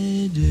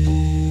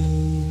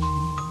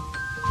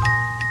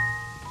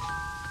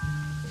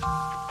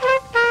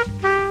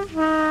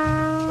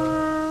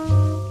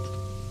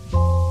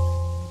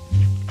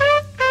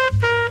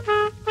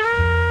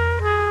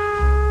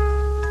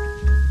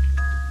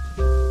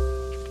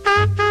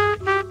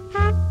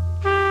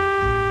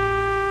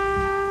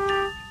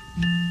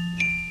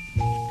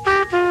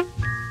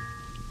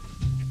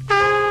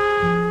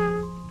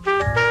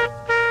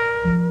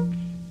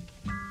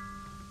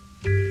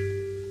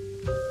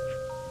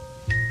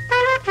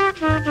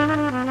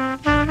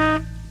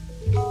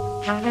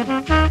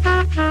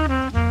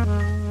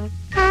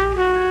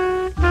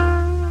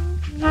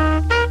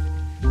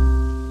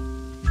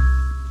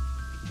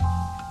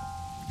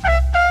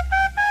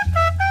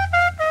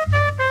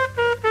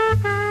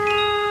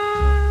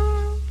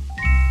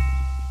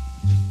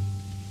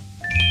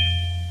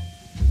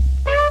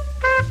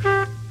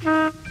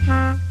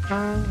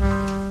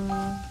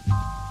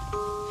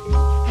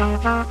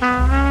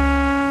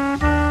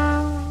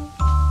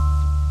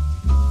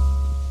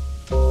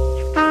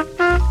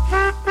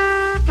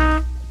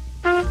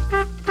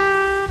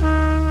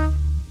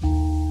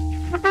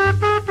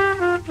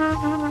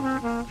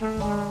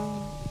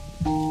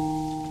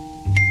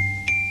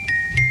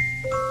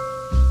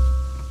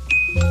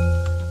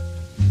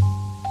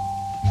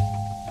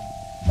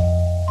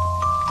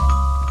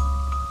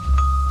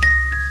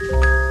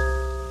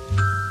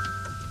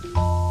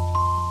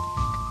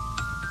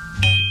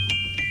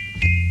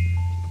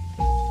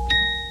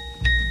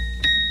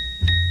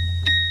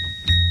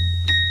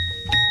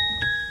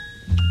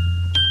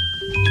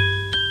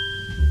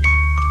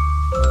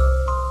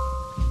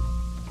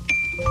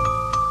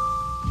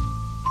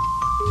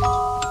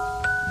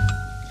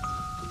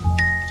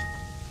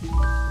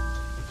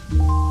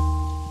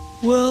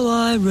 Will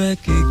I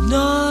recognize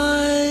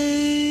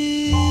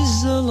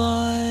the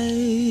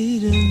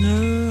light in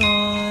her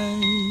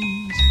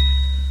eyes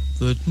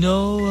that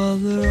no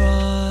other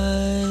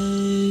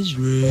eyes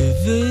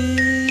reveal?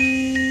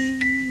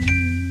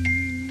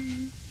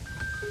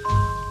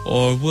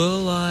 Or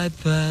will I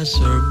pass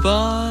her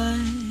by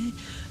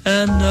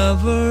and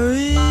never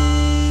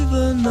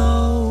even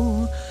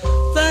know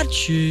that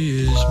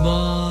she is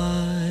my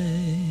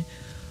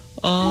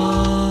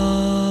ideal?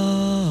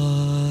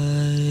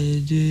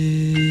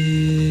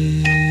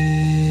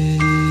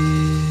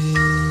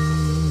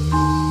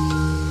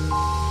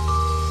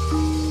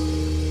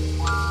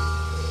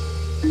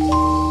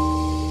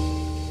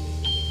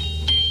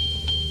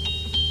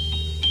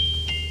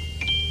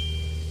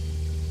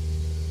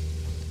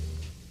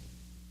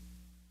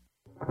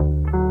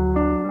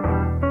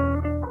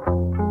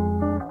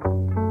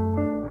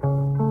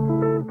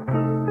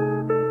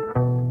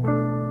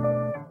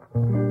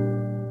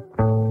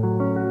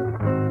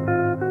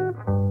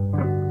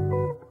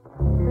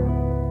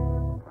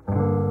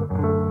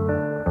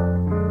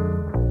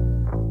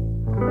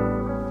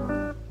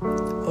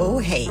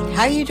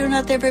 How you doing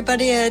out there,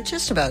 everybody?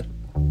 Just about,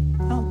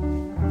 a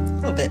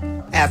little bit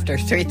after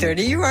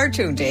 3:30. You are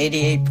tuned to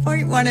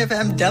 88.1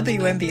 FM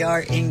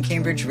WMBR in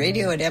Cambridge,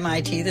 radio at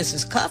MIT. This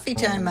is Coffee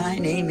Time. My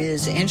name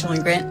is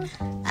Angeline Grant.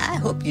 I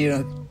hope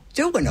you're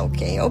doing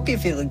okay. Hope you're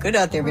feeling good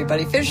out there,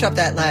 everybody. Finish up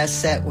that last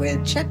set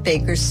with Chet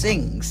Baker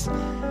Sings.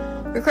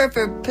 Recorded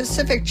for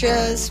Pacific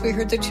Jazz, we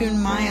heard the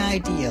tune My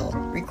Ideal.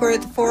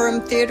 Recorded at the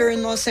Forum Theater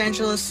in Los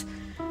Angeles,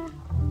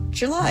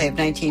 July of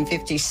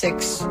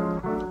 1956.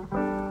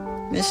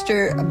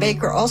 Mr.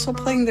 Baker also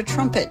playing the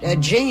trumpet.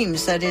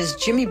 James, that is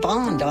Jimmy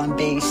Bond on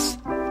bass.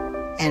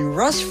 And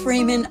Russ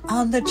Freeman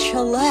on the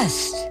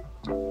celeste.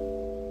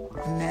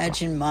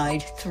 Imagine my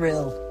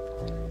thrill.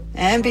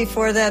 And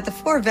before that, the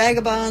Four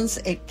Vagabonds,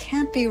 It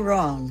Can't Be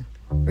Wrong.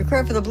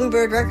 Recorded for the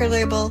Bluebird record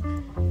label,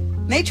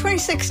 May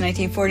 26,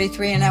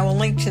 1943. And I will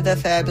link to the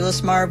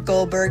fabulous Marv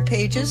Goldberg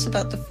pages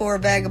about the Four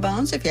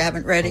Vagabonds if you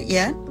haven't read it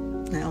yet.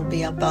 That'll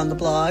be up on the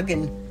blog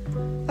in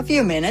a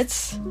few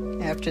minutes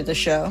after the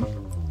show.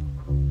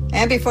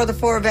 And before the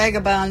Four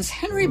Vagabonds,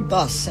 Henry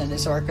Buss and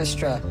his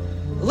orchestra.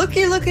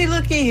 Looky, looky,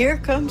 looky, here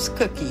comes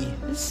Cookie.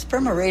 This is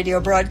from a radio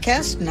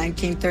broadcast in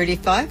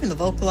 1935, and the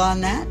vocal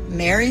on that,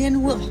 Marion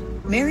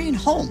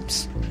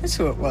Holmes. That's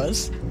who it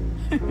was.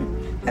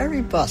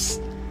 Harry Buss.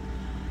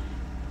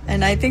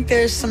 And I think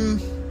there's some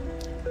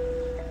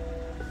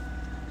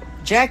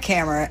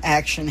jackhammer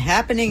action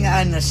happening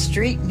on the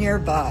street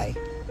nearby.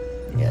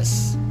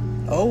 Yes.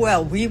 Oh,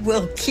 well, we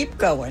will keep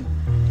going.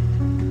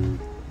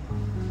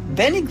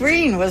 Benny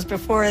Green was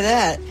before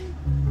that.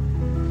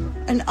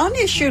 An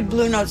unissued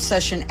Blue Note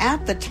session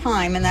at the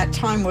time, and that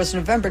time was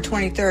November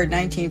 23rd,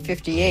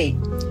 1958,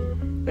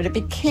 but it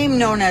became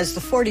known as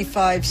the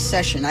 45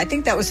 session. I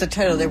think that was the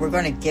title they were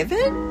going to give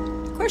it?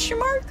 Question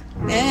mark?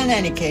 In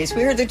any case,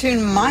 we heard the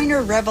tune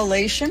Minor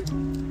Revelation.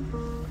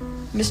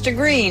 Mr.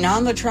 Green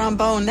on the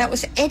trombone. That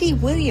was Eddie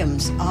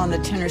Williams on the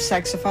tenor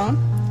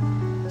saxophone.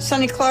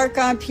 Sonny Clark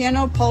on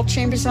piano, Paul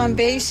Chambers on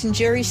bass, and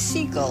Jerry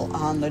Siegel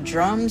on the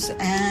drums.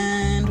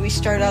 And we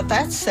start out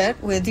that set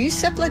with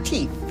Yusef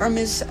Lateef from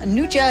his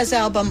new jazz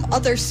album,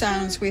 Other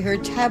Sounds. We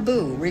heard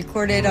Taboo,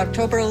 recorded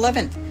October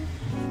 11th,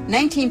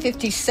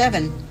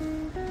 1957.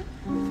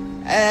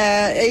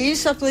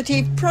 Yusef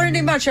Lateef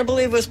pretty much, I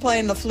believe, was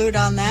playing the flute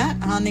on that,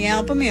 on the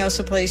album. He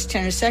also plays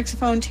tenor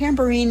saxophone,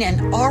 tambourine,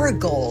 and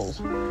argol.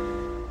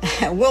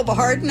 Wilbur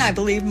Hardin, I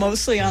believe,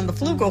 mostly on the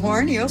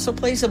flugelhorn. He also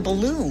plays a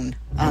balloon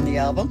on the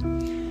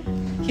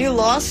album. Hugh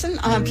Lawson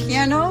on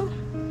piano.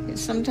 He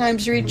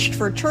sometimes reached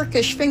for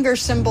Turkish finger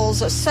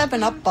cymbals, a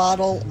 7-Up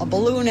bottle, a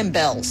balloon, and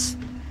bells.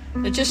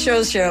 It just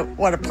shows you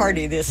what a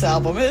party this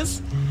album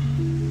is.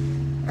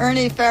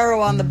 Ernie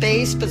Farrow on the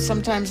bass, but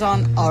sometimes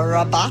on a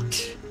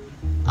rabat.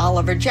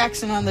 Oliver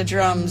Jackson on the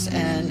drums,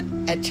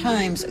 and at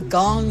times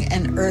Gong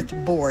and Earth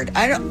Board.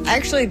 I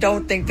actually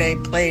don't think they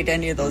played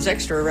any of those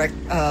extra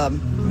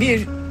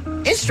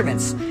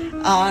instruments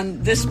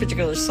on this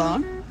particular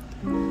song.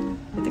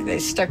 I think they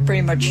stuck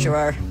pretty much to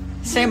our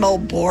same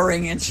old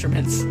boring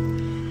instruments.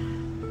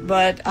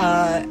 But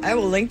I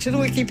will link to the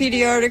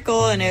Wikipedia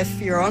article, and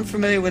if you're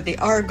unfamiliar with the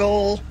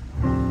argol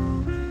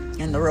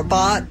and the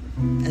rabat,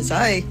 as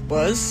I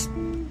was,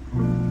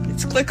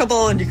 it's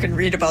clickable and you can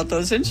read about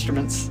those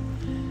instruments.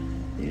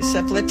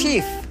 Yusef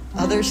Lateef,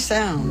 Other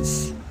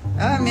Sounds.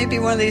 Maybe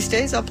one of these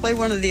days I'll play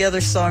one of the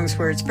other songs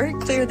where it's very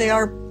clear they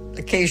are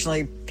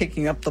occasionally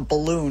picking up the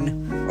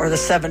balloon or the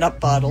 7-Up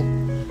bottle.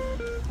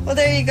 Well,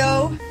 there you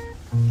go.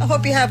 I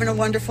hope you're having a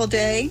wonderful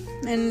day,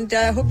 and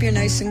I hope you're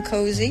nice and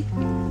cozy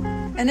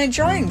and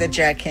enjoying the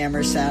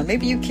jackhammer sound.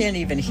 Maybe you can't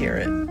even hear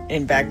it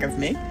in back of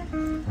me.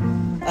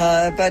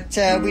 But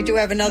we do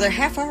have another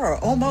half hour,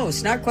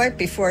 almost, not quite,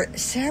 before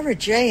Sarah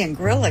J. and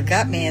Gorilla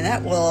Got Me, and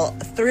that will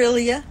thrill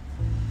you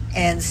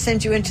and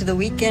send you into the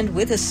weekend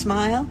with a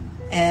smile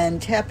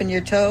and tapping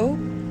your toe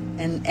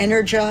and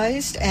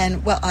energized.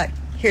 And, well,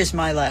 here's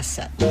my last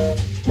set.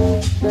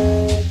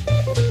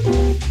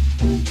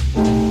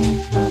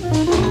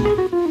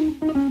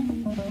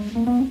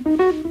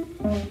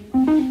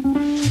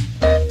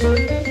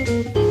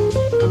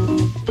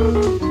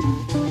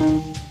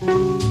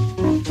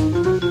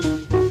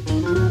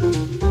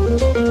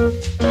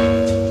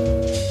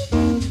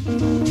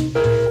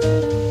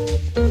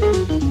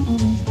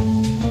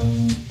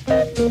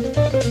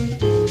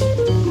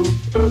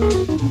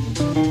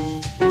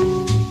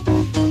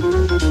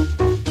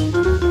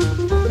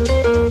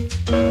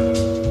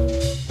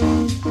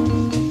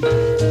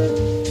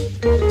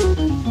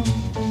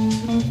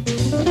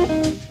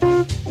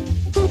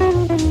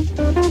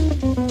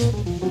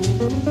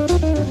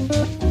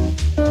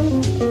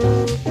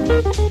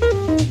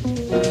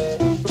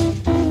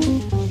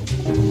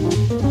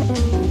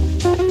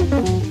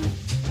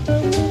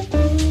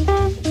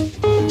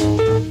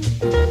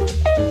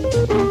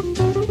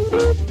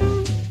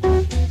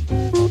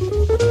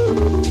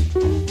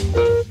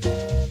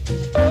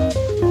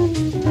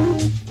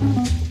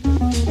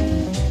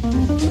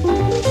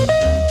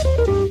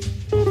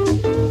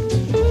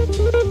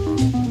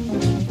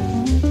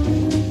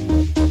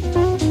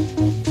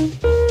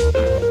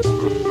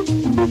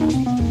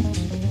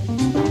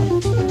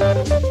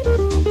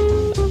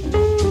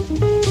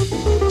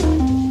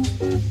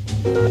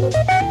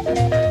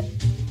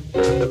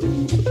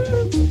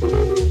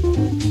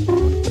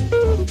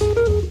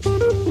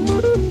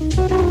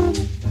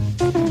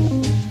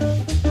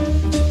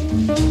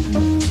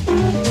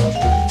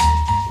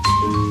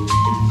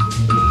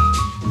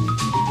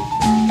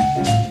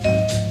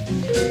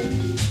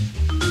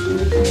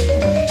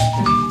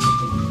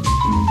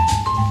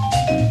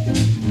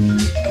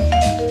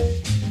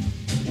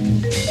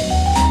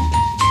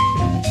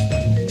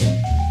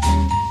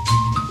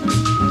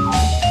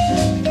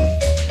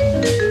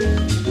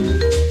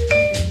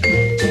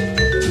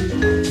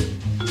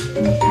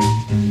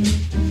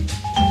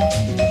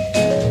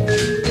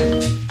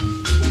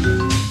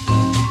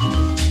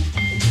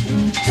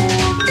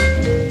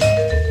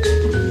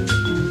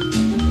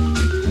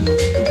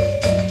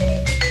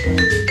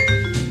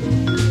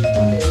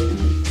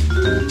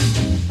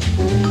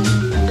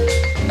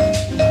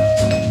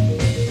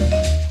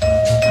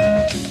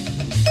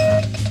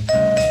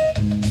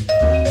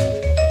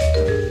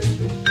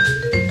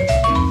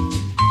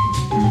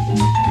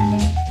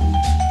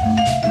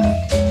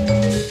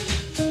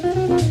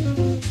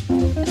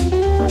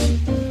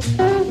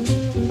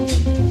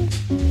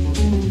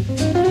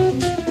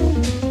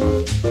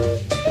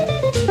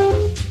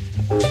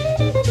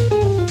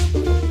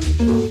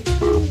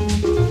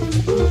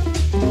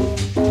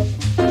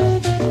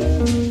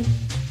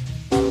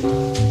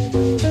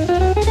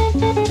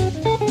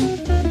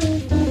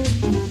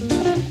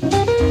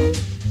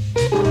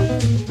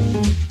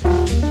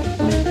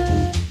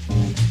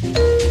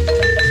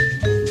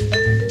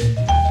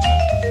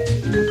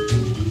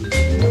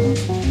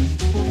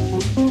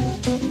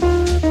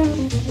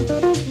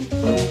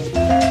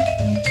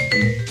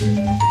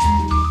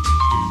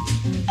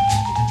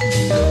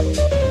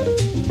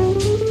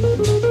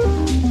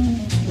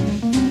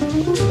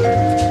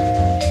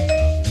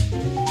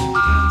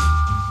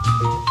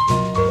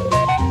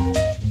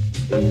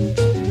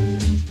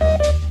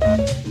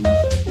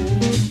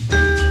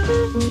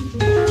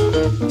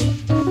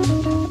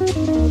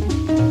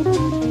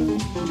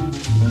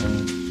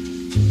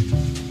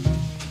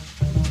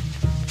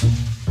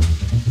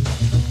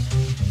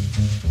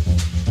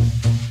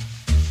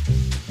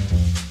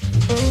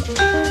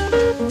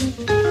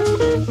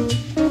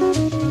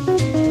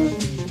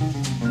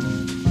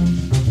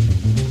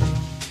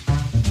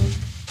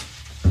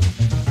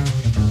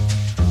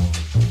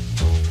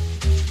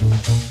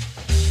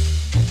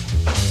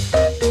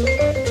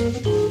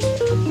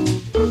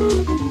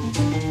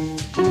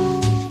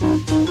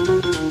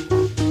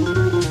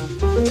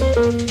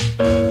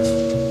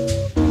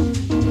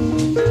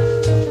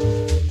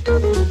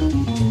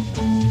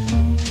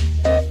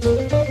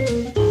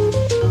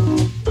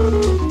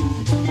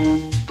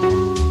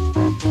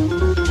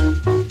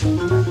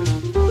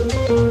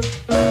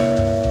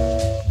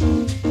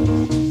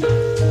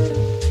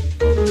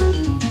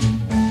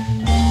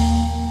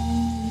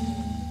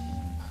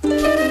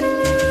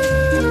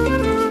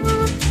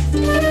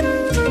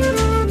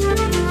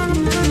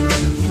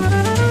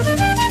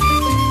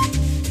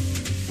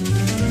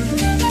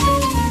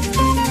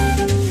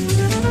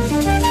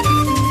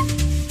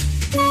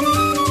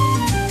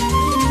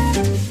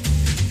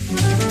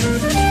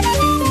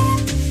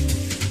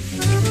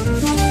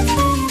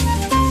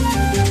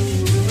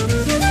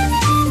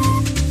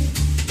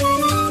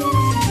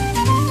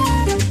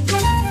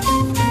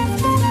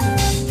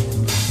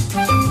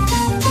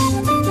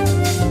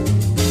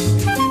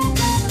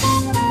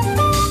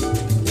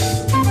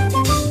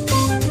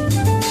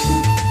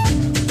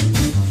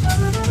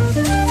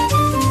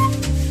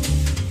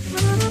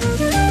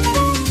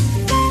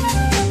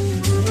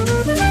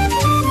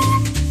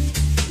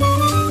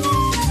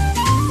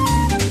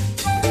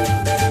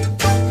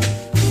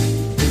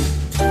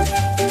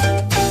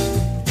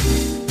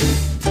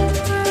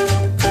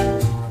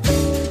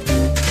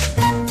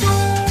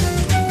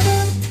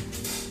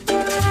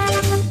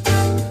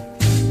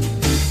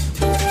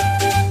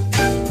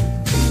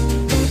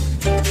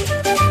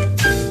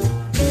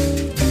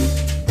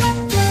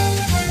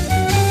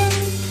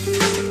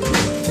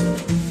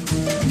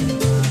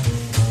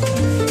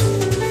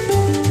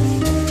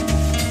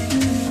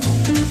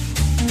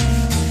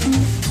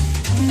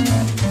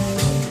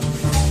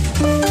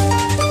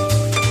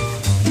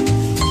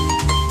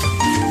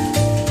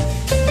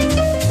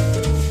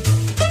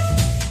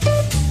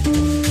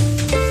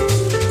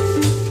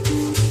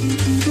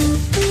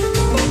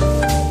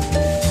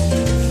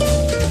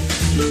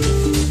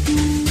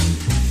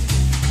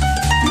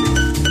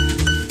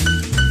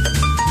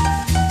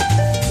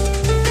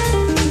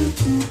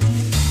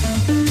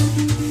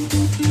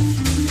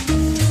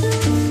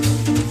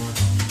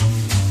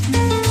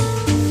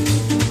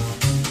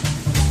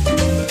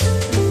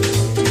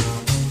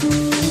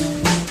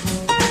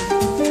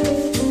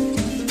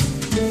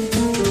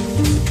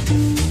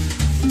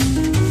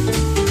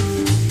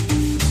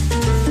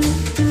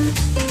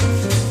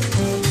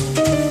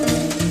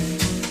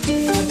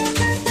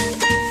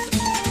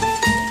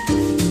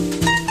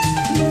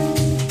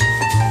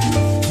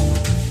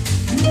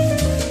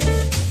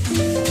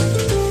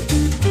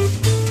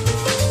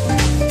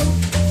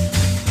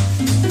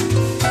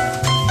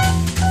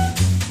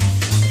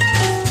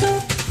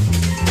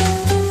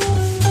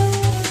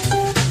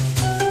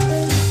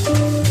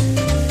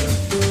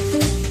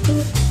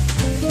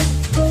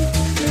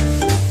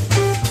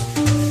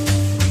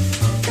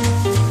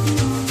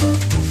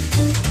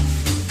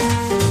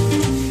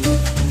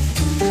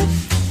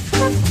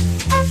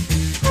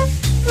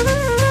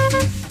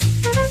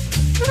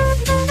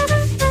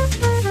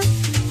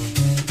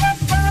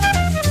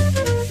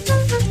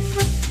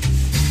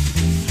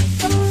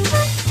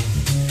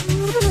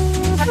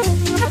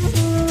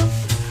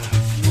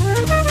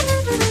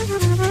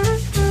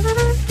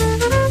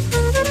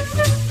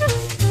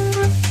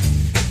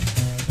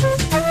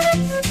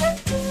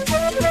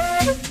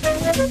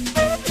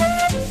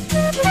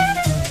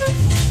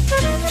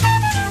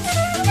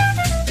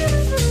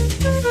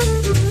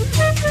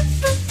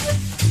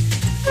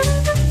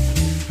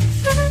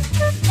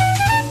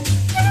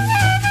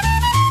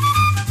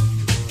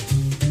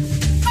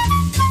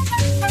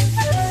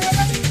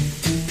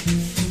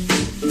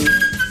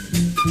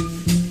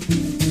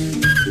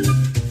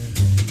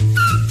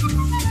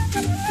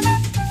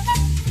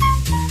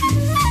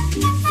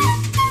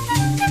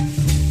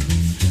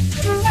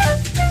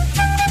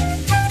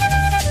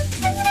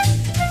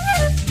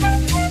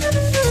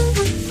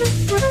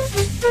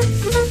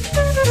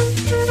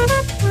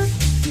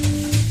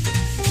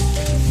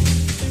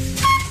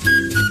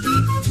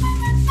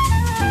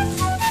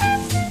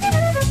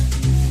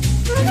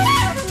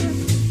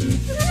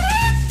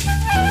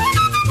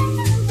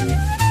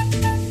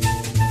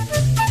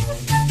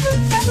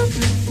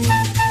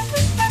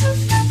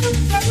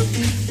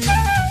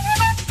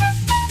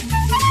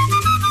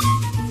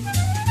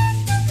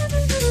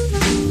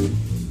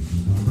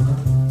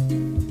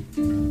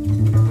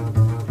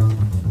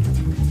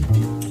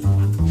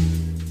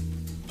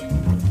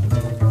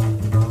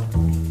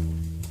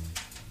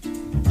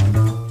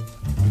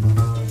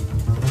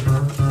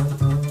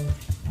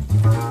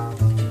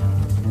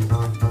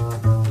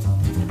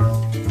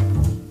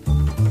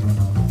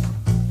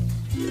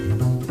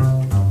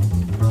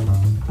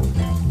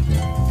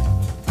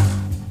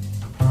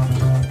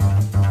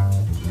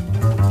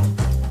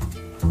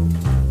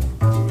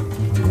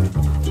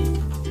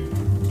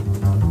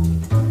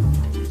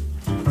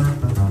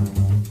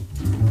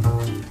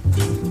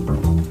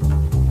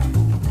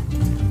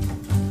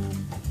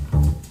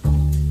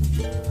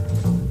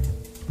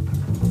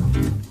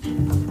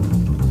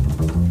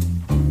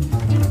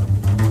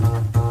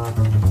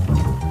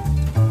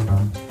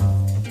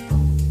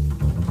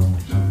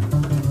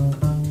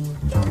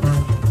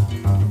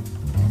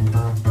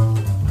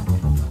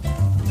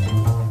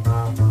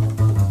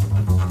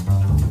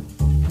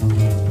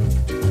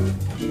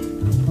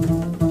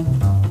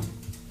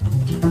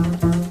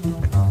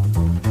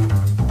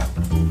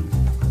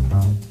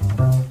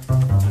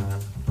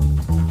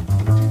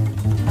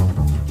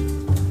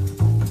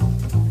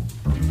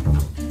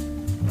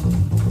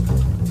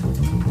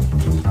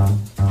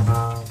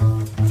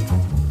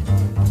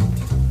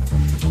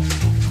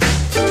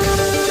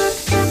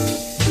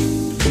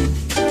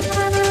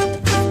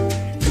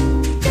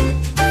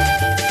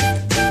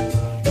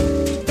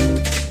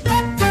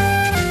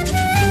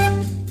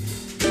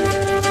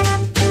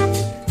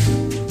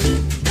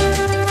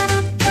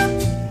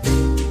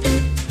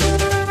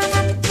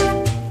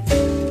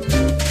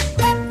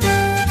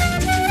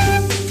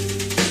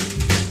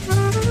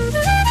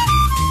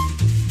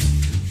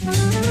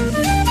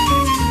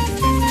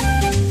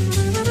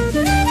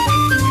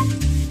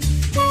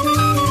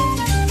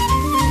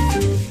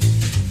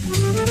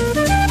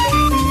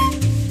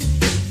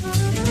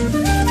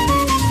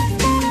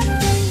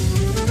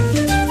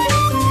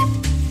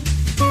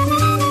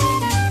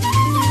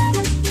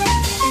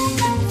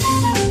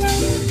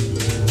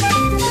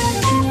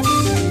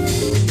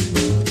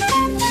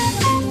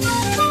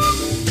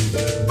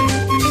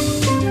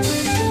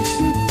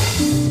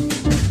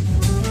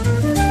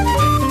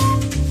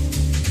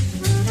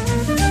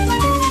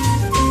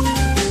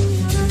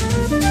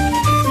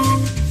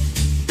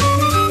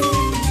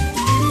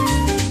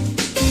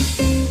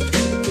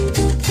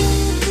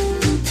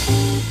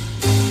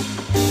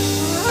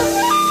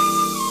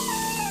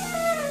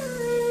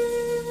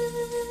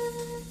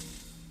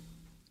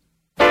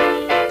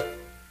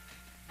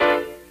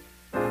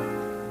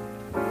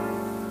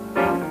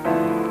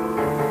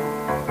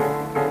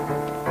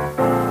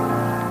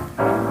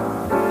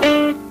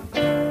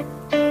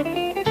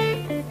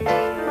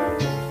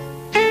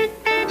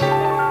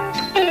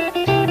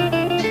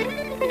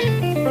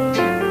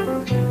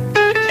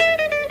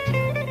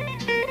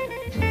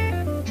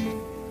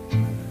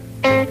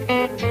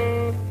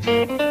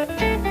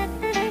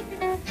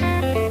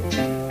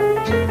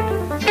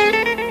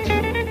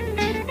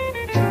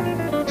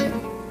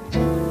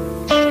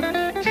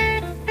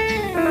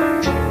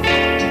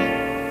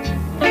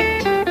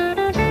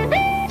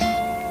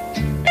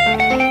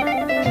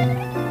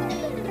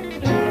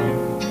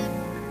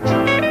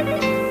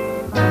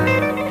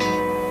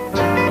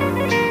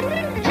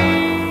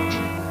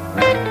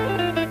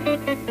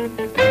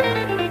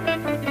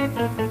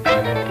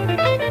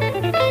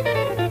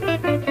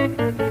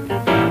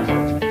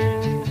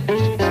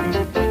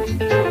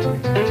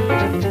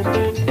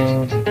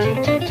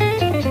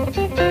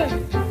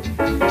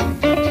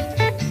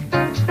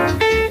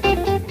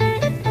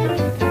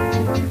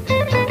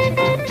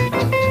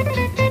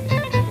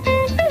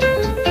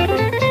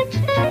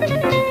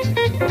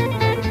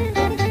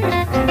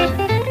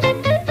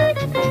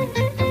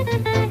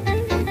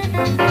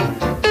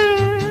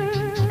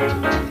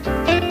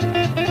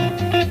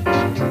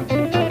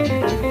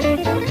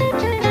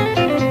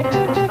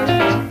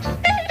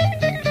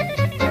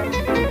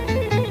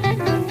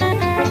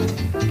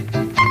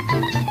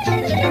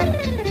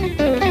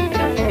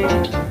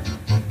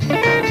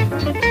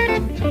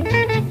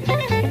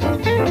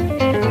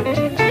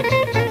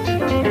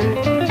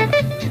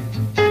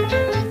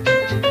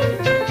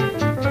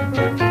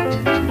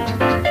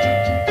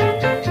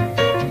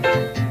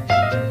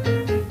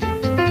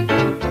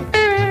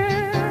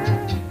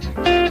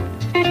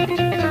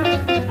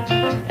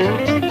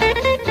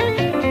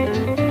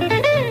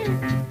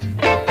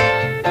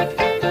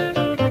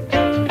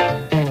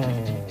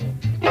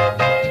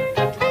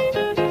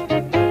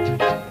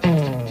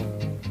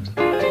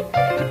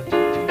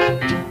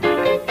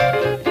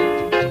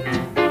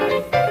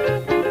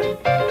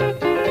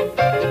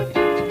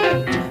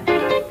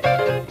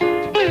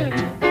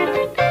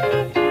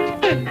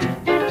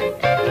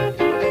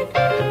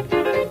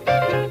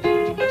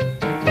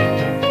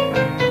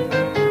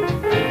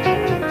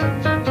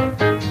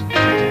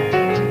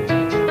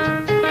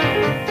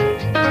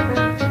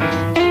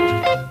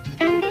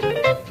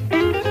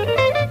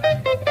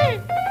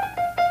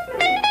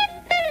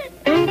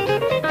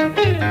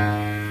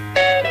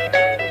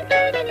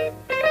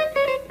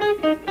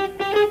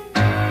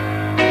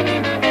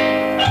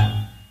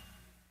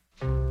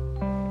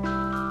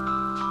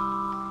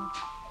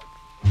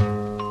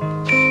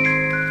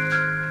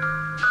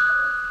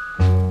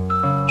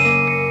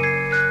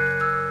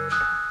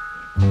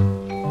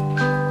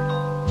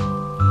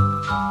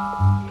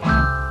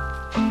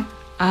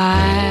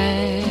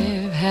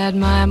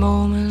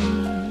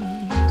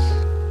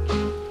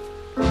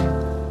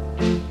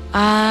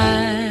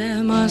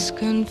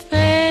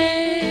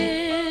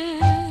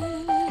 confess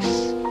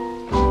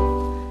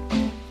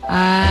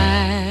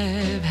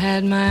I've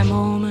had my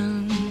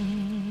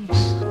moments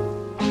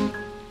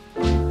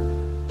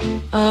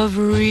of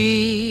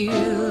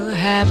real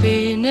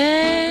happiness.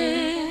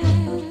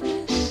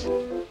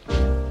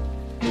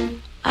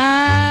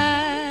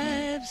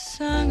 I've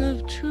sung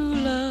of true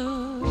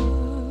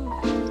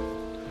love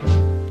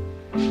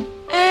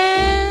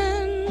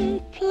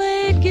and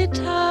played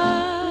guitars.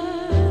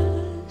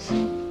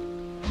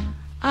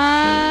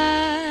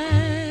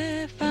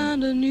 I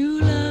found a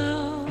new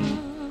love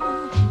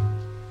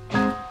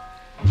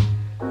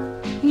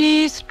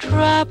 'neath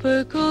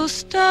tropical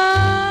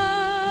stars.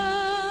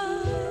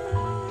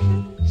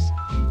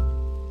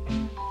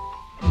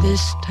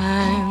 This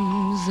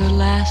time's the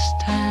last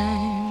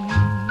time.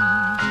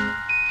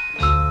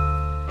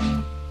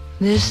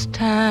 This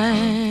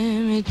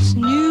time it's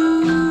new.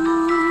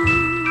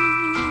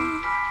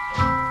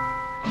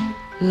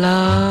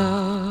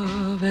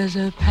 Love as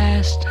a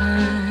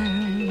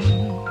pastime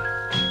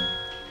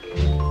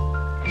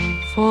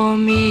for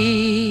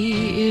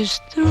me is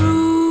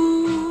through.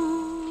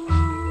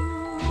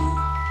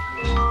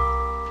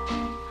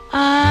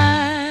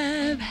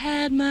 I've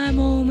had my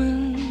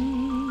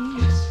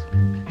moments,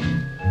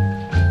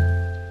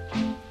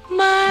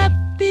 my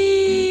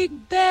big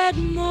bad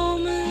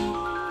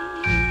moments,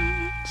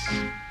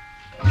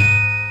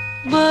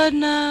 but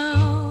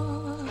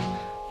now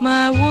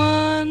my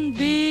one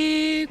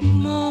big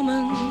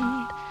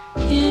moment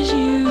is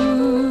you.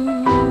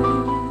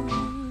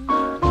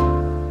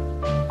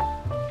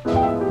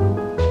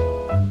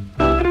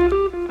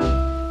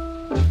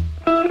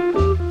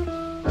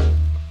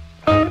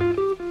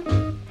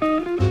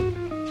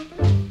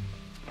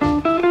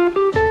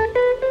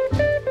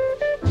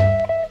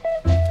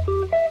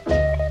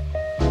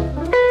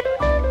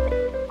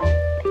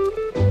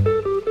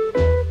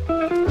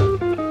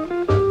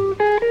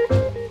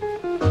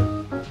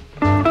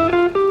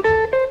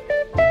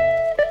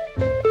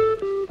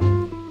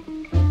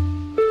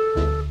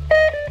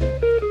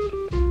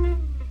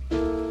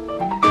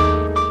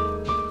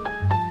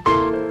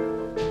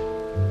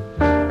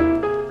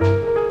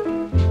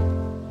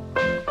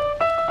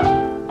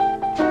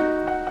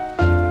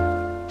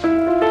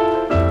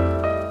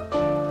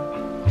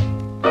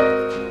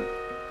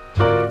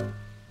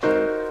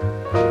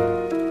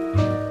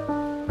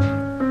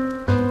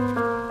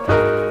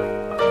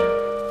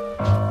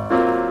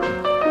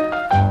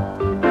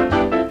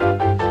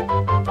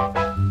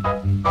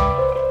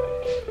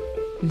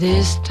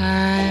 This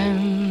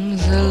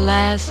time's the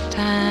last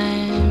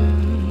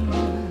time.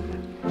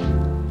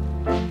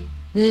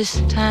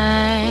 This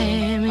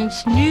time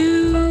it's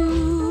new.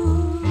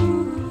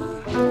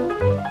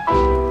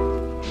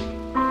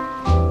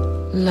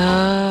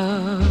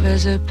 Love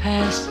as a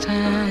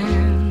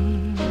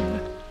pastime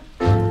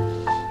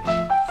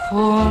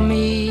for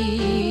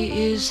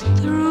me is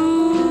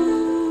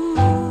through.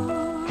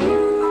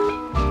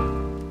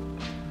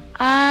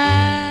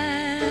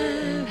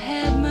 I've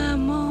had my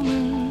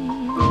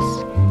moments,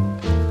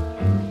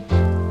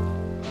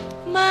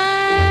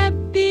 my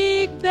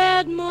big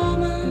bad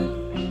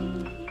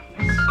moments,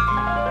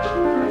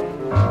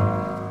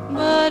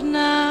 but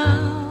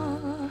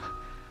now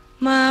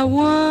my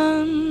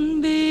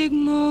one big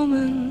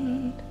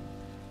moment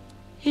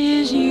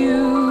is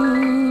you.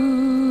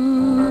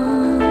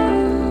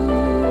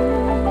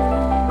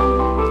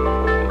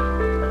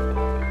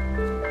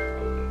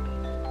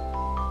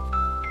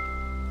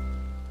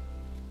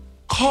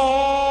 Cold.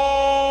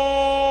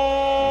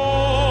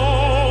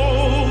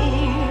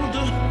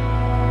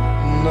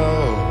 No,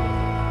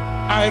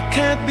 I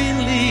can't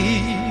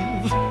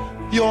believe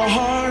your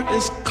heart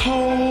is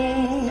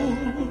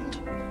cold.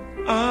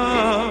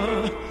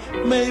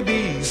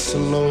 Maybe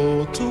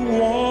slow to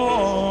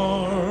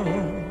warm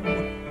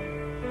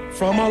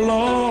from a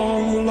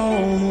long,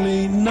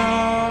 lonely night.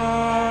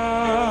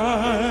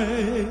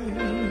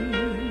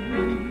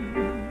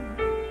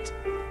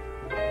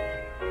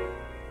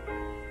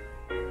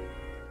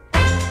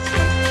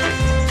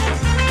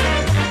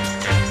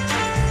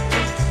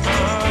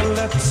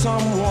 Let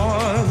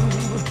someone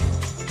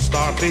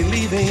start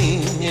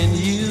believing in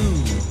you.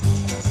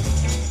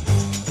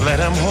 Let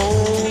him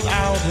hold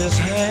out his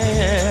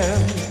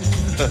hand.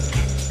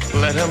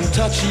 Let him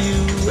touch you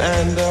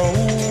and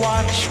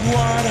watch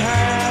what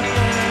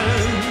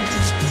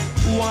happens.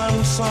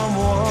 Want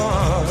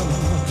someone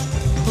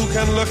who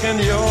can look in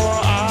your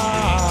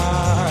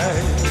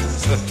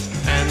eyes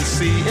and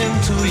see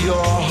into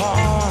your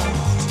heart.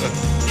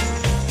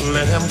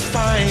 Let him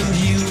find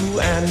you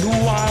and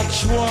watch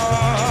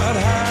what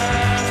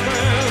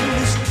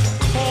happens.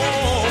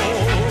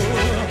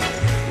 Cold.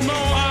 No,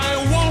 I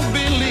won't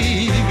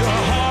believe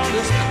your heart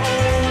is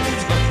cold.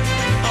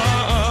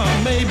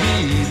 Maybe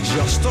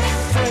just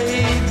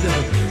afraid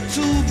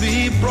to be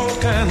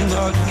broken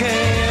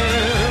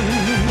again.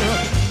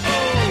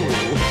 Oh,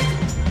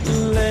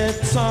 let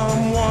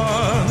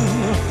someone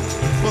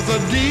with a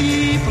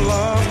deep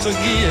love to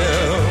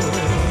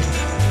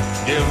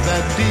give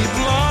that deep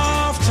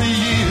love to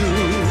you.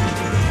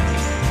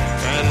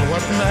 And what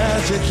what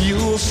magic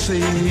you'll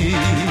see.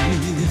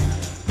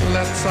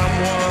 Let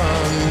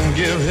someone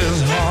give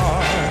his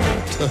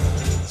heart,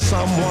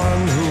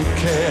 someone who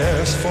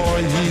cares for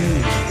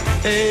you.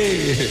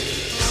 Hey,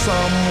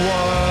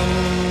 someone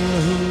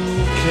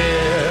who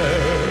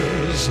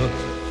cares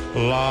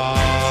like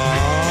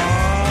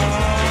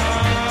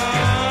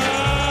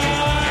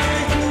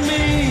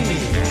me.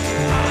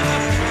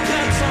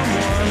 Let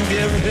someone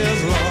give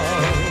his love.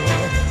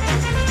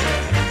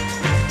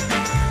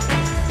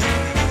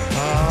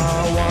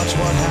 Watch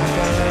what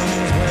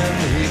happens when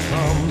he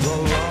comes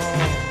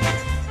along.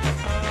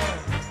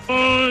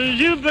 Oh,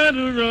 you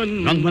better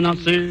run. Run when I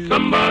say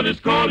somebody's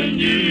calling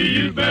you.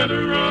 You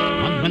better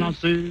run. Run when I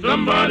say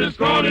somebody's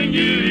calling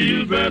you.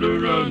 You better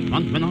run.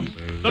 Run when I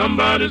say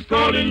somebody's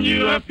calling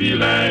you. I feel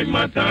like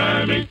my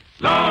time is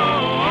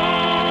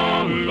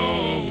long,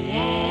 long,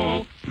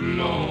 long.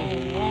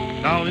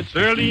 Now it's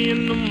early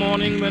in the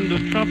morning when the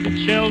trumpet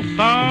shells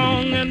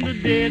sound and the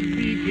dead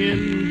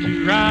begin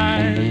to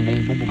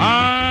rise.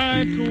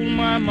 I told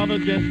my mother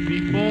just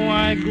before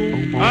I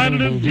go, I'd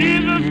look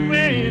Jesus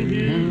way in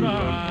his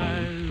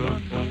eyes.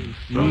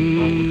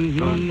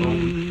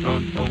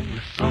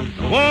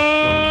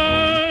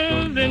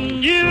 Oh,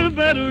 then you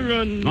better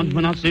run. Run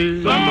when I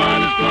say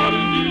somebody's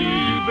calling you.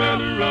 You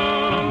better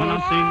run. Run when I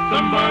say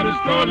somebody's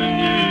calling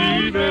you.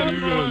 You better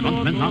run. Run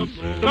when I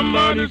say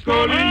somebody's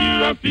calling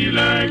you. I feel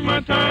like my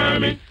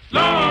time is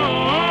long.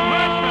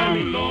 My time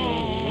is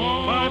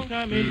long. My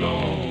time is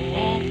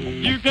long.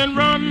 You can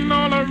run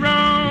all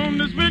around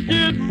this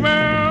wicked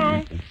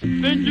world,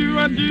 think you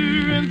are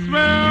doing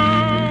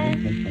swell.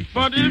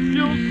 But if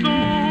your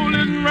soul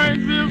isn't right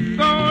with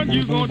God,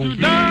 you're going to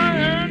die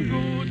and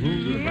go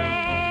to the Lord.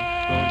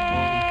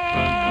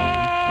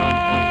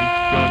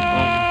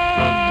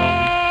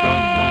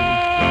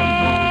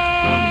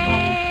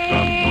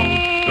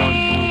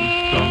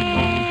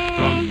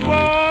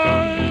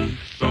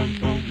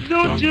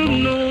 Don't you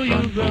know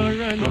you're gonna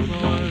run?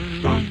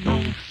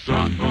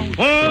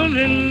 Well,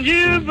 then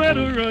you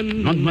better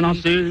run. Run when I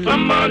say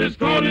somebody's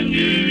calling you.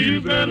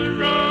 You better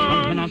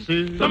run. Run when I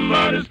say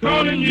somebody's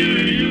calling you.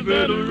 You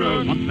better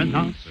run. Run when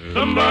I say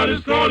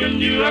somebody's calling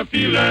you. I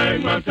feel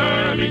like my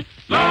time is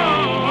long.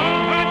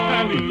 My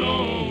time is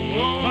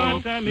long.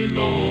 My time is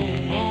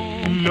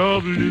long.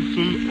 Love,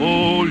 listen,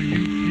 all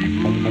you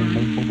people.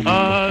 I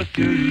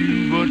tell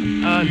you what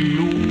I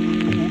know.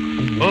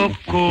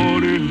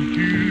 According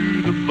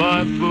to the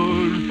Bible,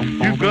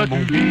 you got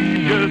to be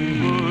just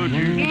what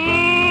you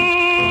are.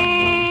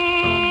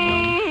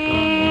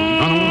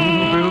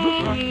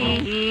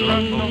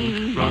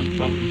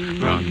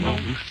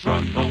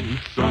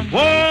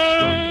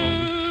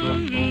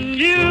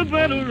 You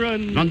better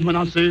run. Run when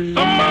I say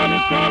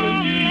somebody's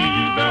calling you.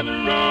 You better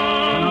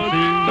run.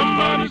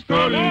 Somebody's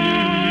calling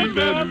you. You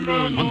better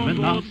run. Run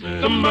when I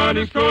say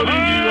somebody's calling you.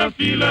 I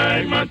feel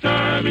like my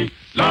time is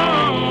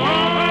long.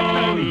 My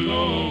time is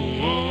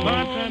long.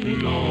 My time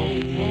is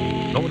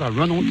long. Lord, I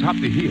run on top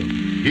the hill.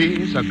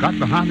 Yes, I got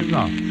behind the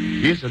rock.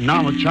 Yes, and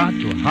now I try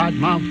to hide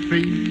my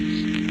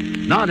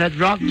face. Now that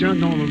rock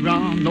turned all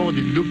around, Lord,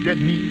 he looked at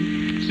me.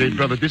 Said,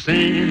 brother, this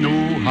ain't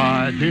no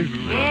hiding.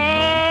 Oh,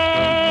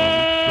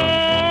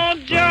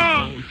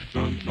 John,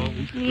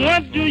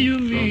 what do you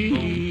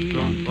mean?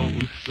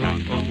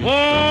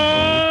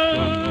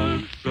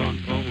 Oh,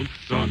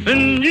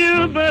 then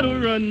you better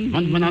run.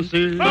 Run when I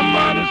say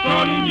somebody's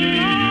calling you.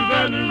 You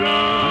better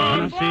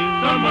run.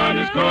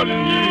 Somebody's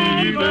calling you.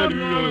 You better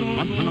run.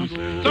 Run when I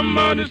say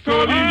somebody's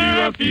calling you.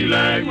 I feel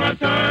like my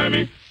time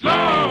is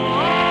long,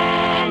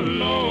 long,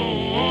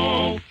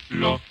 long.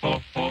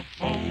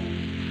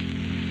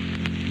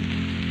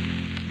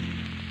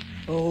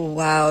 Oh,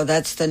 wow.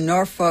 That's the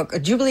Norfolk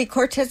Jubilee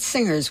Quartet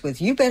Singers with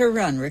You Better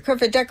Run.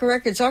 Recorded at Decca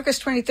Records,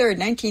 August 23rd,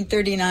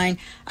 1939.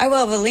 I will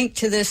have a link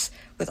to this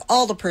with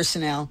all the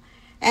personnel.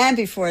 And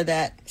before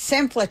that,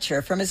 Sam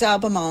Fletcher from his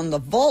album on the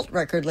Vault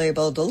record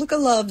label, The Look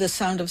of Love, The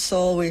Sound of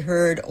Soul, we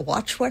heard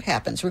Watch What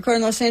Happens. Recorded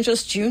in Los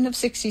Angeles, June of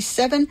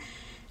 1967.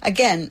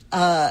 Again,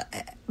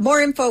 more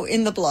info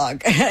in the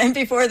blog. And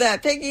before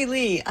that, Peggy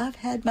Lee, I've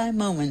Had My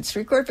Moments.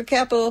 Recorded for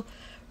Capitol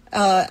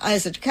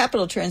as a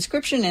Capitol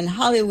transcription in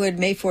Hollywood,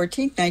 May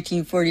 14th,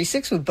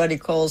 1946, with Buddy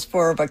Cole's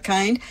Four of a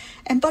Kind.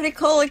 And Buddy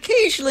Cole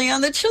occasionally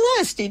on the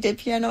celeste. He did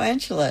piano and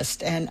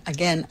celeste. And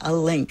again, a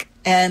link.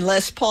 And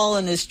Les Paul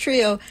and his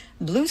trio,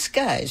 Blue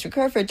Skies,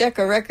 recorded for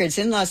Decca Records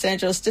in Los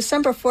Angeles,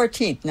 December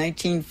 14th,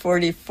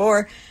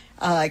 1944.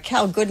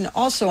 Cal Gooden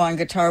also on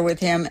guitar with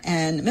him,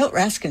 and Milt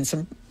Raskin,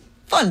 some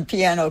fun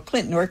piano,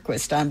 Clint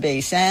Norquist on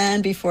bass.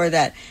 And before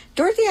that,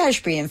 Dorothy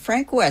Ashby and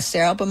Frank West,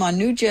 their album on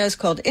New Jazz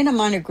called In a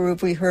Minor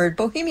Groove, we heard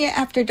Bohemia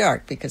After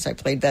Dark, because I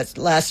played that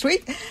last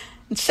week.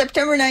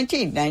 September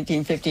 19th,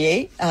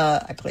 1958.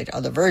 I played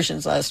other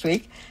versions last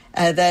week.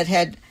 That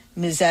had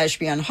Ms.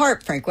 Ashby on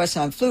harp, Frank West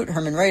on flute,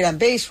 Herman Wright on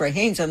bass, Ray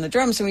Haynes on the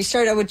drums, and we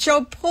started with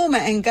Joe Puma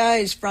and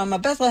Guys from a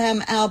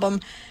Bethlehem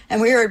album,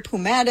 and we heard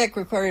Pumatic,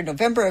 recorded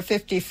November of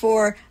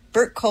 54,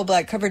 Burt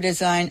Colblack cover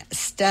design,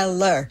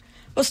 Stellar.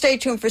 Well, stay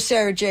tuned for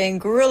Sarah Jane.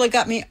 Gorilla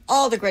Got Me,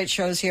 all the great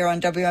shows here on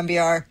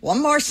WMBR.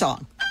 One more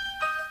song.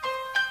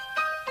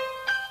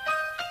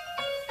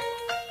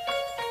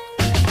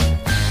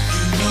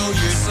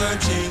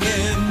 searching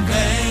in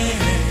vain.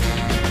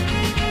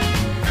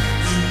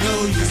 You know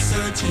you're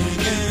searching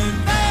in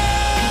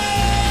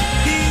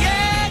vain.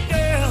 Yeah,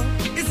 girl,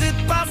 is it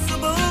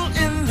possible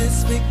in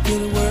this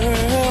wicked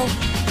world?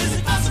 Is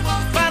it possible?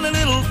 Find a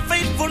little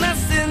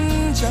faithfulness in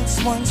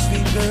just one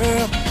sweet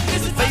girl.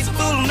 Is it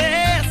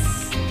faithfulness?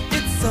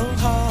 It's so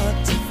hard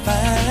to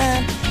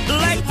find.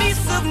 Like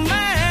peace of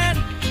mind,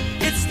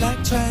 it's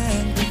like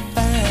trying to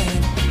find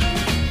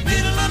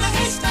needle in a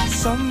haystack.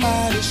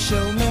 Somebody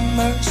show me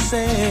mercy,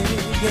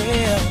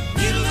 yeah.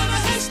 Needle in a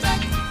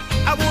haystack.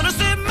 I wanna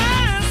say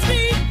my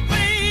sweet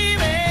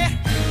baby.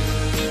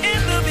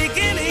 In the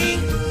beginning,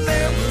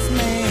 there was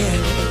man.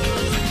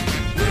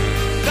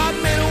 God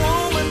made a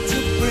woman to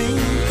bring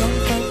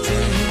comfort to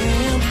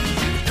him.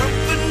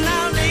 Comfort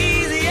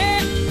nowadays,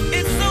 yeah,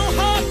 it's so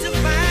hard to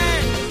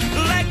find.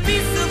 Like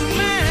peace of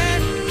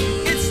mind,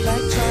 it's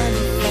like trying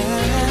to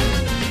find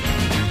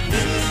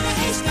needle in a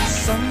haystack.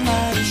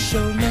 Somebody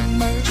show me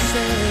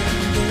mercy,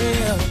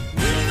 yeah.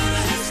 Needle in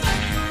a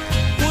haystack.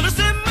 Wanna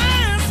say my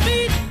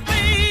sweet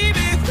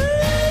baby.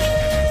 Ooh,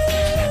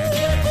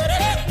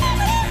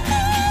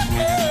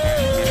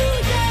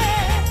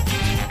 yeah.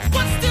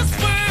 What's this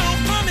world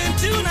coming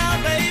to now,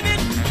 baby?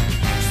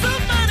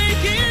 Somebody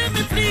hear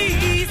me,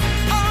 please.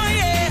 Oh,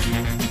 yeah.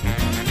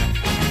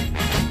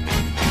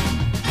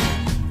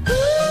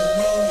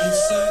 You're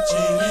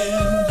searching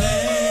in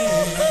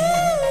vain.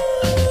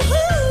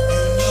 You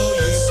know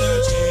you're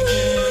searching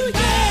in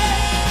vain.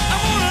 I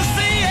wanna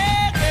say,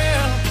 yeah,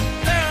 girl,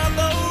 there are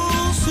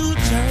those who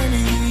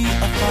journey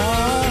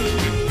afar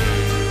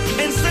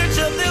in search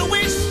of their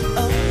wish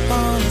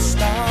upon a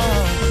star.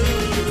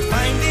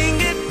 Finding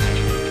it,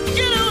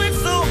 you know,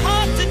 it's so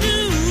hard to do.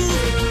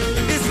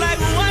 It's like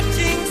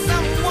watching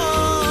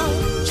someone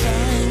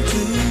trying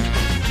to.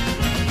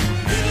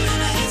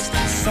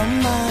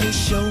 Somebody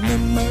show me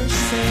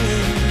mercy,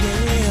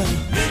 yeah.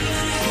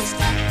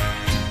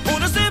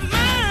 Wanna say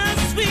my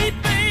sweet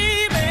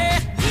baby.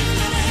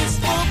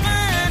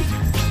 Woman,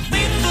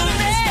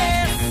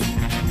 faithfulness.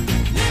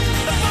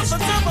 The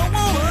comfort of a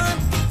woman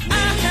I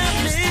have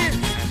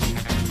lived.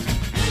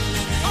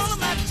 All of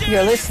my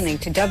You're listening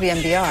to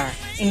WMBR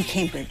in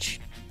Cambridge.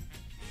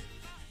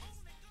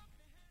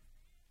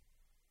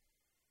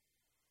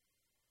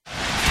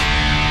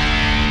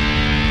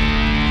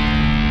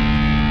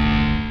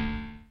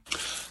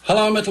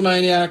 Hello, Metal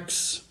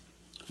Maniacs.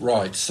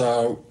 Right,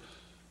 so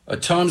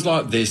at times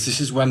like this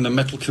is when the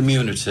metal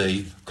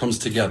community comes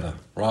together,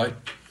 right?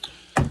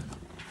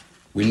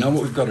 We know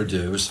what we've got to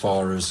do as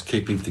far as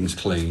keeping things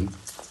clean,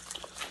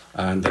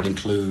 and that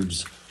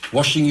includes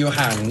washing your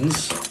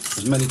hands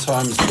as many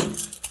times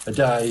a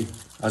day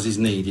as is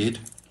needed.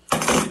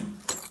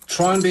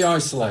 Try and be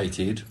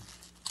isolated.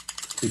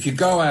 If you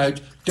go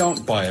out,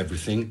 don't buy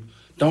everything.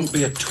 Don't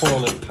be a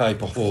toilet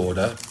paper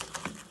hoarder.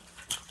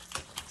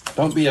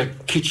 Don't be a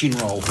kitchen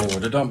roll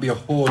hoarder. Don't be a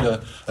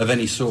hoarder of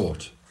any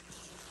sort,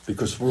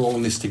 because we're all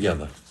in this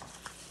together.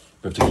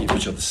 We have to keep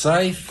each other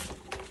safe.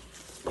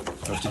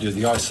 We have to do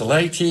the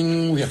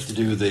isolating. We have to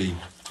do the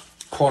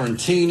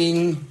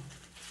quarantining.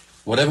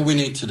 Whatever we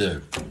need to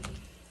do.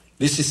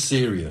 This is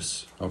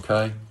serious,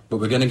 okay? But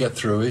we're going to get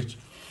through it,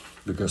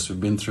 because we've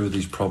been through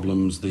these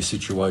problems, these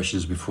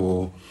situations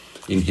before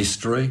in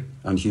history,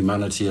 and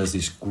humanity has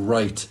this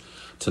great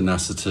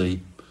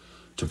tenacity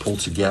to pull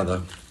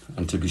together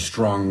and to be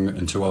strong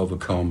and to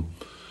overcome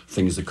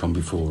things that come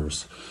before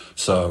us.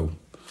 So,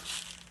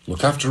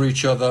 look after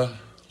each other,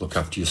 look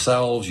after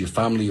yourselves, your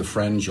family, your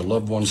friends, your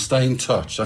loved ones, stay in touch.